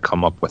like you got to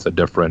come up with a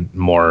different,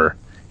 more,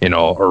 you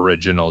know,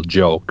 original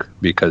joke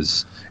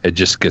because it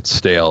just gets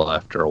stale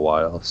after a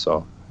while.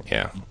 So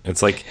yeah,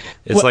 it's like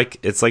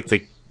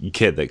the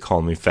kid that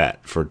called me fat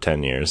for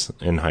 10 years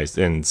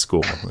in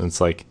school. It's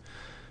like,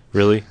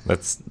 really,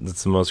 that's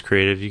the most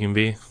creative you can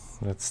be?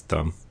 That's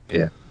dumb.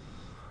 Yeah.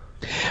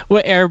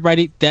 Well,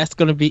 everybody, that's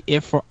going to be it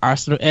for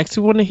Arsenal X.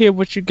 We want to hear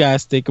what you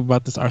guys think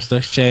about this Arsenal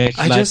Exchange.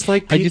 I just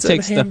like how you pizza take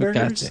and stuff in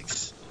hamburgers.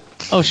 context.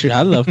 Oh, sure.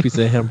 I love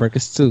pizza and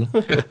hamburgers, too.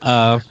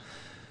 Oh,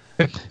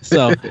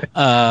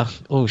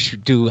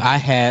 shoot, dude. I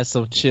had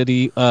some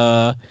chili,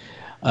 honey,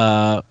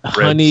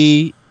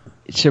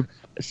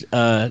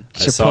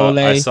 chipotle.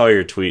 I saw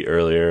your tweet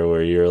earlier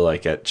where you're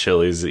like at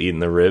Chili's eating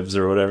the ribs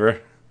or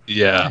whatever.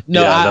 Yeah.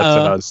 No, yeah, that's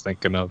what I was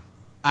thinking of.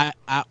 I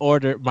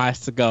ordered my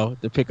to go,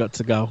 the pickup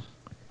to go.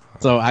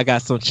 So I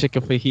got some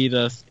chicken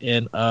fajitas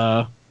and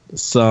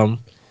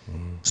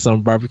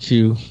some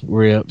barbecue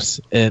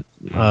ribs and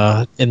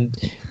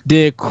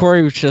then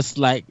Corey was just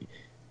like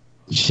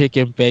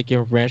chicken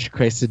bacon ranch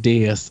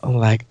quesadillas. I'm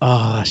like, oh,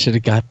 I should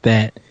have got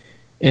that.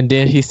 And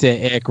then he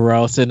said egg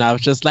rolls, and I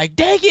was just like,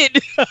 dang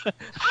it!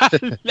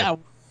 I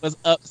was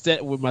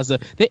upset with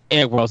myself. The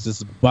egg rolls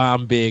is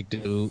bomb big,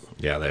 dude.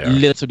 Yeah, they are.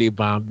 Literally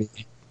bomb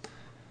big.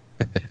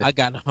 I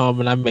got home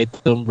and I made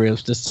them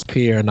ribs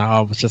disappear, and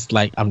I was just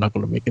like, I'm not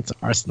going to make it to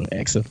Arsenal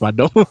X if I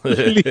don't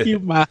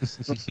leave my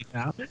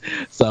now.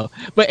 So,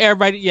 but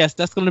everybody, yes,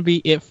 that's going to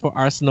be it for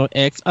Arsenal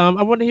X.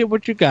 I want to hear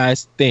what you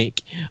guys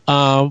think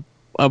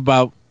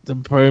about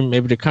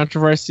maybe the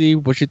controversy,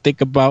 what you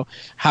think about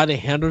how they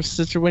handle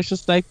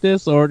situations like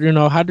this, or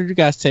how did you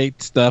guys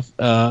take stuff?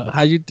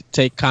 How you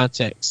take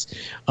context?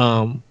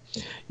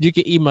 You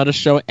can email the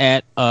show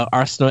at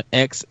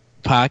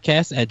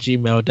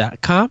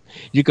arsenalxpodcast@gmail.com.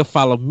 You can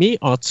follow me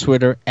on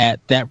Twitter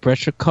at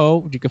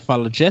thatretro. You can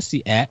follow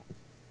Jesse at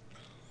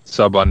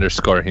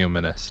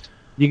 _humanist.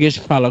 You can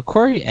follow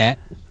Corey at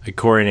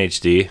Corey in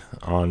HD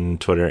on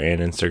Twitter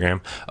and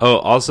Instagram. Oh,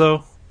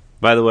 also,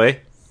 by the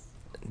way,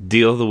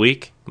 deal of the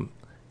week.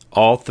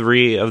 All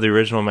 3 of the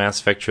original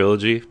Mass Effect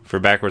trilogy for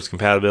backwards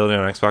compatibility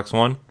on Xbox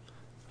One,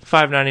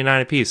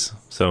 $5.99 a piece.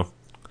 So,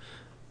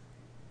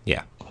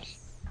 yeah.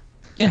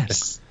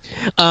 Yes.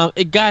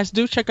 Guys,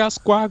 do check out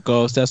Squad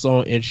Goals. That's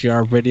on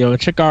NGR Radio.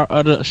 And check out our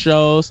other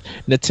shows.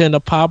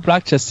 Nintendo Power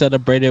Block just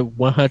celebrated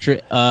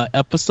 100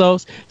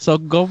 episodes. So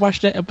go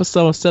watch that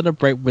episode and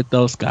celebrate with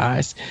those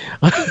guys.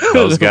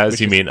 Those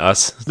guys? You mean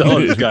us?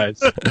 Those guys.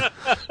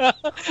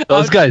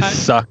 Those guys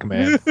suck,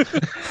 man.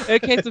 In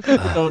case if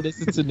people don't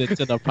listen to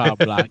Nintendo Power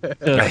Block.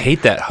 I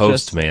hate that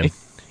host, man.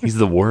 He's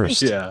the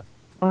worst. Yeah.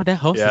 Oh, that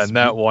host is and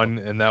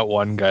that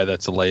one guy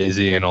that's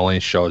lazy and only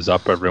shows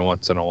up every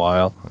once in a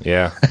while.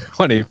 Yeah.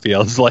 When he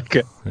feels like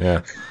it.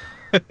 Yeah.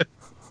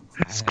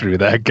 Screw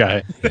that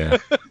guy. Yeah.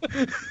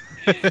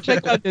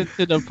 Check out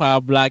Nintendo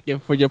Power Block,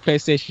 and for your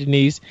PlayStation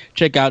needs,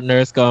 check out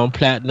Nerds Gone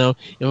Platinum.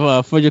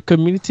 For your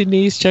community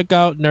needs, check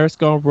out Nerds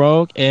Gone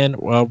Rogue and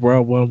World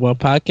 1-1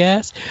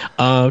 Podcast.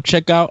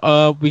 Check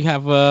out we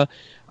have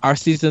our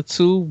season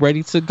 2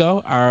 ready to go,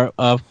 our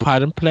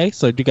Pod and Play,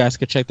 so you guys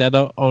can check that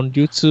out on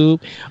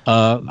YouTube.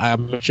 I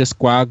mentioned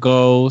Squad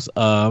Goals,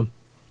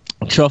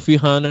 Trophy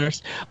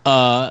Hunters,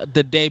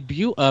 the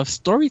debut of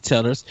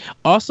Storytellers.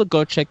 Also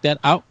go check that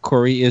out.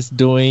 Corey is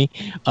doing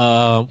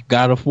God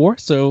of War,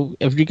 so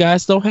if you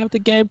guys don't have the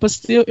game but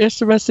still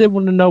interested,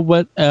 want to know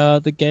what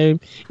the game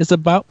is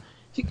about,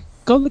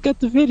 go look at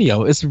the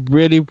video. It's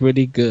really,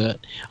 really good.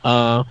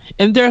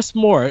 And there's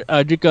more.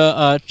 You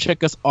can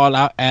check us all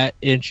out at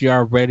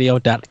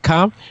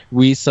ngrradio.com.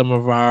 Read some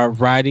of our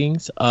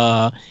writings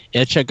and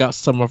check out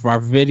some of our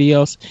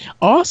videos.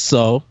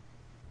 Also,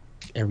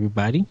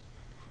 everybody,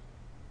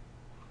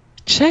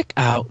 check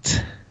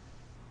out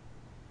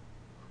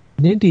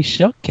Nindy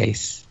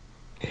Showcase.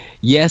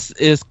 Yes,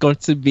 it's going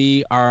to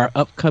be our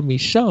upcoming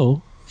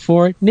show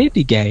for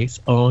Nindy games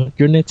on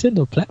your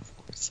Nintendo platform.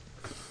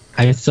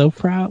 I'm so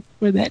proud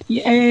for that.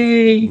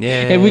 Yay!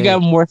 Yay. And we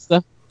got more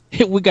stuff.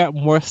 We got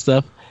more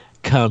stuff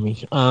coming.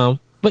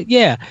 But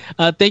yeah,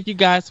 thank you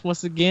guys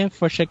once again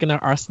for checking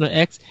out Arsenal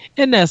X.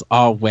 And as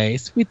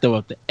always, we throw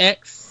up the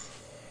X.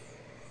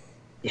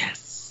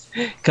 Yes.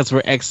 Because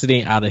we're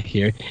exiting out of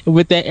here. And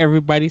with that,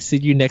 everybody, see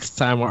you next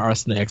time on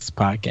Arsenal X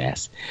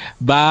Podcast.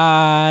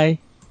 Bye.